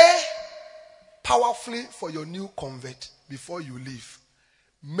 Pray powerfully for your new convert before you leave,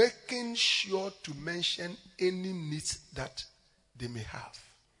 making sure to mention any needs that they may have.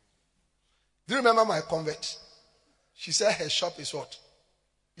 Do you remember my convert? She said her shop is what?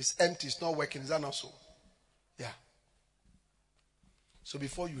 It's empty, it's not working. Is that not so? Yeah. So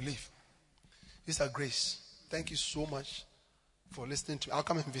before you leave, Sister Grace, thank you so much for listening to me. I'll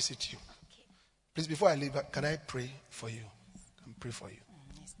come and visit you. Please, before I leave, can I pray for you? Can pray for you.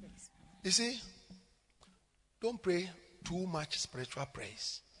 Yes, please. You see, don't pray too much spiritual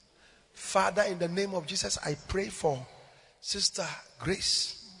praise. Father, in the name of Jesus, I pray for Sister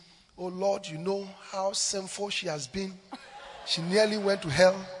Grace. Oh Lord, you know how sinful she has been. She nearly went to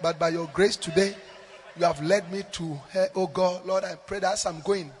hell, but by your grace today, you have led me to her. Oh God, Lord, I pray that as I'm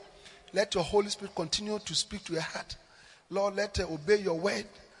going, let your Holy Spirit continue to speak to her heart. Lord, let her obey your word.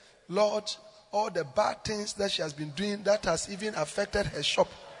 Lord, all the bad things that she has been doing that has even affected her shop,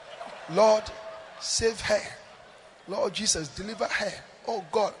 Lord, save her. Lord Jesus, deliver her. Oh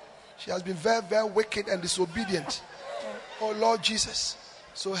God, she has been very, very wicked and disobedient. Oh Lord Jesus,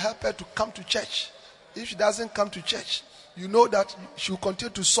 so help her to come to church. If she doesn't come to church, you know that she will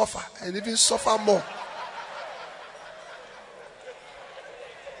continue to suffer and even suffer more.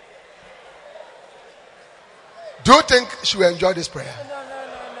 Do you think she will enjoy this prayer? No.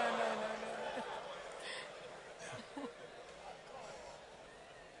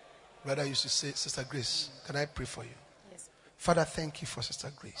 Brother used to say, Sister Grace, can I pray for you? Yes. Father, thank you for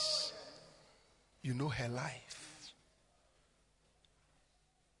Sister Grace. You know her life.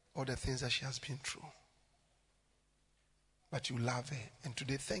 All the things that she has been through. But you love her. And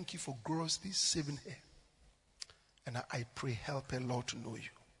today, thank you for gloriously saving her. And I pray, help her, Lord, to know you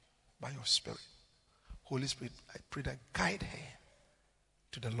by your Spirit. Holy Spirit, I pray that guide her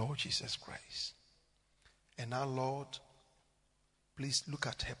to the Lord Jesus Christ. And now, Lord, please look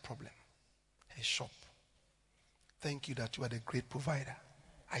at her problem, her shop. Thank you that you are the great provider.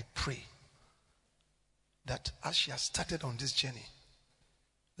 I pray that as she has started on this journey,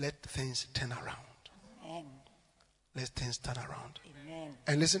 let things turn around. Amen. Let things turn around. Amen.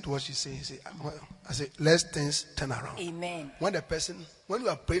 And listen to what she says. I say, let things turn around. Amen. When you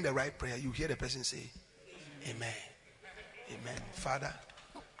are praying the right prayer, you hear the person say, Amen. Amen. Father,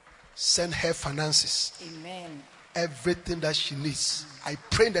 send her finances. Amen. Everything that she needs. I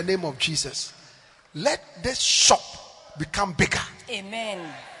pray in the name of Jesus. Let this shop become bigger.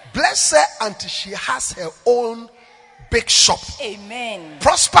 Amen. Bless her until she has her own big shop. Amen.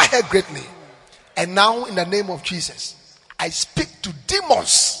 Prosper her greatly. And now in the name of Jesus, I speak to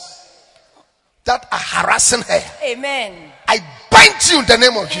demons that are harassing her. Amen. I bind you in the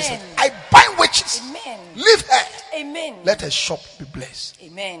name of Jesus. I bind witches. Amen. Leave her. Amen. Let her shop be blessed.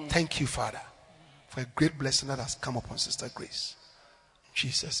 Amen. Thank you, Father, for a great blessing that has come upon Sister Grace. In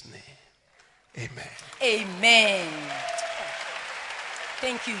Jesus' name. Amen. Amen.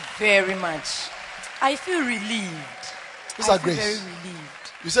 Thank you very much. I feel relieved. Sister I feel Grace, very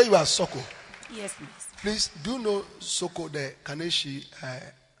relieved. you say you are Soko. Yes, please. Please, do you know Soko, the Kaneshi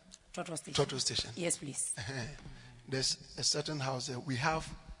Trotro station? Yes, please. There's a certain house there. We have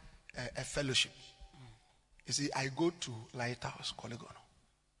a fellowship. You see, I go to Lighthouse, Colegono.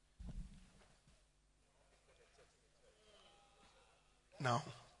 Now,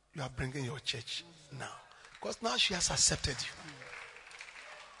 you are bringing your church now. Because now she has accepted you.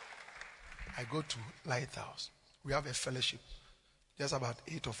 I go to Lighthouse. We have a fellowship. Just about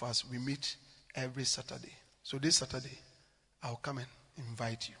 8 of us. We meet every Saturday. So this Saturday, I'll come and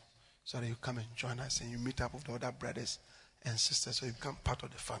invite you. So that you come and join us and you meet up with the other brothers and sisters. So you become part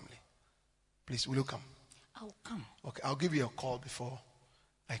of the family. Please, will you come? I'll come. Okay, I'll give you a call before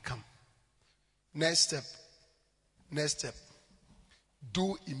I come. Next step.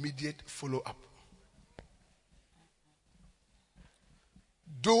 Do immediate follow-up.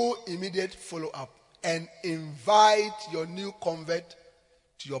 Do immediate follow-up and invite your new convert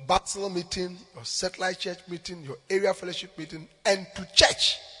to your battle meeting, your satellite church meeting, your area fellowship meeting, and to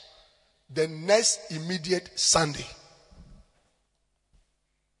church the next immediate Sunday.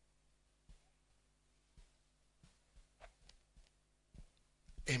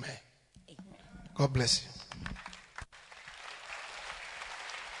 Amen. God bless you.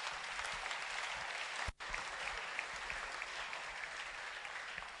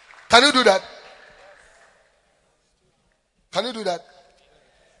 Can you do that? Can you do that?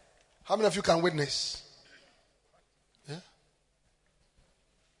 How many of you can witness? Yeah?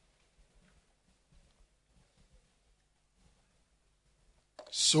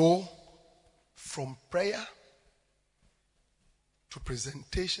 So, from prayer to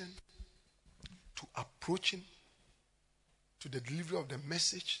presentation to approaching to the delivery of the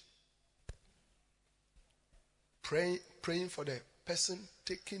message, praying for the person,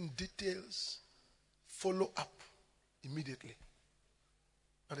 taking details, follow up immediately.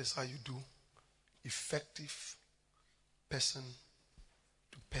 That is how you do effective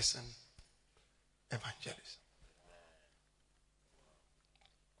person-to-person evangelism.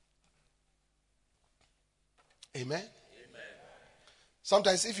 Amen?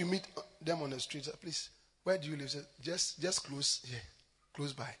 Sometimes if you meet them on the street, please, where do you live? Just close here,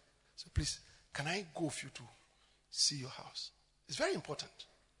 close by. So please, can I go with you to see your house? It's very important.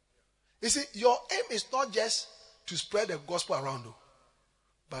 You see, your aim is not just to spread the gospel around,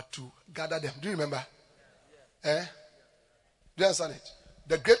 but to gather them. Do you remember? Do you understand it?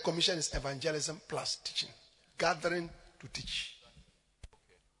 The Great Commission is evangelism plus teaching. Gathering to teach.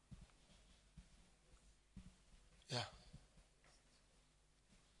 Yeah.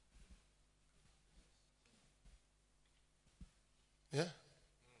 Yeah.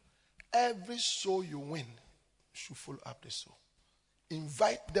 Every soul you win should follow up the soul.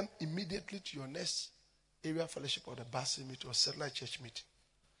 Invite them immediately to your next area fellowship or the Bassett meeting or satellite church meeting.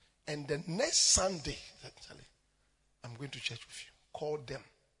 And the next Sunday, actually, I'm going to church with you. Call them.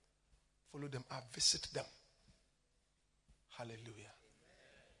 Follow them up. Visit them. Hallelujah.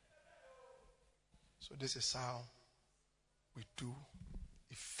 So this is how we do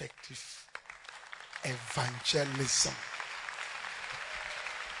effective evangelism.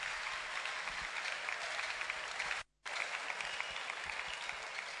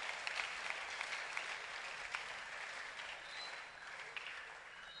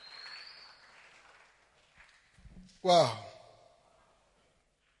 Wow.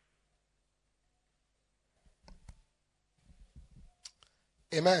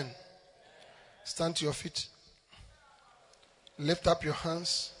 Amen. Stand to your feet. Lift up your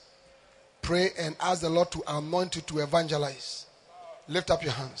hands. Pray and ask the Lord to anoint you to evangelize. Lift up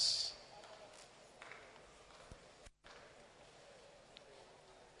your hands.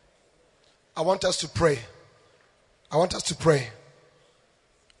 I want us to pray. I want us to pray.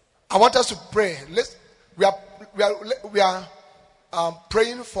 I want us to pray. We are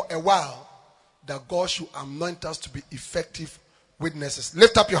praying for a while that God should anoint us to be effective witnesses.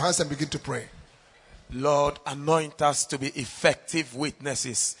 Lift up your hands and begin to pray. Lord, anoint us to be effective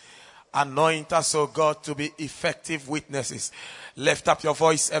witnesses. Anoint us, oh God, to be effective witnesses. Lift up your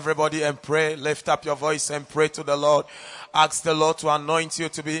voice, everybody, and pray. Lift up your voice and pray to the Lord. Ask the Lord to anoint you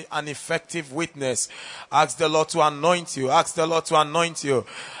to be an effective witness. Ask the Lord to anoint you. Ask the Lord to anoint you.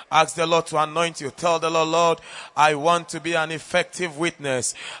 Ask the Lord to anoint you. Tell the Lord, Lord, I want to be an effective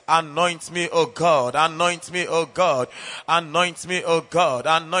witness. Anoint me, O God. Anoint me, O God. Anoint me, O God.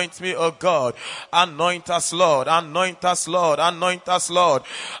 Anoint me, O God. Anoint us, Lord. Anoint us, Lord. Anoint us, Lord.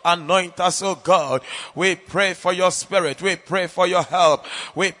 Anoint us, O God. We pray for your spirit. We pray for your help.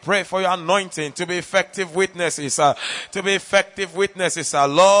 We pray for your anointing to be effective witnesses. To be effective witnesses.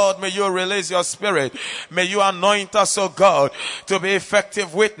 Lord, may you release your spirit. May you anoint us, O God, to be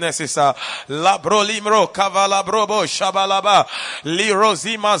effective witnesses. Labro limro kavala brobo shabalaba liro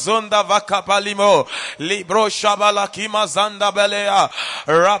zima zonda vakapalimo libro shabala kima zanda belea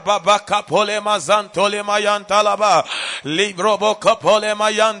rababa pole mazantole mayantalaba libro bokapole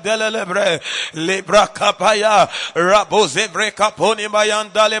mayandelelebre libra kapaya rabozebre kaponi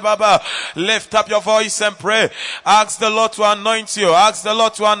mayandale baba. Lift up your voice and pray. Ask the Lord to anoint you. Ask the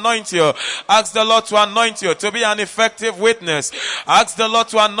Lord to anoint you. Ask the Lord to anoint you to be an effective witness. Ask the Lord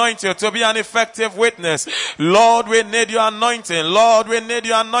to anoint you to be an effective witness. Lord, we need your anointing. Lord, we need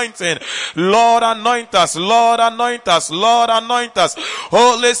your anointing. Lord, anoint us. Lord, anoint us. Lord, anoint us.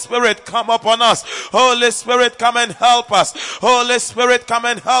 Holy Spirit, come upon us. Holy Spirit, come and help us. Holy Spirit, come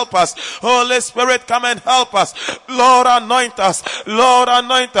and help us. Holy Spirit, come and help us. Lord, anoint us. Lord,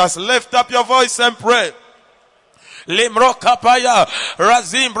 anoint us. Lift up your voice and pray. Limro kapaya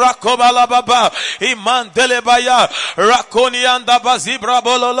razimbra kobala baba imandele baya rakoni anda bazibra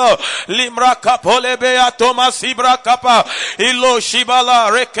bololo limra kapole beya Thomas ibra kapa ilo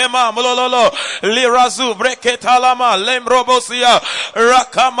shibala rekema mololo lirazu breketalama lemro bosia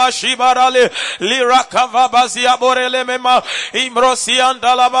rakama shibarale lirakava bazia borele mema imrosi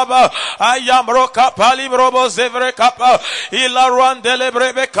andala baba ayamro kapali brobo zevre kapa ila rwandele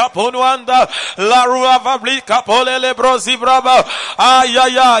brebe kaponwanda la ruava bli kapole Imalele brozi braba.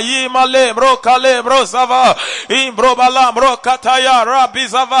 Ayaya imale bro kale bro zava. Imbro balam bro kataya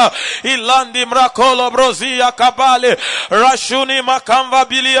rabizava. Ilandi mrakolo brozia kabale. Rashuni makamba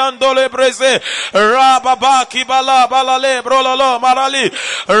biliandole breze. Rababa kibala balale brololo marali.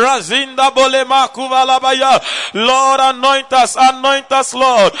 Razinda bole makuvala baya. Lord, anoint us,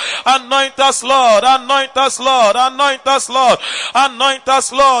 Lord. Anoint us, Lord. Anoint us, Lord. Anoint us, Lord. Anoint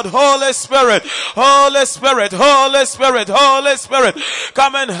us, Lord. Holy Spirit. Holy Spirit. Holy Spirit. Holy Spirit.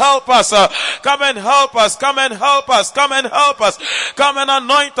 Come and help us. Come and help us. Come and help us. Come and help us. Come and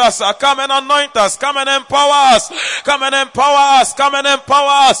anoint us. Come and anoint us. Come and empower us. Come and empower us. Come and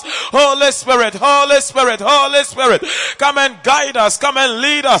empower us. Holy Spirit. Holy Spirit. Holy Spirit. Come and guide us. Come and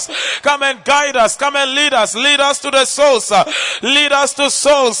lead us. Come and guide us. Come and lead us. Lead us to the souls. Lead us to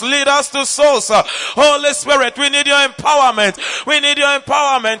souls. Lead us to souls. Holy Spirit, we need your empowerment. We need your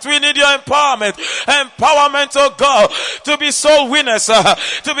empowerment. We need your empowerment. Empowerment, oh God, to be soul winners,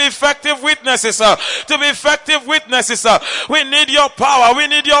 to be effective witnesses, to be effective witnesses. We need your power. We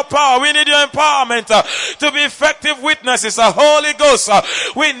need your power. We need your empowerment to be effective witnesses. Holy Ghost,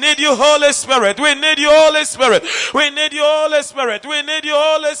 we need you, Holy Spirit. We need you, Holy Spirit. We need you, Holy Spirit. We need you,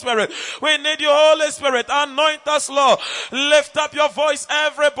 Holy Spirit. We need you, Holy Spirit. Anoint us, Lord. Lift up your voice,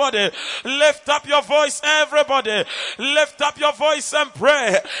 everybody. Lift up your voice, everybody. Lift up your voice and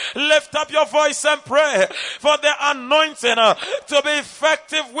pray. Lift up your voice and pray for the anointing to be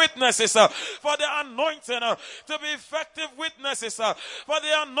effective witnesses. For the anointing to be effective witnesses. For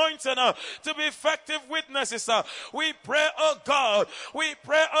the anointing to be effective witnesses. We pray, oh God. We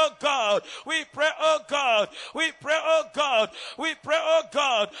pray, oh God. We pray, oh God. We pray, oh God. We pray, oh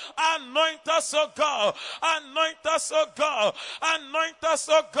God. Anoint us, oh God. Anoint us, oh God. Anoint us,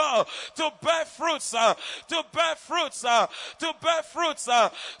 oh God, to bear fruits, to bear fruits, to bear fruits,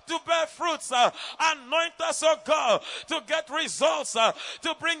 to bear fruits. Anoint us, oh God, to get results,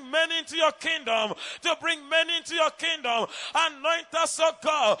 to bring men into your kingdom, to bring men into your kingdom. Anoint us, oh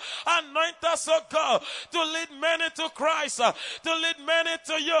God. Anoint us, oh God, to lead men into Christ, to lead men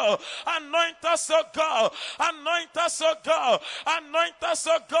into you. Anoint us, oh God. Anoint us, oh God. Anoint us,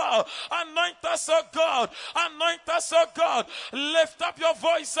 oh God. Anoint us, oh God. Anoint us, oh God. Lift up your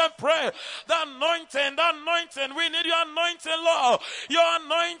voice and pray. The anointing, the anointing. We need your anointing, Lord. Your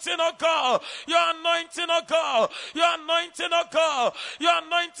anointing, oh God. Your anointing, oh God. Your anointing, oh God. Your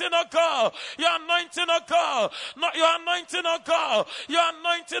anointing, oh God. Your anointing, oh God. Not your anointing, oh God. Your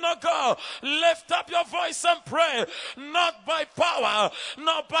anointing, oh God. Lift up your voice and pray. Not by power,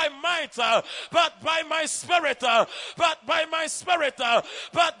 not by might, but by my spirit, but by my spirit,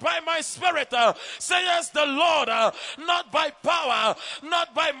 but by my spirit. Say yes, the Lord, not by power,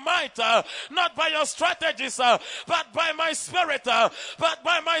 not by might, not by your strategies, but by my spirit, but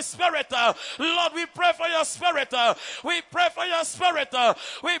by my spirit. Lord, we pray for your spirit. We pray for your spirit.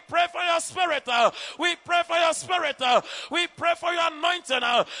 We pray for your spirit. We pray for your spirit. We pray for your anointing.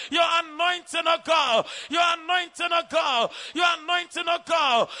 Your anointing, oh God. Your anointing, oh God. Your anointing, oh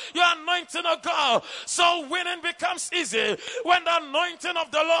God. Your anointing, oh God. So winning becomes easy when the anointing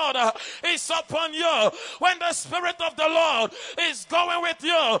of the Lord is upon you. When the Spirit of the Lord is going with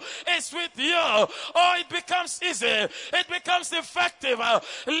you, it's with you. Oh, it becomes easy. It becomes effective.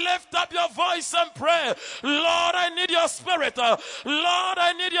 Lift up your voice and pray. Lord, I need your Spirit. Lord,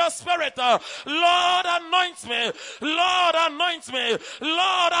 I need your Spirit. Lord, anoint me. Lord, anoint me.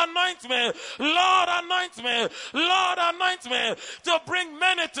 Lord, anoint me. Lord, anoint me. Lord, anoint me to bring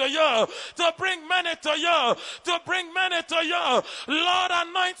many to you. To bring many to you. To bring many to you. Lord,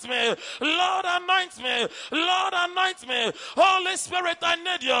 anoint me. Lord, anoint me. Lord, anoint me. Holy Spirit, I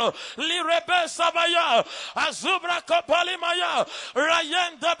need you. Lirebe sabaya. Azubra kapalimaya.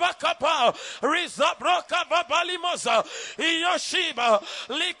 Rayenda bakapa. Rizabroka babalimosa. Iyoshiba.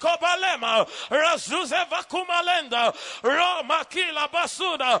 Likobalema. Razuze vakumalenda. Roma kila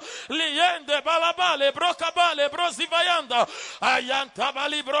basuda. Liende balabale. Brokabale. Brozivayanda. Ayanta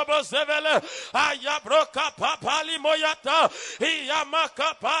bali brobozevele. Ayabroka papali moyata.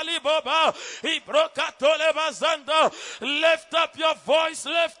 Iyamaka pali boba. Ibroka tole bazanda. Lift up your voice.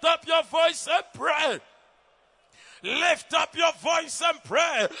 Lift up your voice and pray. Lift up your voice and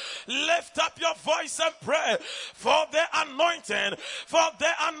pray. Lift up your voice and pray for the anointing, for the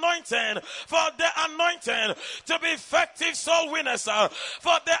anointing, for the anointing to be effective soul winners,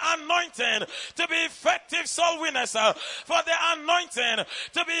 for the anointing to be effective soul winners, for the anointing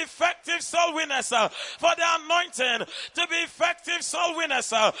to be effective soul winners, for the anointing to be effective soul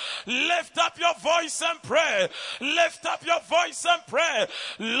winners. Lift up your voice and pray. Lift up your voice and pray.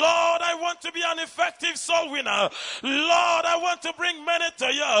 Lord, I want to be an effective soul winner. Lord, I want to bring many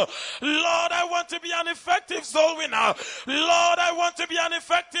to you. Lord, I want to be an effective soul winner. Lord, I want to be an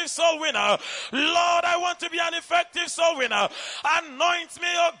effective soul winner. Lord, I want to be an effective soul winner. Anoint me,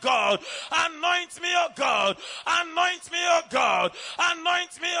 oh God. Anoint me, oh God. Anoint me, oh God.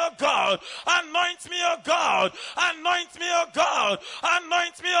 Anoint me, oh God. Anoint me, oh God. Anoint me, oh God.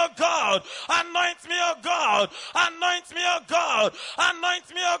 Anoint me, oh God. Anoint me, oh God. Anoint me, oh God.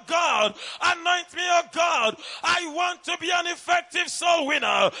 Anoint me, oh God. Anoint me, oh God. I want to be an effective soul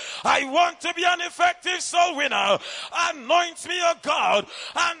winner. I want to be an effective soul winner. Anoint me, oh God.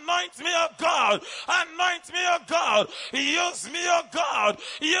 Anoint me, oh God. Anoint me, oh God. Use me, oh God.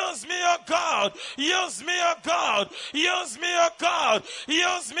 Use me, oh God. Use me, oh God. Use me, oh God.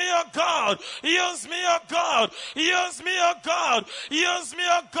 Use me, oh God. Use me, oh God. Use me, oh God. Use me,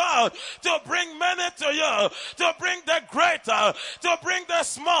 oh God, to bring many to you, to bring the greater, to bring the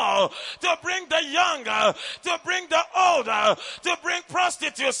small, to bring the younger, to bring the older, to bring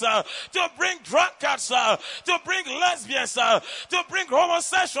prostitutes, to bring drunkards, to bring lesbians, to bring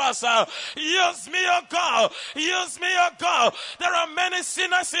homosexuals. Use me, oh God. Use me, oh God. There are many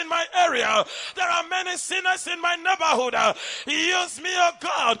sinners in my area. There are many sinners in my neighborhood. Use me, oh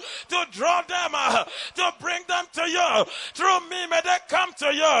God, to draw them, to bring them to you. Through me may they come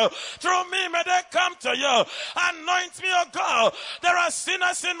to you. Through me may they come to you. Anoint me, oh God. There are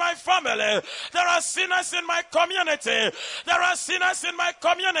sinners in my family. There are sinners in my community. There are sinners in my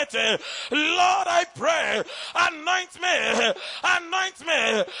community. Lord, I pray, anoint me, anoint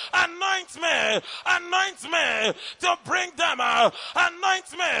me, anoint me, anoint me to bring them,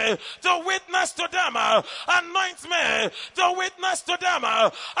 anoint me to witness to them, anoint me to witness to them,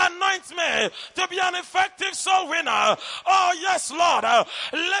 anoint me to be an effective soul winner. Oh yes, Lord,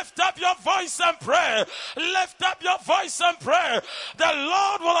 lift up your voice and pray. Lift up your voice and pray. The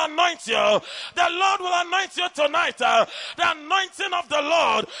Lord will anoint you. The Lord will anoint you tonight. The anointing of the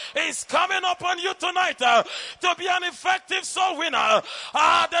Lord is coming upon you tonight to be an effective soul winner.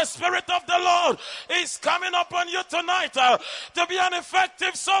 The Spirit of the Lord is coming upon you tonight to be an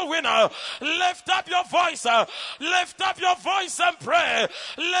effective soul winner. Lift up your voice. Lift up your voice and pray.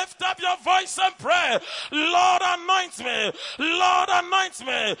 Lift up your voice and pray. Lord, anoint me. Lord, anoint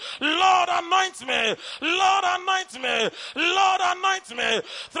me. Lord, anoint me. Lord, anoint me. Lord, anoint me.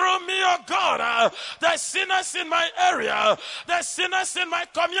 Through me, oh God, the sinners in my area, the sinners in my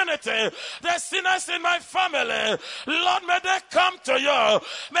community, the sinners in my family, Lord, may they come to you.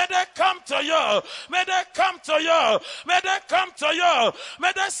 May they come to you. May they come to you. May they come to you.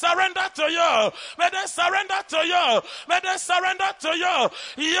 May they surrender to you. May they surrender to you. May they surrender to you.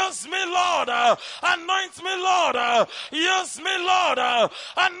 Use me, Lord. Anoint me, Lord. Use me, Lord.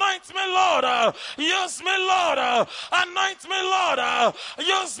 Anoint me, Lord. Use me, Lord. Anoint me, Lord.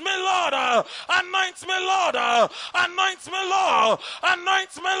 Use me, Lord. Anoint me, Lord. Anoint me, Lord.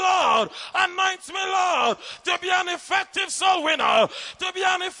 Anoint me, Lord. Anoint me, Lord. To be an effective soul winner. To be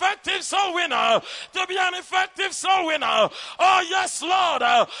an effective soul winner. To be an effective soul winner. Oh yes, Lord.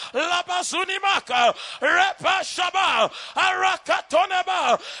 Labazunimaka. Repa Shaba.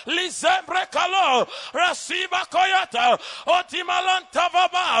 Arakatoneba. Lizembre Kalo. Rasiba Koyata. Otimalan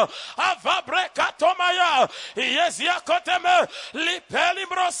Tavaba. Avabre Katomaya. Yesia Koteme.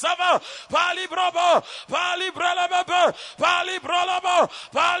 Lipelibro Sava. Palibrobo. Palibralababa. Palibralaba.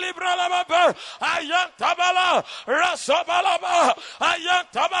 Palibralababa. Ayantabala. Rasobalaba.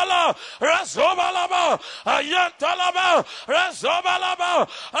 Ayantabala. Rasobalaba. Ayantalaba. Rasobalaba.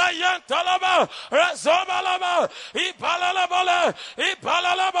 Ayantalaba. Rasobalaba. Ipalalabale.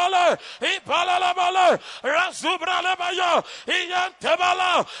 Ipalalabale. Ipalalabale. Rasubralabaya.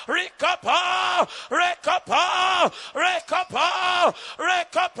 Iyantabala. Rikapa. Rekapa. Rekapa.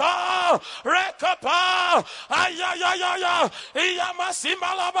 Rekapa. Rekapa. Ayayayaya.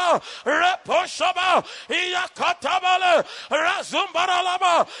 Iyamasimbalaba. Reposhaba. Iyakatabale.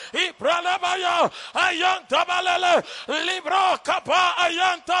 Razumbaralaba. Ibralabaya. Ayantabalele. Libro kapa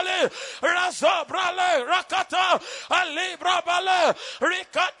ayantale. Razobrale. Rakata. Alibrabale.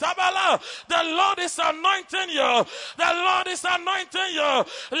 Rikatabala. The Lord is anointing you. The Lord is anointing you.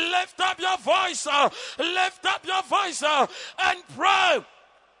 Lift up your voice. Lift up your voice and pray.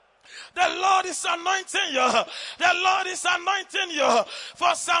 The Lord is anointing you. The Lord is anointing you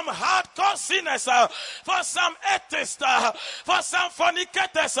for some hardcore sinners, for some atheists, for some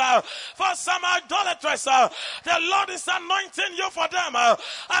fornicators, for some idolaters. The Lord is anointing you for them,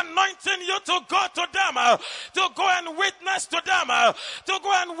 anointing you to go to them, to go and witness to them, to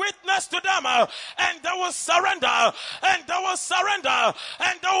go and witness to them, and they will surrender, and they will surrender,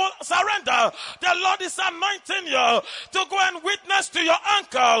 and they will surrender. The Lord is anointing you to go and witness to your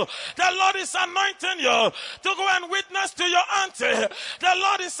uncle, The Lord is anointing you to go and witness to your auntie. The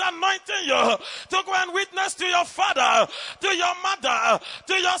Lord is anointing you to go and witness to your father, to your mother,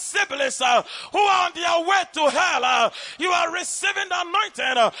 to your siblings who are on their way to hell. You are receiving the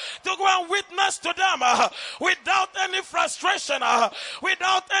anointing to go and witness to them without any frustration,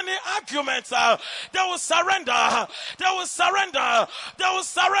 without any arguments. They will surrender. They will surrender. They will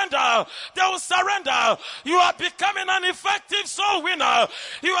surrender. They will surrender. You are becoming an effective soul winner.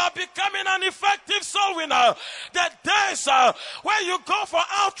 You are becoming an effective soul winner. The days where you go for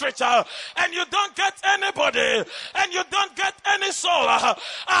outreach and you don't get anybody and you don't get any soul are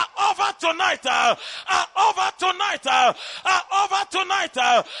over tonight. Are over tonight. Are over tonight.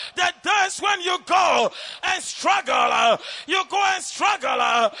 The days when you go and struggle, you go and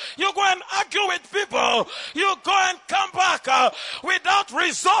struggle, you go and argue with people, you go and come back without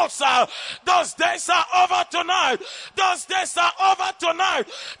results. Those days are over tonight. Those days are over tonight.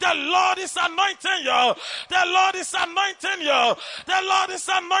 The Lord is anointing you. The Lord is anointing you. The Lord is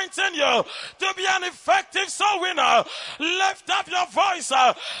anointing you to be an effective soul winner. Lift up your voice.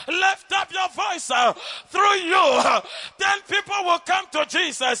 Lift up your voice. Through you, 10 people will come to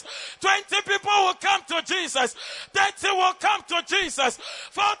Jesus. 20 people will come to Jesus. 30 will come to Jesus.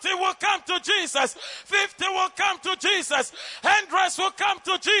 40 will come to Jesus. 50 will come to Jesus. Hundreds will come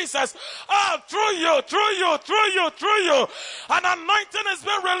to Jesus. Through you, through you, through you, through you. An anointing is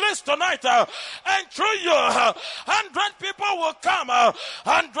being released tonight. And through you, 100 people will come.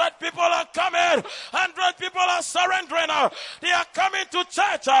 100 people are coming. 100 people are surrendering. They are coming to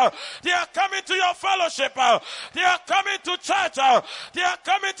church. They are coming to your fellowship. They are coming to church. They are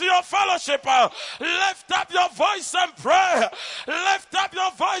coming to your fellowship. Lift up your voice and pray. Lift up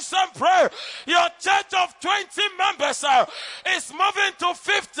your voice and pray. Your church of 20 members is moving to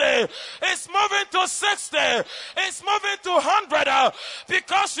 50. It's moving to 60. It's moving to 100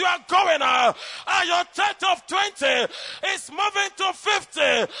 because you are going. Your church of 20 is moving to 50.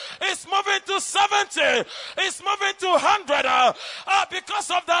 It's moving to 70. It's moving to 100 because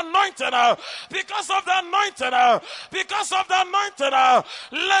of the anointing. Because of the anointing. Because of the anointing.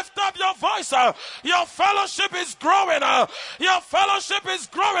 Lift up your voice. Your fellowship is growing. Your fellowship is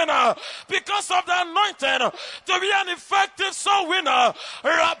growing because of the anointing to be an effective soul winner.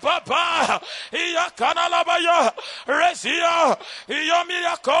 Rapapa, Iyakanalabaya, Resia,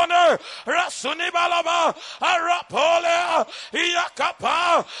 Iyomiyakone, Rasunibalaba, Arapole,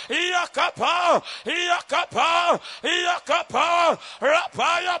 Iyakapa, Iyakapa, Iyakapa, Iyakapa,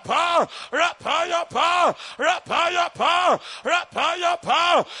 Rapayapa, Rapayapa, Rapayapa,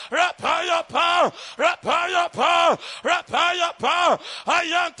 Rapayapa, Rapayapa, Rapayapa, Rapayapa,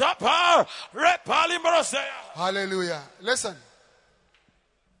 Ayantapa, Repalimbrosea. Hallelujah. Listen.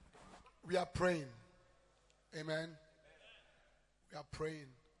 We are praying. Amen. We are praying.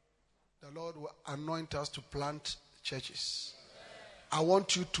 The Lord will anoint us to plant churches. I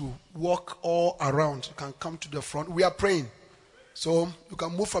want you to walk all around. You can come to the front. We are praying. So you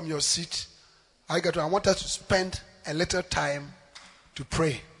can move from your seat. I want us to spend a little time to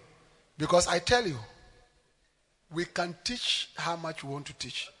pray. Because I tell you, we can teach how much we want to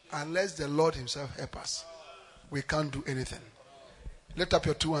teach. Unless the Lord himself help us, we can't do anything. Lift up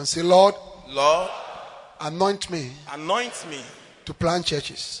your two and say, Lord, anoint me to plant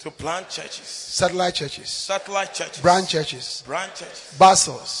churches, satellite churches, branch churches,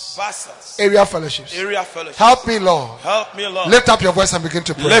 Basels, area fellowships. Help me, Lord. Lift up your voice and begin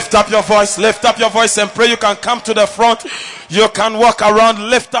to pray. Lift up your voice and pray. You can come to the front. You can walk around.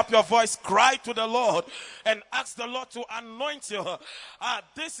 Lift up your voice. Cry to the Lord and ask the Lord to anoint you.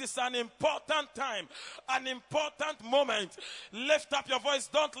 This is an important time, an important moment. Lift up your voice.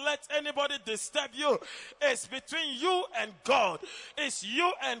 Don't let anybody disturb you. It's between you and God. It's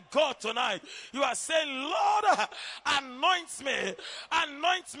you and God tonight. You are saying, Lord, anoint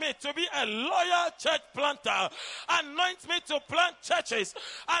me to be a loyal church planter. Anoint me to plant churches.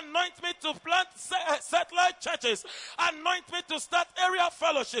 Anoint me to plant satellite churches. Anoint me to start area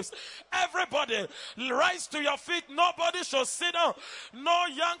fellowships. Everybody, rise to your feet. Nobody should sit down. No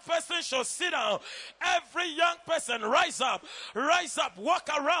young person should sit down. Every young person, rise up, walk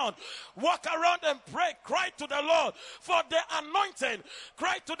around and pray. Cry to the Lord for the anointing.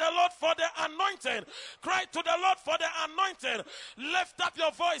 Cry to the Lord for the anointing. Cry to the Lord for the anointing. Lift up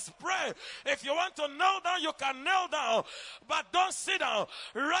your voice, pray. If you want to kneel down, you can kneel down, but don't sit down.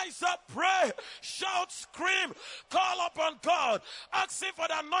 Rise up, pray, shout, scream, call upon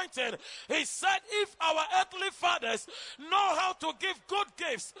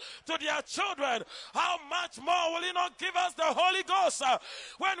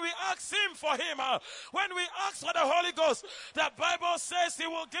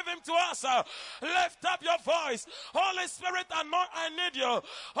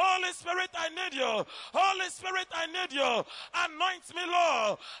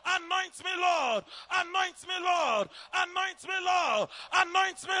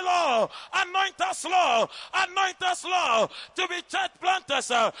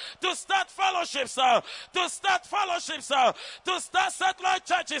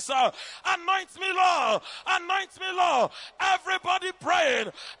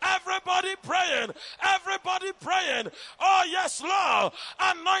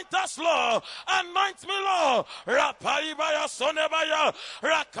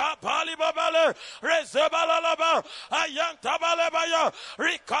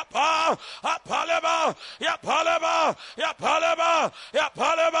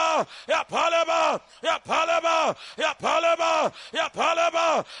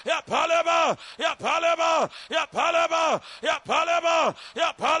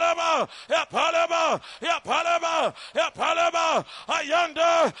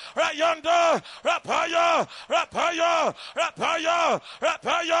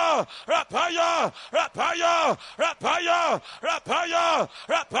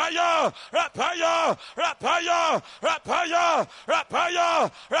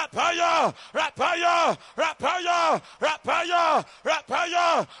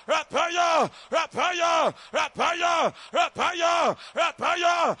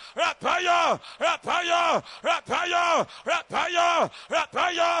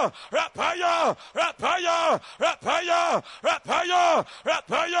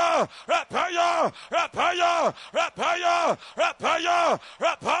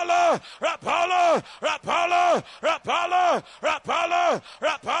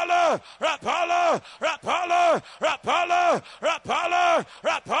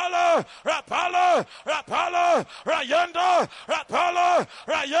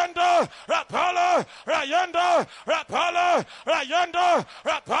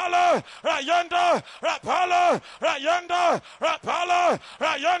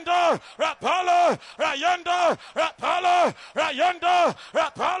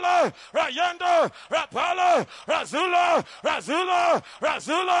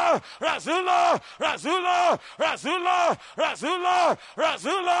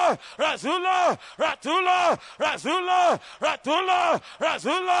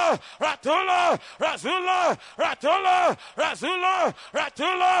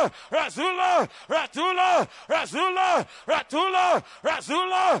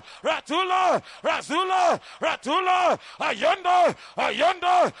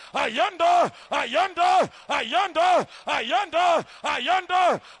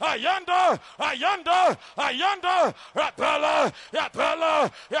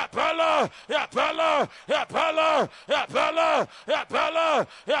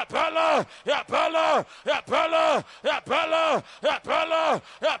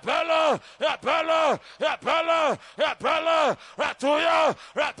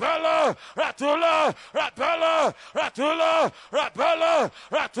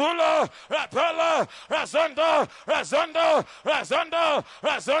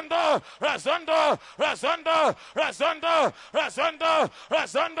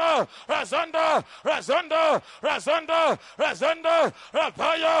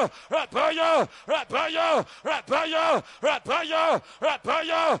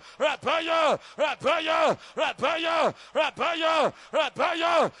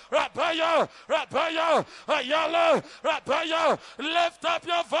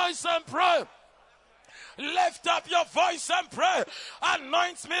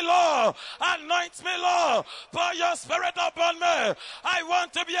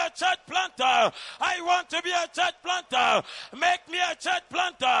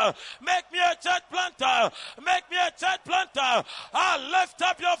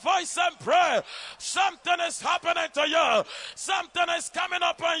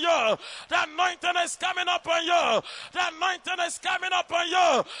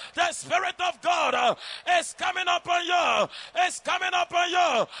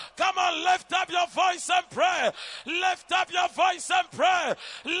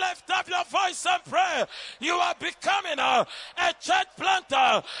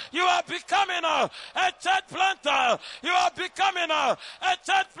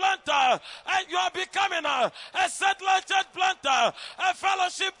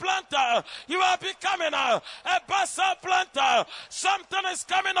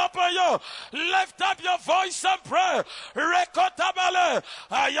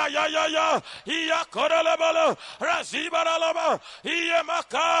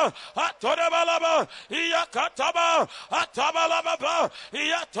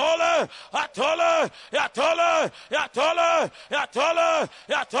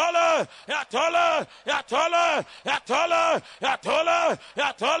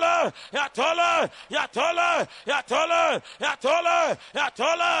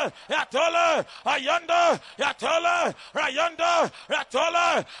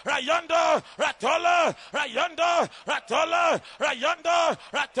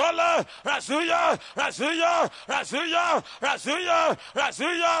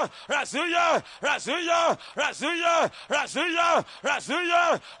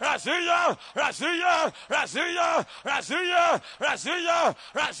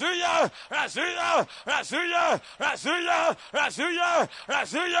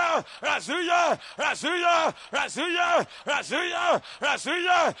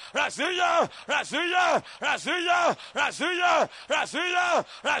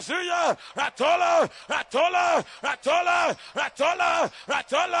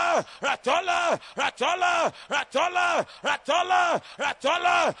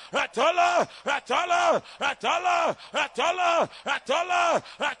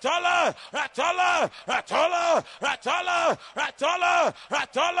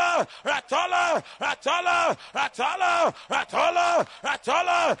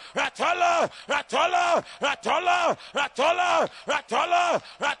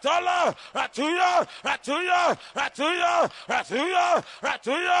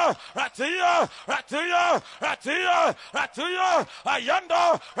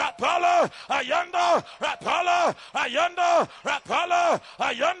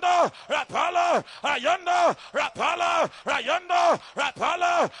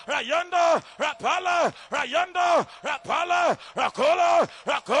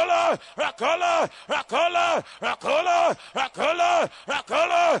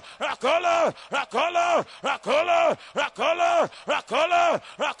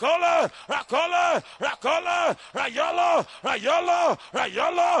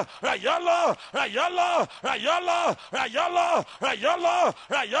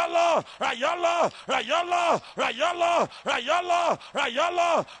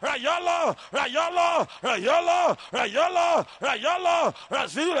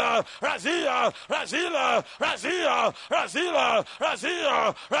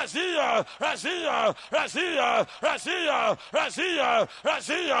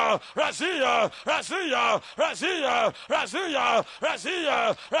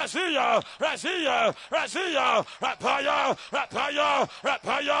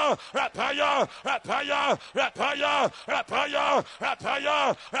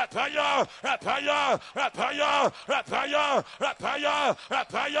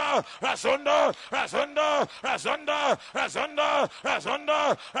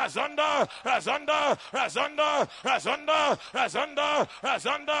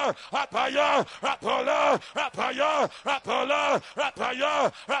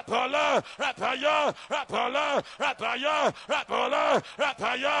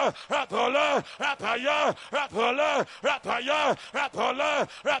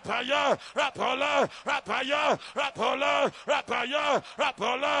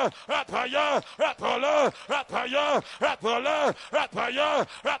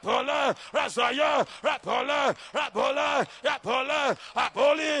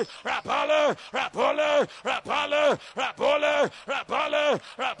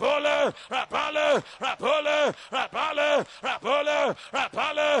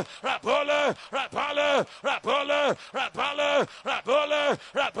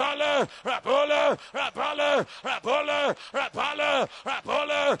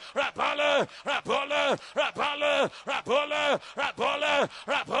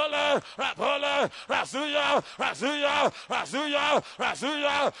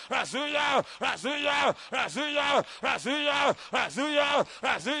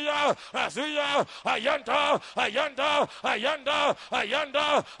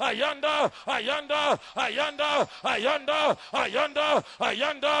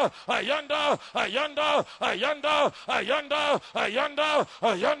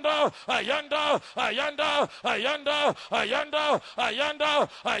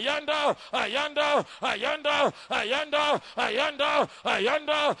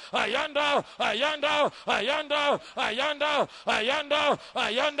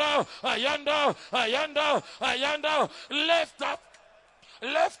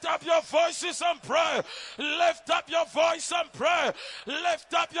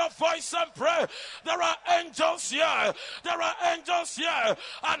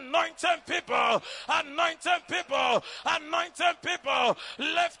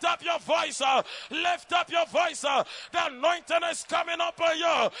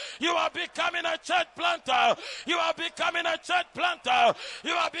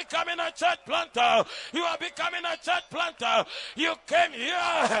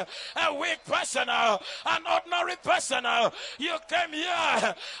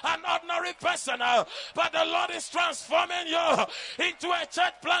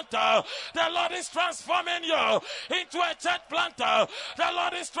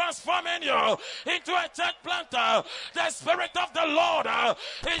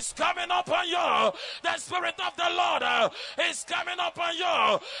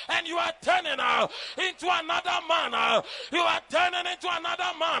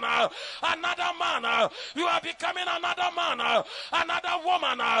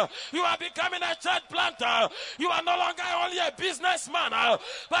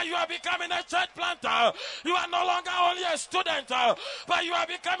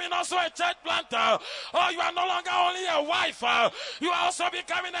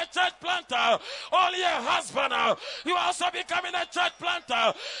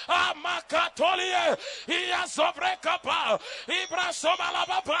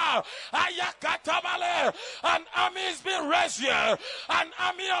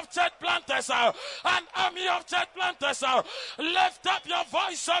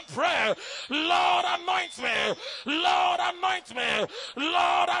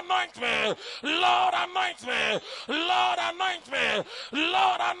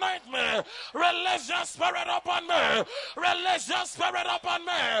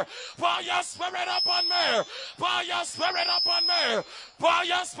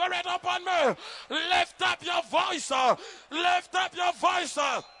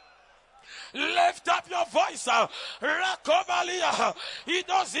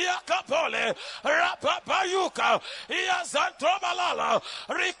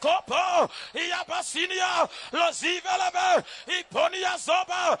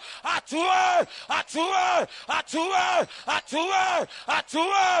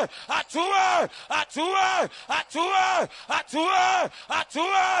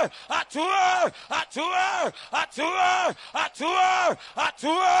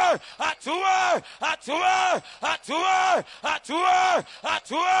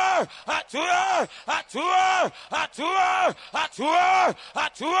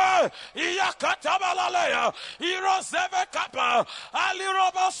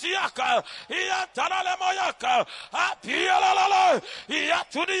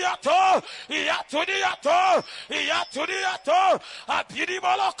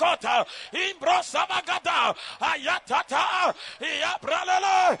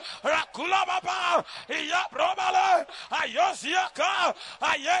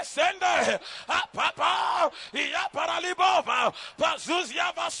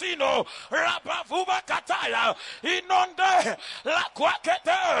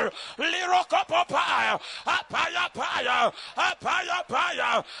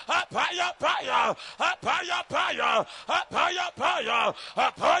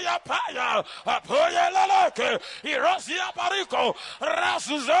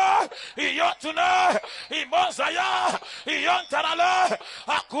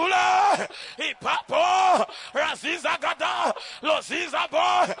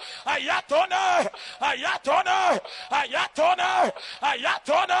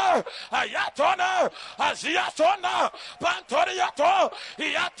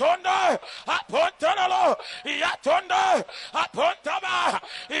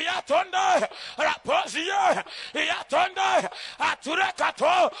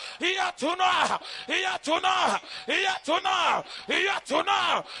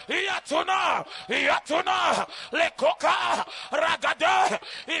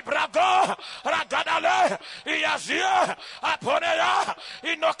Irago, Ragadale, Iazia, Aponeya,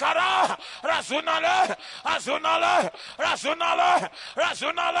 Inokara, Razunale, Azunale, Razunale,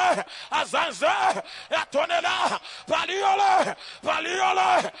 Razunale, Azanze, Atonela, Paliole,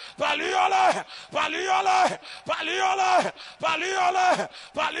 Paliole, Paliole, Paliole, Paliole, Paliole,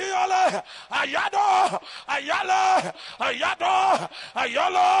 Paliole, Ayado, Ayale, Ayado,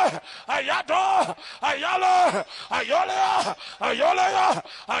 Ayole, Ayado, Ayale, Ayolea, Ayolea,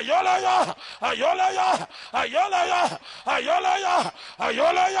 Ayolea, Ayolea, Ayolea, Ayolea,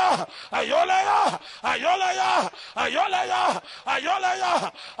 Ayolea, Ayolea, Ayolea, Ayolea,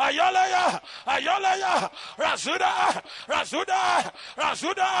 Ayolea, Ayolea, Ayolea, Razuda, Razuda,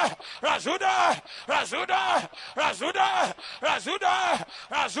 Razuda, Razuda, Razuda, Razuda, Razuda,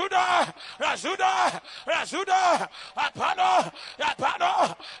 Razuda, Razuda, Razuda, Apano,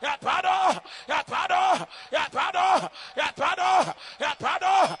 Yapano, Yapano, Yapano, Yapano, Yapano,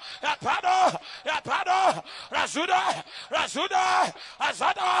 Yapano, Yapano, Yapano, Razuda, Razuda,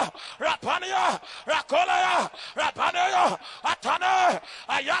 Azada, Rapania, Rakolaya, Rapania, Atane,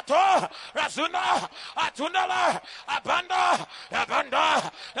 Ayato, Razuna, Atunala, Abanda,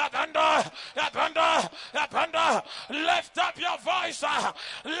 Abanda, Abanda, Abanda, Abanda. Lift up your voice,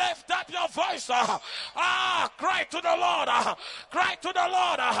 lift up your voice. Cry to the Lord, cry to the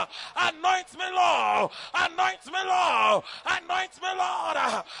Lord. Anoint me, Lord, anoint me, Lord, anoint me, Lord,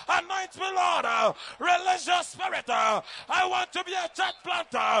 anoint me, Lord. Release your spirit. I want to be a church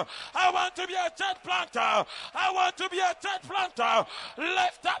planter. I want to be a church planter. I want to be a church planter.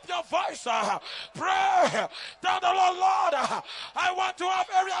 Lift up your voice. Pray. Tell the Lord, Lord, I want to have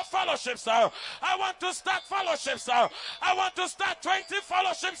area fellowships. I want to start fellowships. I want to start 20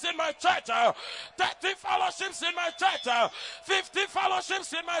 fellowships in my church. 30 fellowships in my church. 50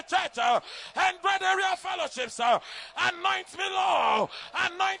 fellowships in my church. 100 area fellowships. Anoint me, Lord.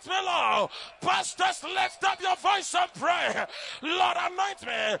 Anoint me, Lord. Pastors, lift up your voice and pray. Lord, anoint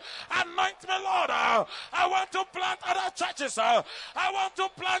me. Anoint me, Lord. I want to plant other churches. I want to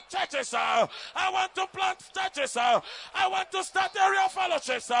plant churches. I want to plant churches. I want to start area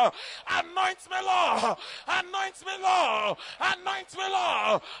fellowships. Anoint me, Lord. Anoint me, Lord. Anoint me,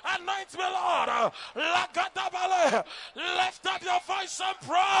 Lord. Anoint me, Lord. Lagadabale. Lift up your voice and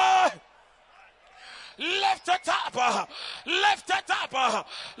pray. Lift it up, lift it up,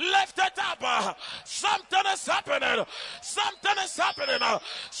 lift it up. Something is happening, something is happening,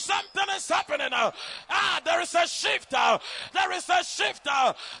 something is happening. There is a shift, there is a shift.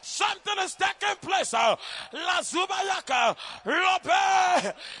 Something is taking place. La Zubayaka,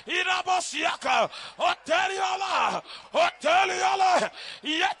 Robe, Irabosiaka, Hoteliola, Hoteliola,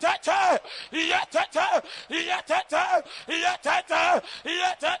 Yetete, Yetete, Yetete, Yetete,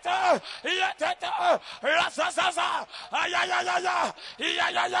 Yetete, Yetete. Razazaza, ayayaya,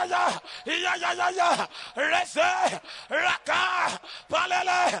 iyayaya, iyayaya, reze, raka,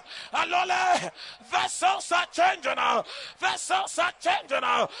 palele, alole. Vessels are changing now. Vessels are changing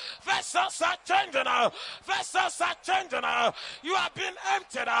now. Vessels are changing now. Vessels are changing now. You have been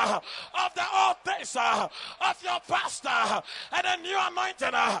emptied of the old things of your pastor, and a new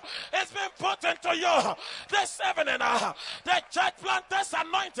anointing has been put into you this evening. The church planters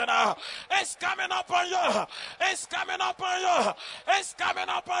anointing is coming up on you. It's coming up on you. It's coming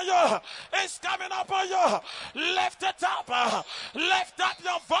up on you. It's coming up on you. Lift it up. Lift up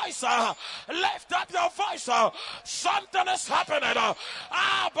your voice. Lift up your voice. Something is happening.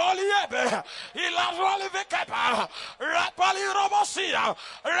 Boliebe. Ilaroli vikepa. Rapali robosia.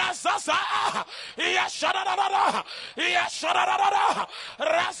 Razaza. Yashadadada. Yashadadada.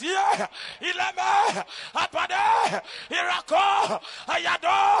 Razie. Ileme. Apade. Irako.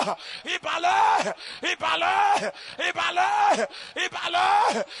 Ayado. Ibale. Ibale, Ibale,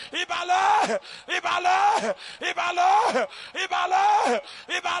 Ibale, Ibale, Ibale, Ibale, Ibale,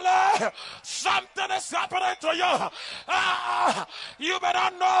 Ibale. Something is happening to you. You may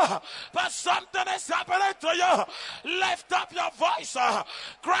not know, but something is happening to you. Lift up your voice.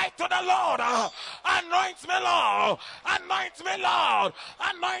 Cry to the Lord. Anoint me, Lord. Anoint me, Lord.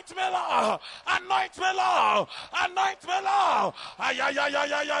 Anoint me, Lord. Anoint me, Lord. Anoint me, Lord.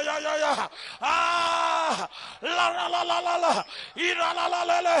 La la la la la la, ira la la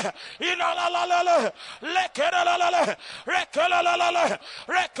la la, ira la la la la, lekera la la la, rekala la la la,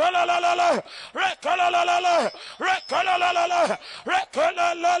 rekala la la la, rekala la la la, rekala la la la,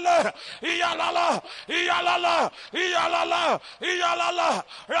 rekala la la, iya la la, iya la la, iya la la, iya la la,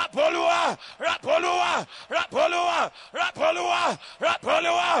 rapolua, rapolua, rapolua, rapolua,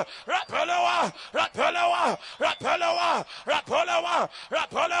 rapolua, rapolua, rapolua, rapolua, rapolua, rapolua,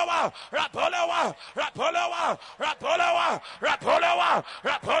 rapolua, Rapolowa, Rapolowa, Rapolowa,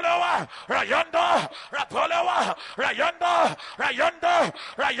 Rapolowa,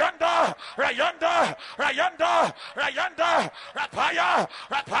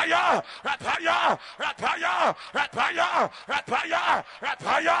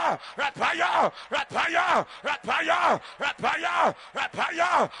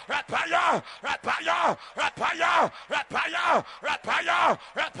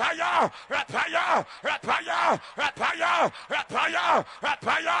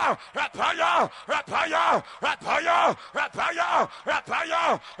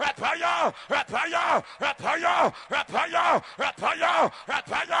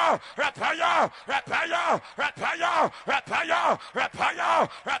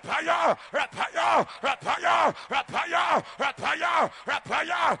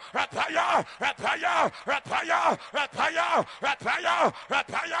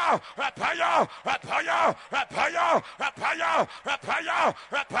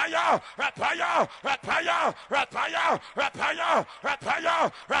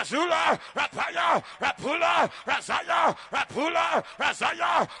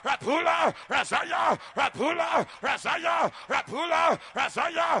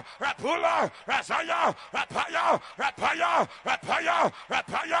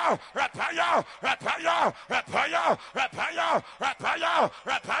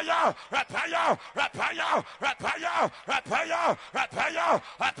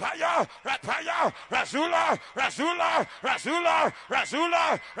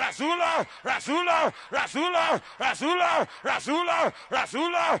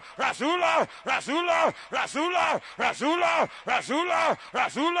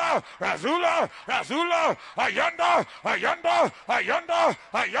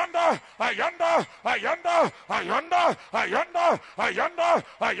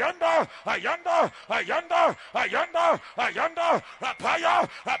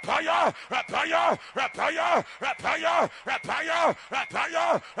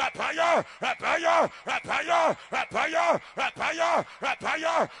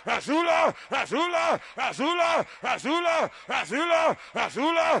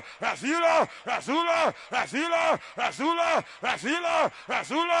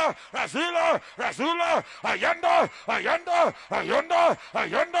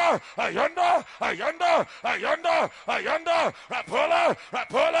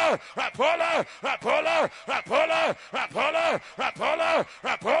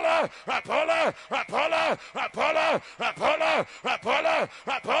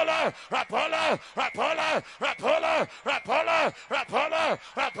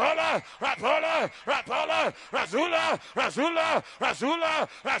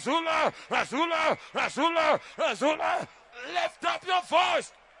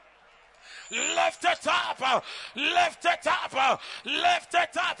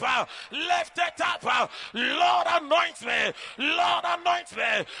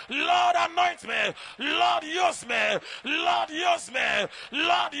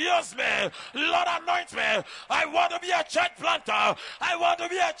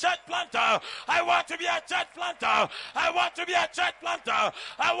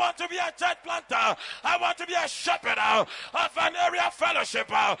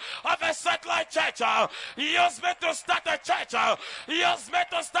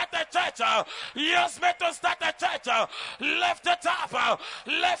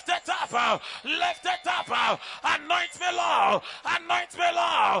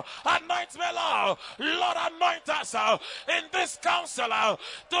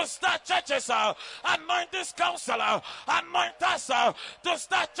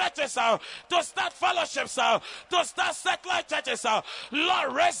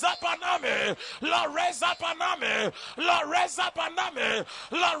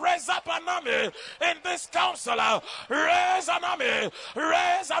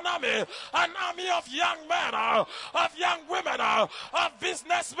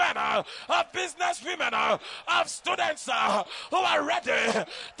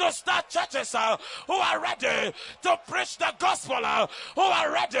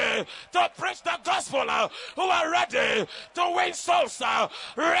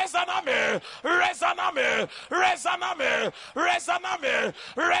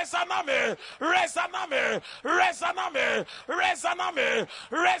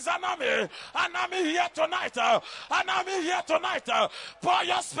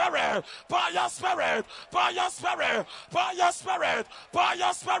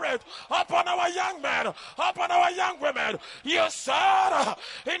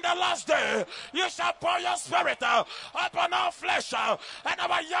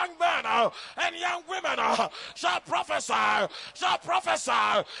 men and young women shall prophesy, shall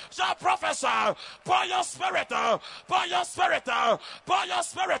prophesy, shall prophesy. Pour your spirit, pour your spirit, pour your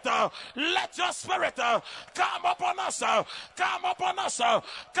spirit. Let your spirit come upon us, come upon us,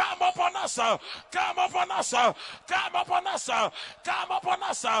 come upon us, come upon us, come upon us, come upon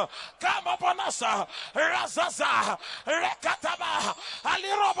us, come upon us. Razaza, Rekataba,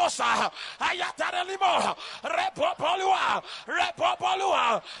 Alirobosa, Ayatarelimo, Repopolua,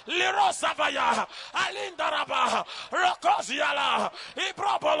 Repopolua, Lirosavaya, Alindaraba, Rokoziala,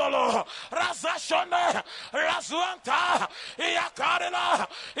 Ibropololo, Razashone, Razuanta, Iakadila,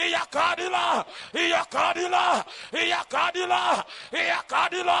 Iakadila, Iakadila, Iakadila,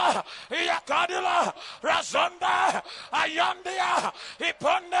 Iakadila, Iakadila, Razonda, Ayandia,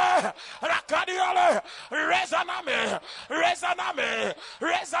 Iponde, Rakadiole, Rezaname, Rezaname,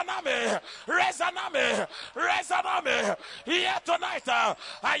 Rezaname, Rezaname, Rezaname, here tonight,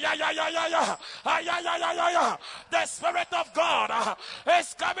 ayayayayaya, ayayayayaya, the Spirit of God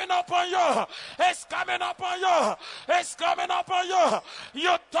is coming upon you, is coming upon you, is coming upon you.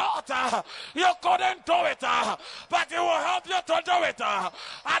 You thought you couldn't do it, but it will help you to do it.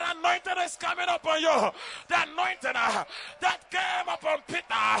 An anointing is coming upon you. The anointing that came upon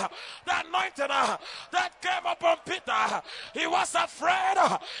Peter, the anointing that came upon Peter. He was afraid,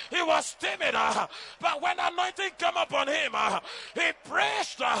 he was timid, but when anointing came upon him, he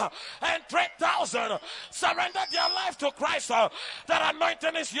preached, and 3,000 surrendered their life to Christ. That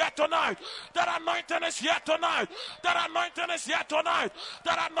anointing is here tonight. That anointing is here tonight. That anointing is here tonight.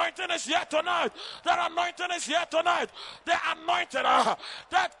 That anointing is here tonight. That anointing is here tonight. The anointing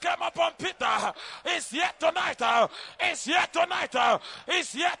that came upon Peter is here tonight. Is here tonight.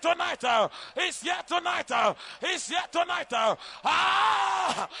 Is here tonight. Is here tonight. Is here tonight. The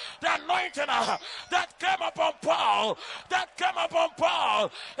anointing that came upon Paul. That came upon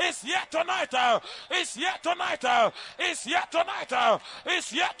Paul is here tonight. Is here tonight. Is here tonight. Is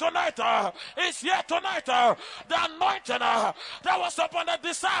here tonight. Is here tonight. The anointing that was upon the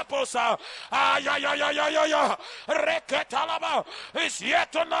disciples. Reketalaba is here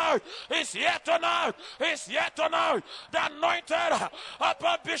tonight. Is here tonight. Is here tonight. The anointing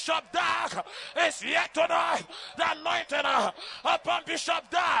upon Bishop Dag is here tonight. The anointing upon Bishop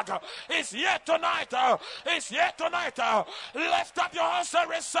Dag is here tonight. Is here tonight. Lift up your hands and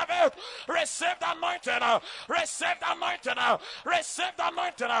receive it. Receive the anointing. Receive the anointing. Receive the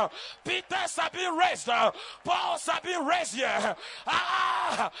anointing. Peter shall be raised. Paul shall be raised here.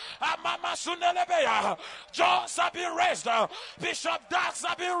 Mama Sunelebeya. John shall be raised. Bishop Dag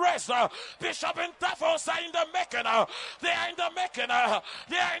shall be raised. Bishop Intafos are in the making. They are in the making.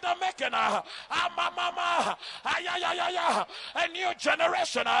 They are in the making. Mama. A new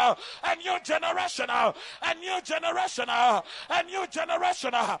generation. A new generation. A new generation. A new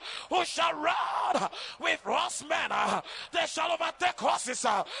generation who shall run with horsemen. They shall overtake horses.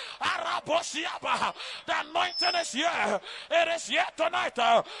 Araboshiaba. The anointing is here. It is here tonight.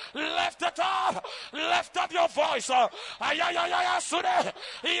 Lift it up. Lift up your voice. Ayayayaya sude.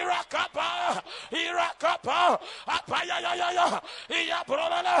 Irakapa. Irakapa. Apayayaya.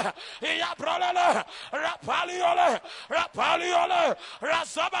 Iyabrolele. Iyabrolele. Rapaliole. Rapaliole.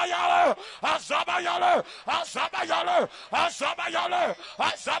 Razabayale. Azabayale. Azabayale. Azabayale.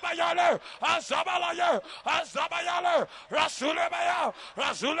 Azabayale. Azabayale. Azabayale. Rasulebaya.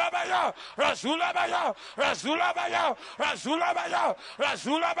 Rasulebaya. Rasulebaya. Rasulebaya. Rasulebaya.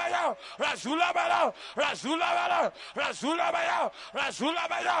 Rasulebaya. Rasulebaya. Rasulebaya. Rasulebaya.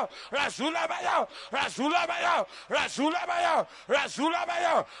 Rasulebaya. Rasulebaya. Rasulebaya. Rasulebaya.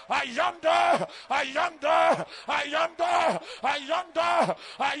 Rasulebaya. Ayanda. Ayanda. Ayanda. Ayanda.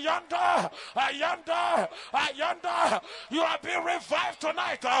 Ayanda. Ayanda. Ayanda. You are being revived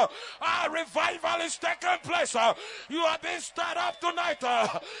tonight. Revival is taking place. You are being stirred up tonight.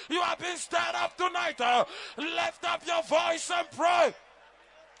 You are being stirred up tonight. Lift up your voice and pray.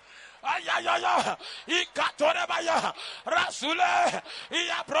 Ayayaya, Ikatorebaya, Rasule,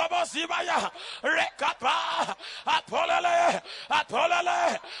 Iya Probosibaya, Rekapa, Apolele,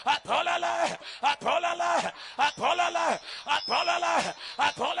 Apolele, Apolele, Apolele, Apolele, Apolele, Apolele,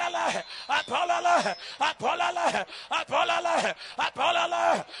 Apolele, Apolele, Apolele,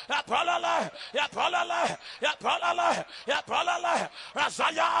 Apolele, Apolele, Apolele, Apolele, Apolele,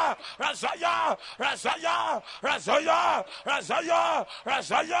 Razaya, Razaya,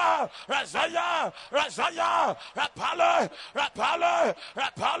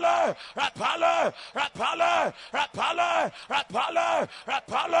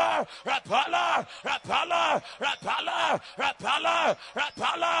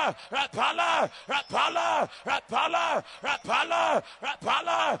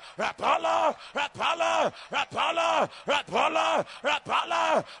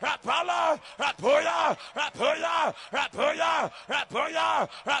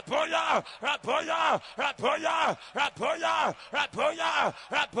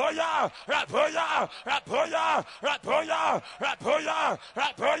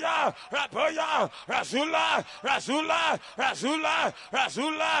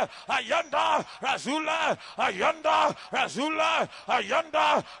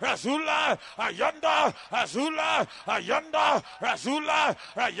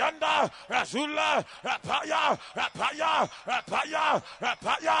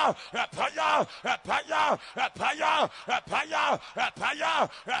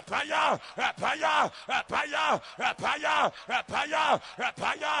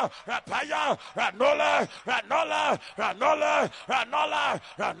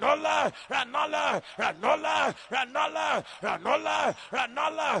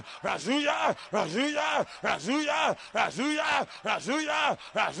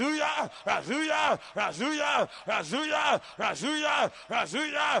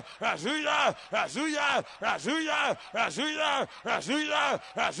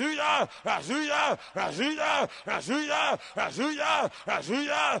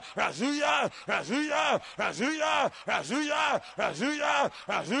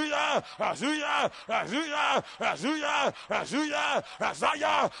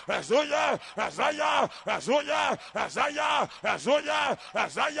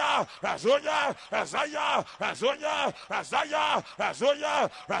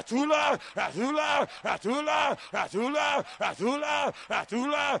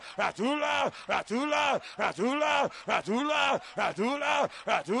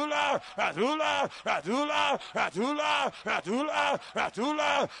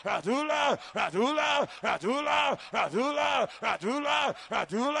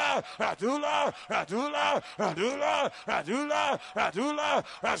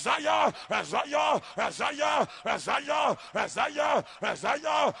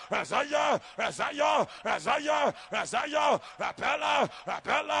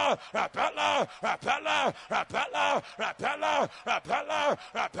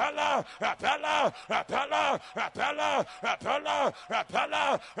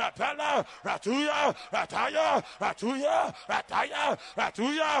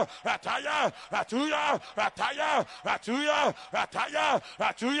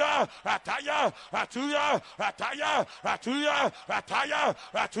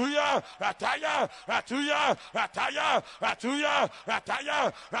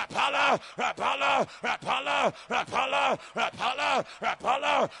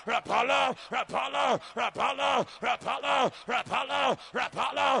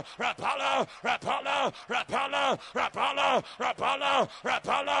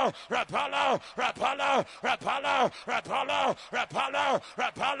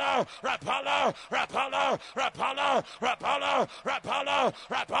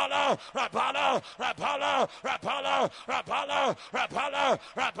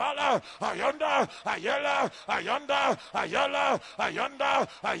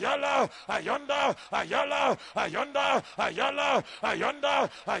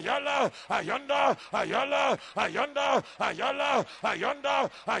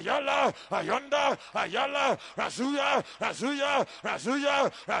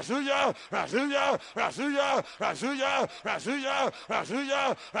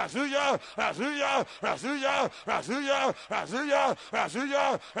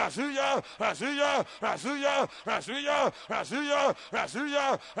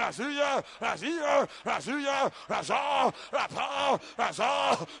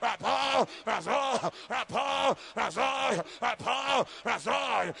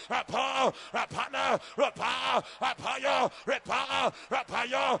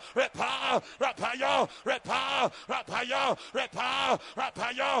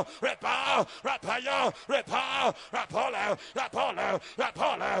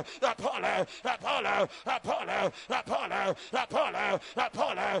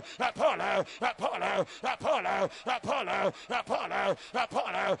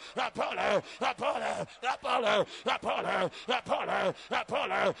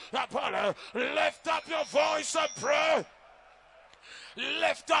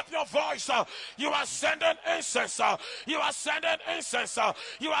 Lift up your voice. You are sending incense. You are sending incense.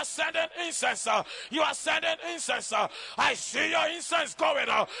 You are sending incense. You are sending incense. I see your incense going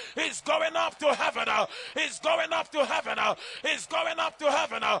up. It's going up to heaven. It's going up to heaven. It's going up to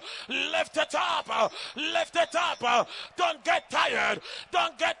heaven. Lift it up. Lift it up. Don't get tired.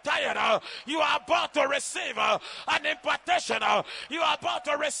 Don't get tired. You are about to receive an impartation. You are about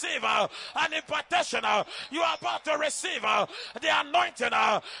to receive an impartation. You are about to receive the anointing.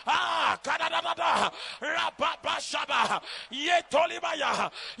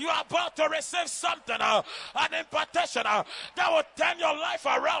 You are about to receive something, an impartation that will turn your life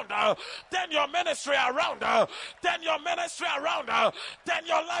around, turn your ministry around, turn your ministry around, turn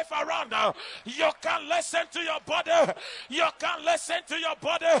your life around. You can listen to your body. You can listen to your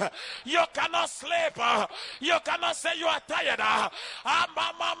body. You cannot sleep. You cannot say you are tired.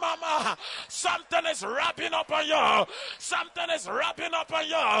 Something is wrapping up on you. Something is wrapping up on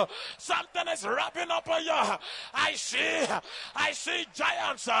you. Something is wrapping up on you. I see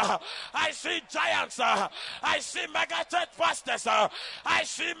giants. I see giants. I see mega church pastors. I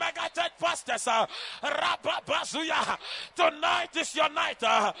see mega church pastors. Rababazuya. Tonight is your night.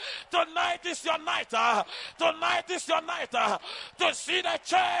 Tonight is your night. Tonight is your night to see the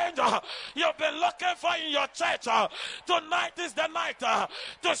change you've been looking for in your church. Tonight is the night to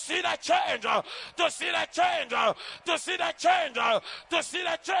see the change. To see the change. To see the change. To see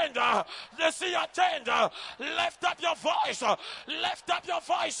the change. To see your change. Lift up your voice. Lift up your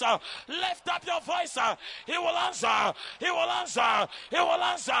voice. Lift up your voice. He will answer. He will answer. He will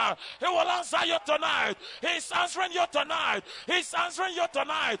answer. He will answer you tonight. He's answering you tonight. He's answering you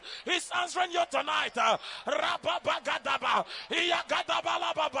tonight. He's answering you tonight. Rababagadaba.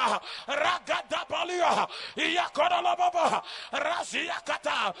 Iyagadabalababa. Ragadabalia. Iyakodalababa.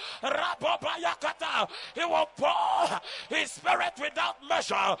 Raziyakata. Rababayakata. He will pour his spirit without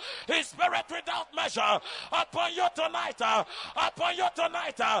measure. His spirit without measure upon you tonight. Upon you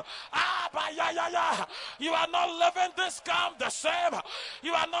tonight. You are not living this camp the same.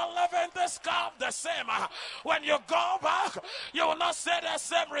 You are not living this camp the same. When you go back, you will not see the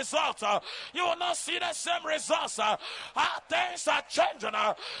same results. You will not see the same results. Things are changing.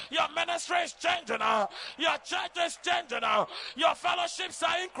 Your ministry is changing. Your church is changing. Your fellowships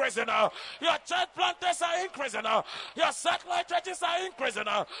are increasing. Your church planters are increasing. Your satellite churches are increasing.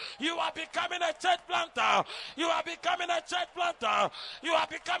 You are becoming a church planter. You are becoming a church planter. You are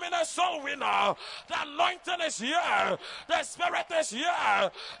becoming a soul winner. The anointing is here. The Spirit is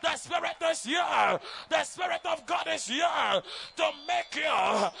here. The Spirit is here. The Spirit of God is here to make you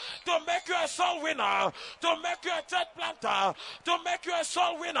a soul winner, to make you a church planter, to make you a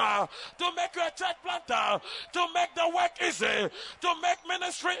soul winner, to make you a church planter, to make the work easy, to make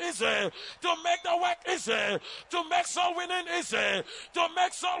ministry easy, to make the work easy, to make soul winning easy, to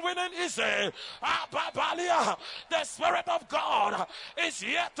make soul winning easy. The Spirit of God is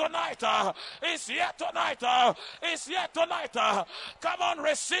here tonight. Is here tonight. Is here tonight. Come on,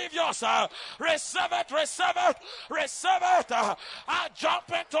 receive yours. Receive it. Receive it. Receive it. Jump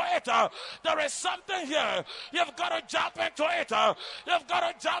into it. There is something here. You've got to jump into it. You've got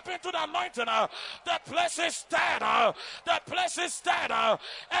to jump into the anointing. The place is stirred. The place is stirred.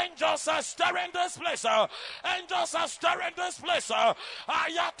 Angels are stirring this place. Angels are stirring this place.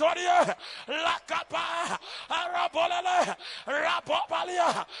 Ayatoria, Lakapa, Arabolele,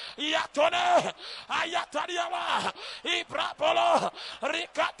 Rabobalia, Yatone, Ayatariala, Ibrapolo,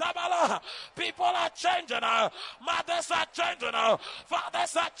 Rikatabala. People are changing. Mothers are changing.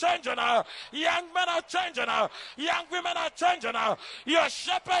 Fathers are changing. Young men are changing. Young women are changing. Your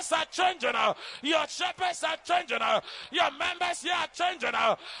shepherds are changing. Your shepherds are changing. Your members here are changing.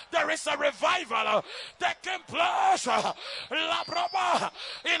 There is a revival taking place in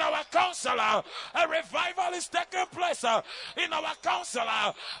our council. A revival is taking place in our council.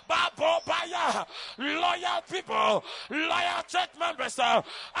 Loyal people, loyal church members are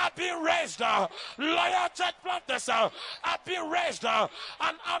being raised. Loyal church planters are being raised. An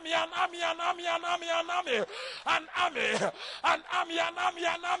army, an army, an army, an army, an army, an army, an army, an army,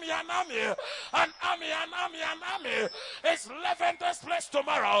 an army, an army, an army, an army, an army is leaving this place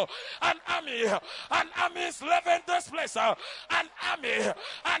tomorrow. An army is leaving this place. An army, an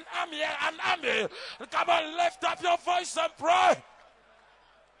army, an army. Come on, lift up your voice and pray.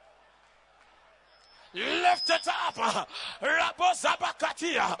 Lift it up.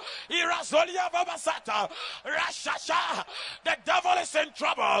 Rabozabakatia. Irazolia babasata. Rashasha. The devil is in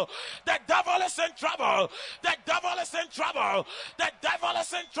trouble. The devil is in trouble. The devil is in trouble. The devil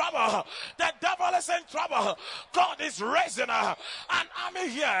is in trouble. The devil is in trouble. God is raising an army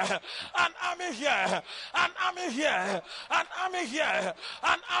here. An army here. An army here. An army here.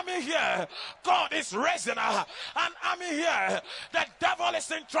 An army here. God is raising an army here. The devil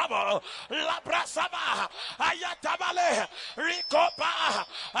is in trouble. Labrasaba. Ayatabale. Rikopa.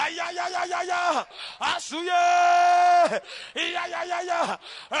 Ayayayaya. Asuye. Iyayayaya.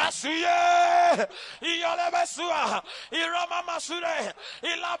 Asuye. Iyolebesua. Irama Masure.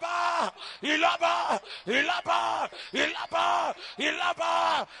 Ilaba. Ilaba. Ilaba. Ilaba.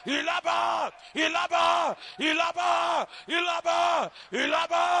 Ilaba. Ilaba. Ilaba. Ilaba. Ilaba.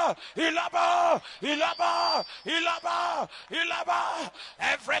 Ilaba. Ilaba. Ilaba. Ilaba. Ilaba.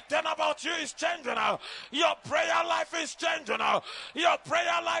 Everything about you is changing now. Your prayer life is changing now. Your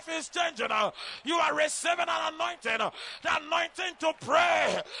prayer life is changing now. You are receiving an anointing. The anointing to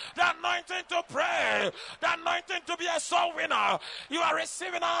pray. The anointing to pray. The anointing to be a soul winner. You are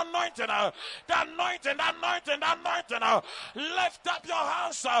receiving an anointing. The anointing, the anointing, the anointing. Lift up your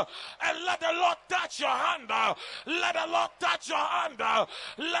hands and let the Lord touch your hand. Let the Lord touch your hand.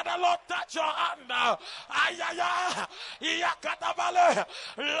 Let the Lord touch your hand. Ayaya. Iyakatabale.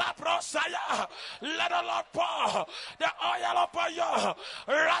 Labrosaya. Let the Lord pour the oil upon you.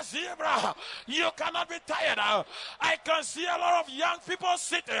 Razibra. You cannot be tired. I can see a lot of young people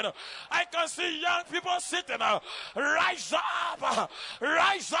sitting. I can see young people sitting. Rise up.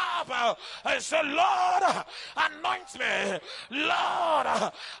 Rise up. And say, Lord, anoint me. Lord,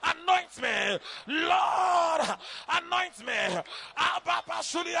 anoint me. Lord, anoint me. Abba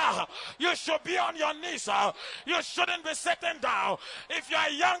Pasulia. You should be on your knees. You shouldn't be sitting down. If you're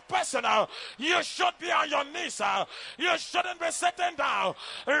a young person, you should be on your knees. You shouldn't be sitting down.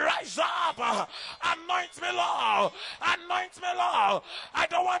 Rise up. Anoint me, Lord. Anoint me, Lord. I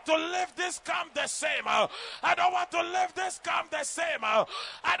don't want to leave this camp the same. I don't want to leave this camp the same. I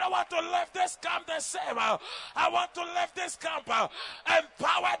don't want to leave this camp the same. I want to leave this camp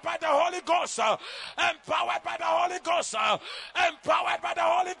empowered by the Holy Ghost. Empowered by the Holy Ghost. Empowered by the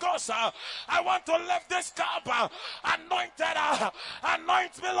Holy Ghost. I want to leave this camp anointed.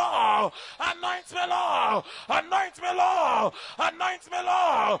 Anoint me, Lord. Anoint me, Lord. Anoint me, Lord. Anoint me,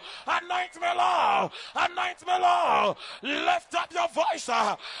 Lord. Anoint me, Lord. Anoint me, Lord. Lift up your voice.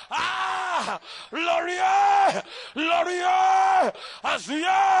 Laurier. Laurier.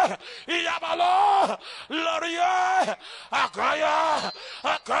 Azuye. Iyabalo. Laurier. Akaya.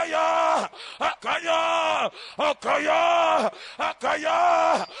 Akaya. Akaya. Akaya.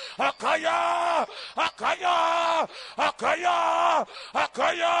 Akaya. Akaya. Akaya. Akaya.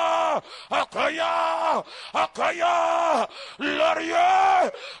 Akaya. Akaya. Akaya.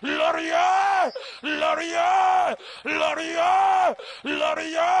 Laurier. Laurier. Laurier. Laurier.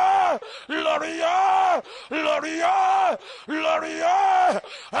 Laurier. Laurier. Laurier. Laurier.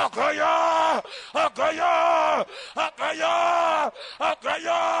 Akaya. Akaya. Akaya.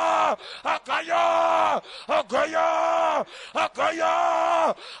 Akaya. Akaya. Akaya.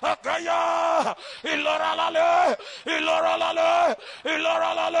 Akaya. Akaya. Iloralale. Iloralale.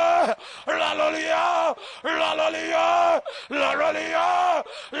 Iloralale. La lolia. La lolia. La rolia.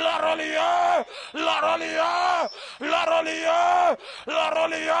 La rolia. La rolia. La rolia. La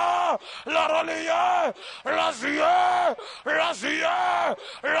rolia. La rolia. Razia. Razia.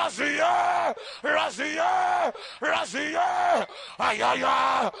 Razia. Razia. Razia.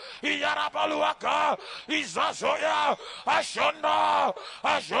 Ayaya. Iyarabaluaka. Izazoya. Ashonda.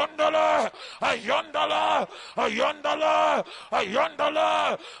 Ashondala. Ayondala. Ayondala.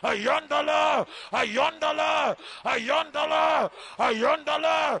 Ayondala. Ayondala. Ayondala. Ayondala.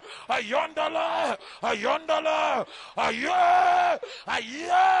 Ayondala. Ayondala. Ayondala. Aye. Aye.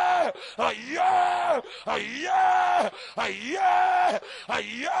 Aye. Aye. Aye.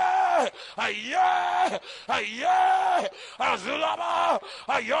 Aye. Aye. Aye. Azulaba.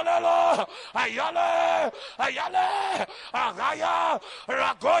 Ayolelo. Ayale. Ayale. Agaya.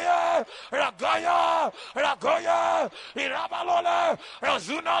 Ragoya. Ragoya. Ragoya. Irabalole.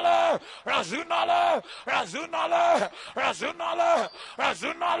 Razunale. Razunale. Razunale. Razunale.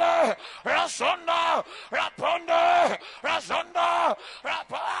 Razunale. Rasonda. Raponde. Rasonda.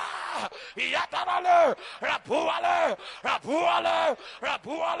 Rapa. Yatanale. Rapuale. Rapuale.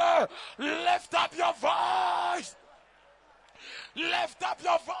 Rapuale. Lift up your voice.